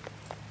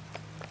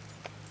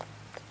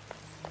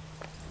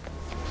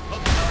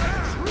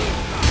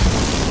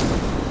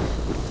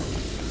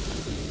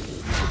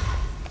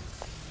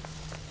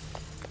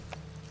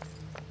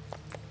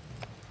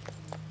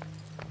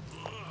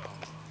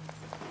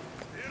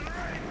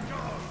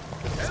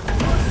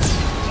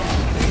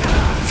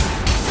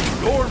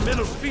 Your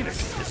middle phoenix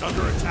is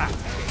under attack.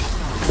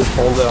 Just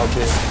hold it, I'll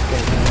be.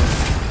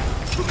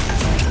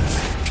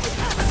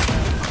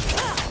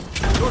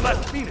 Your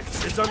left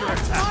phoenix is under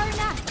attack.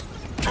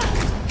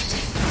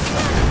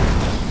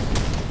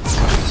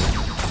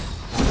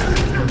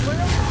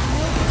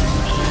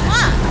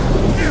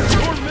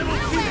 Your middle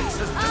phoenix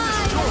has been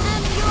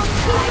destroyed.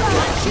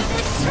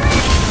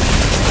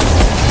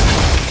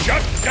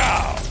 Shut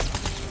down.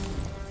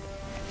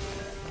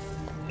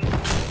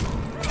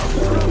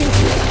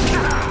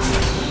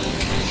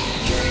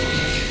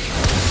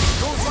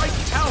 Your right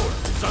tower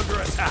is under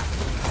attack.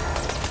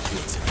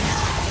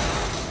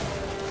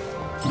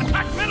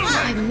 Attack middle I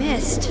lane.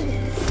 missed.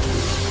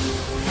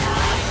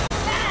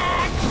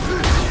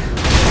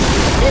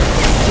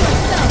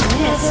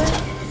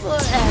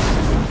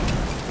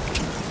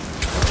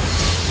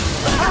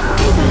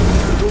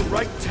 Your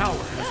right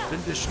tower has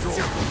been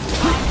destroyed.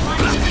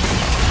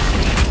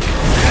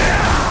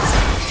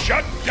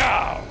 Shut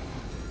down.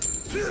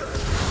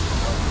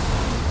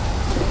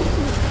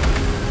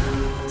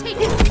 Take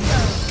it.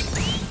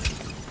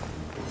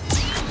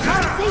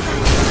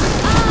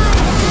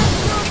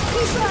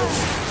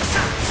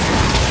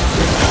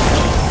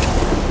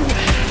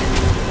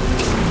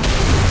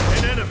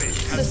 An enemy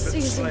has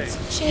been slain.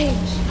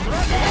 Change.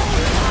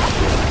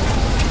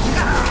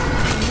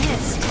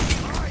 Missed.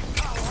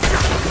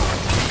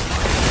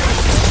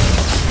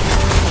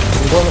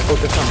 I'm going to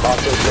focus on bot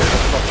because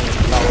it's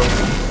fucking not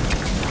working.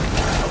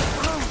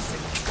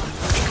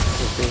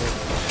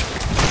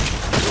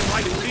 Your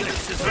right phoenix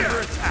is under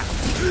attack.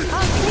 Your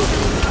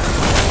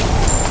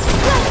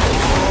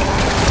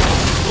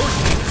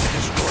team has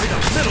destroyed a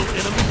middle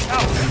enemy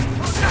tower.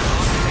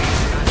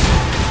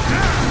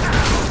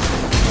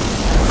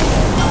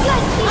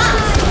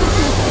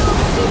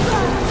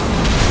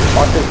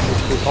 Bot is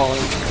just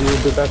recalling.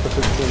 You'll be back for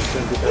 15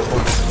 soon, be careful.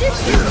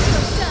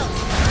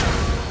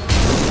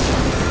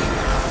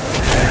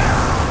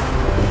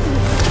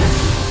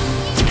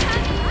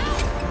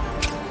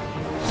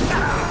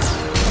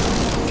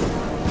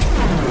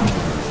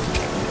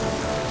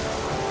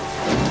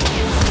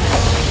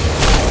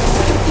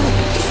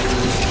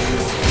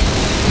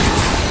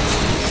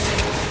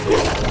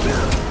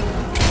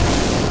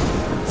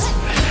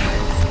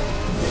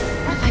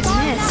 I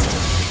missed.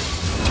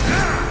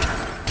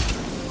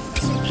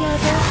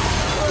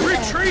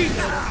 Retreat!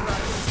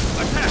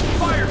 Attack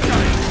fire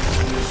giant!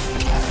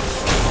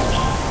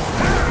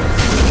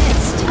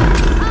 Missed.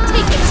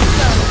 Take it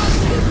slow.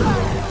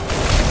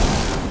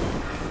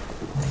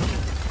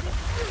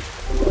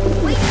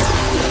 Wait.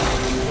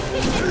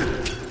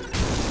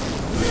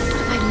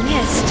 I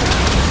missed.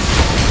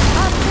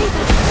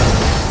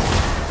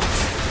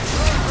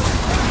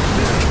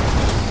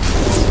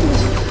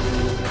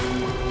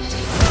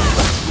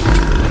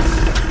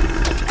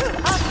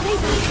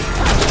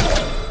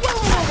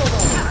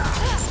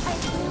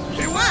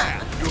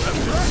 Beware! You have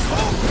been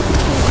sold!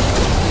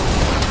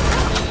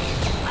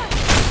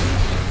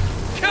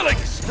 Killing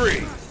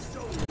spree!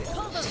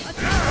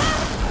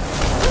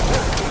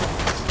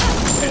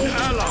 An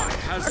ally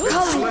has been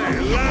slain!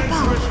 Lands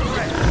with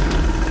red!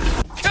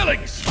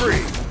 Killing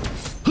spree!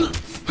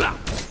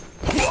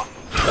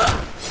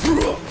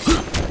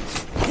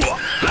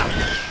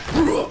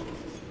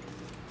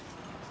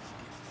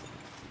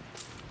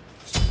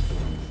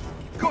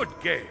 Good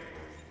game.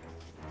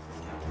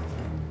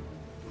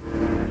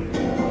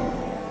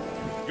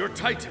 Your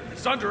Titan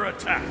is under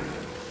attack.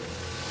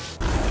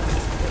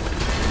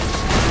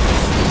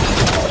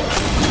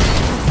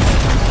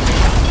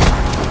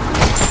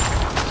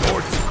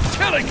 Towards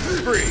killing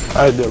spree.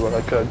 I did what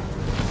I could.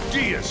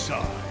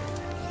 Deicide.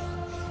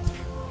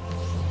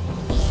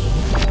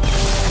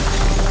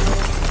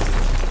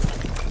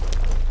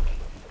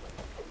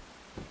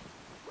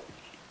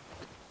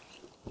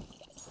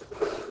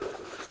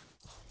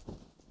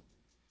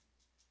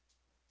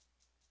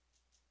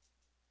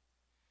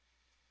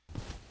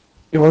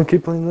 You want to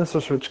keep playing this or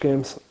switch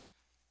games?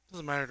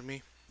 Doesn't matter to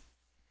me.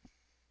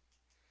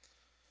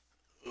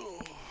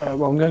 Alright,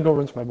 well, I'm gonna go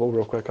rinse my bowl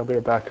real quick. I'll be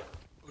right back.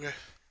 Okay.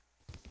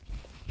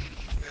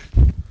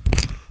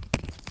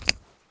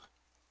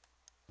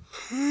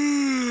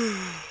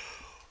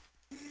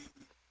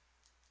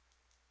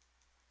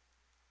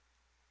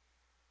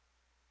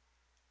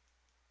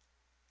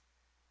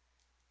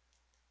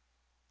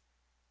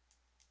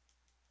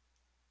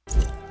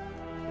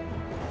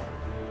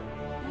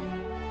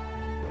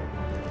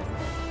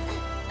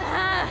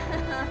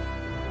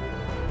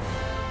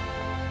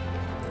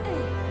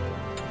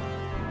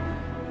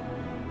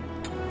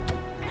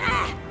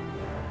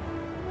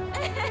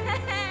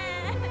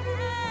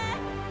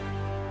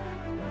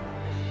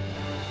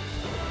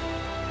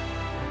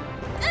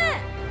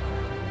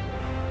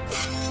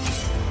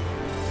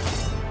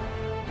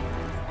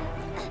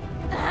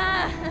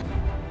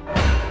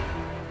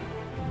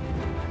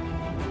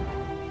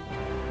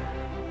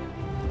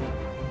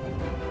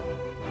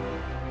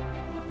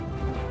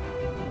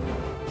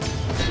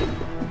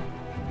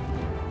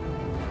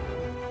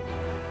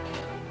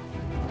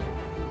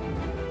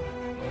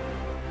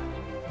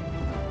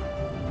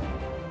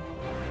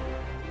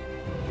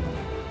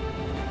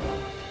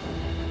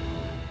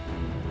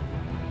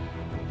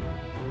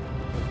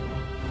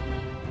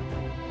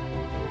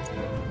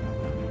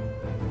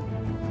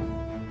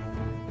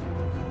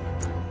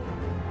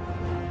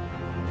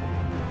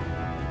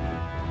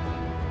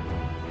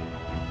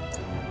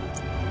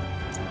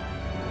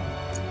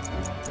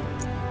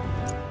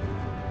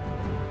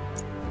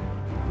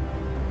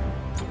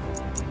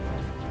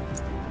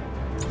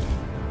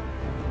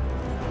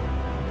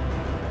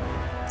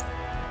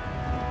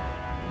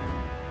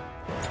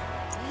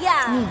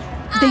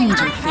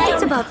 Danger.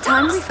 It's about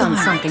time we found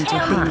something to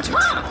hunt.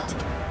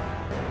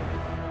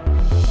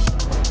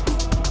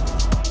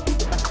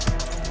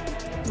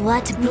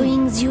 What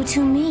brings you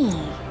to me?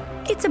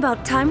 It's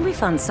about time we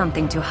found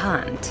something to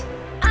hunt.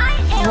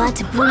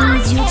 What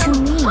brings you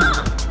to me?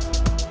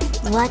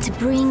 What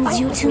brings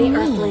you to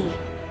me?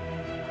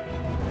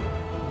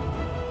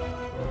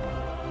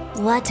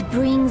 What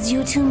brings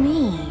you to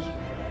me?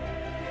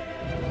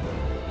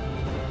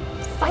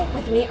 Fight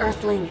with me,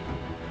 Earthling.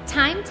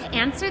 Time to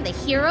answer the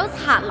hero's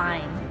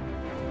hotline.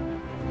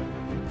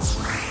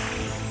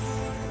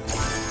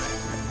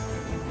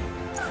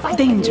 Fight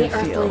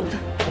Dangerfield.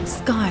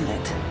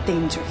 Scarlet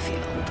Dangerfield.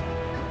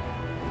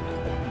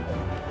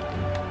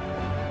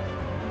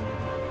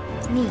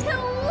 Me.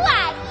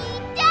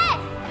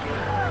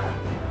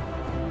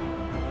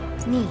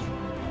 Me.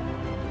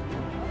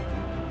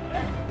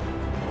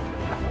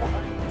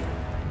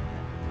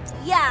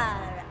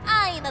 Yar,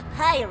 I'm a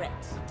pirate.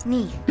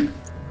 Me.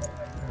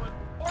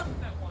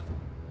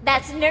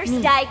 That's nurse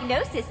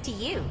diagnosis to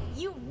you.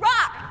 You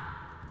rock!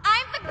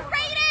 I'm the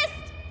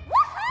greatest!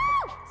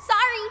 Woohoo!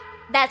 Sorry,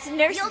 that's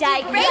nurse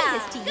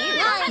diagnosis to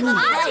you.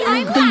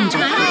 I'm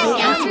Dangerfield.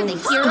 answer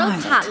the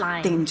hero's Scarlet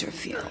hotline.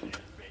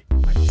 Dangerfield.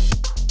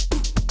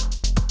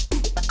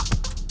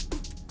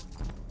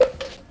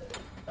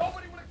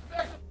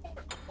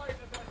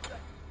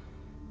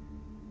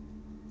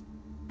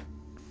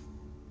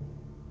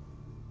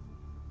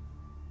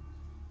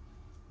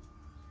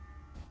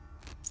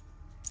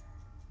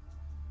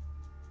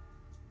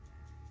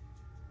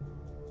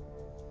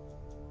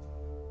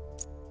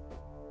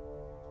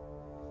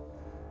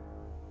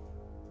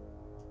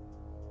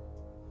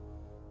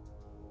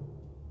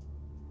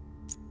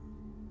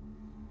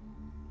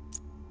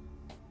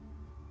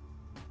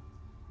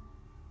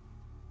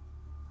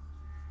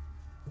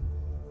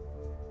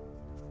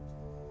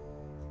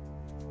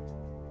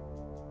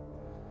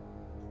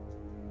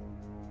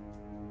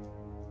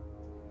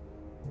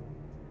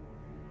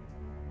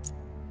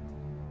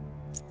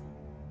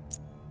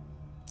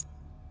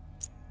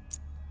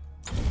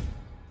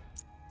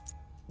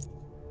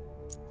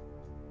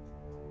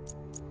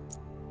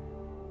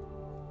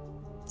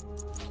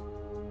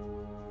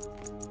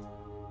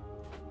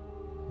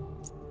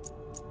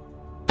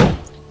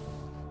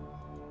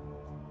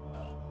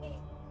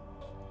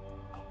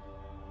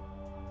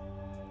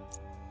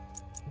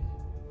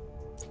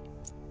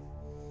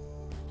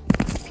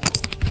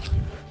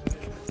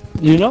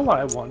 You know what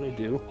I want to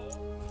do?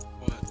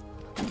 What?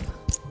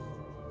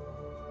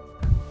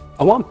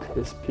 I want to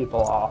piss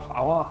people off. I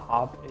want to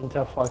hop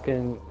into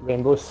fucking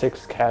Rainbow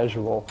Six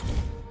Casual.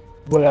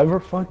 Whatever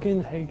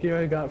fucking headgear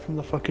I got from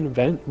the fucking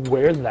event,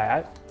 wear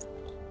that.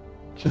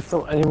 Just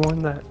so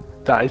anyone that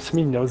dies to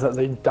me knows that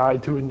they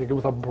died to a nigga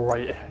with a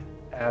bright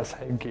ass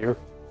headgear.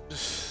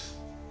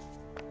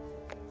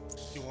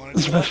 You want to do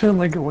Especially on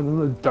like one of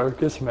the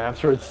darkest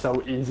maps where it's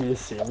so easy to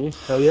see me.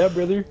 Hell yeah,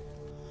 brother.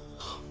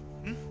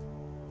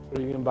 What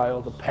are you gonna buy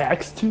all the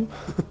packs to?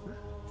 that?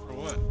 For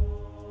what?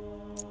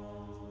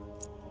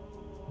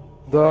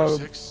 The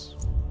 6?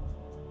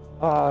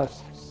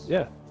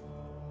 yeah.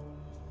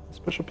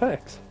 Special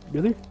packs.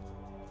 Really?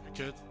 I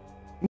could.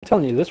 I'm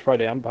telling you, this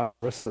Friday I'm buying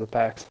the rest of the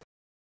packs.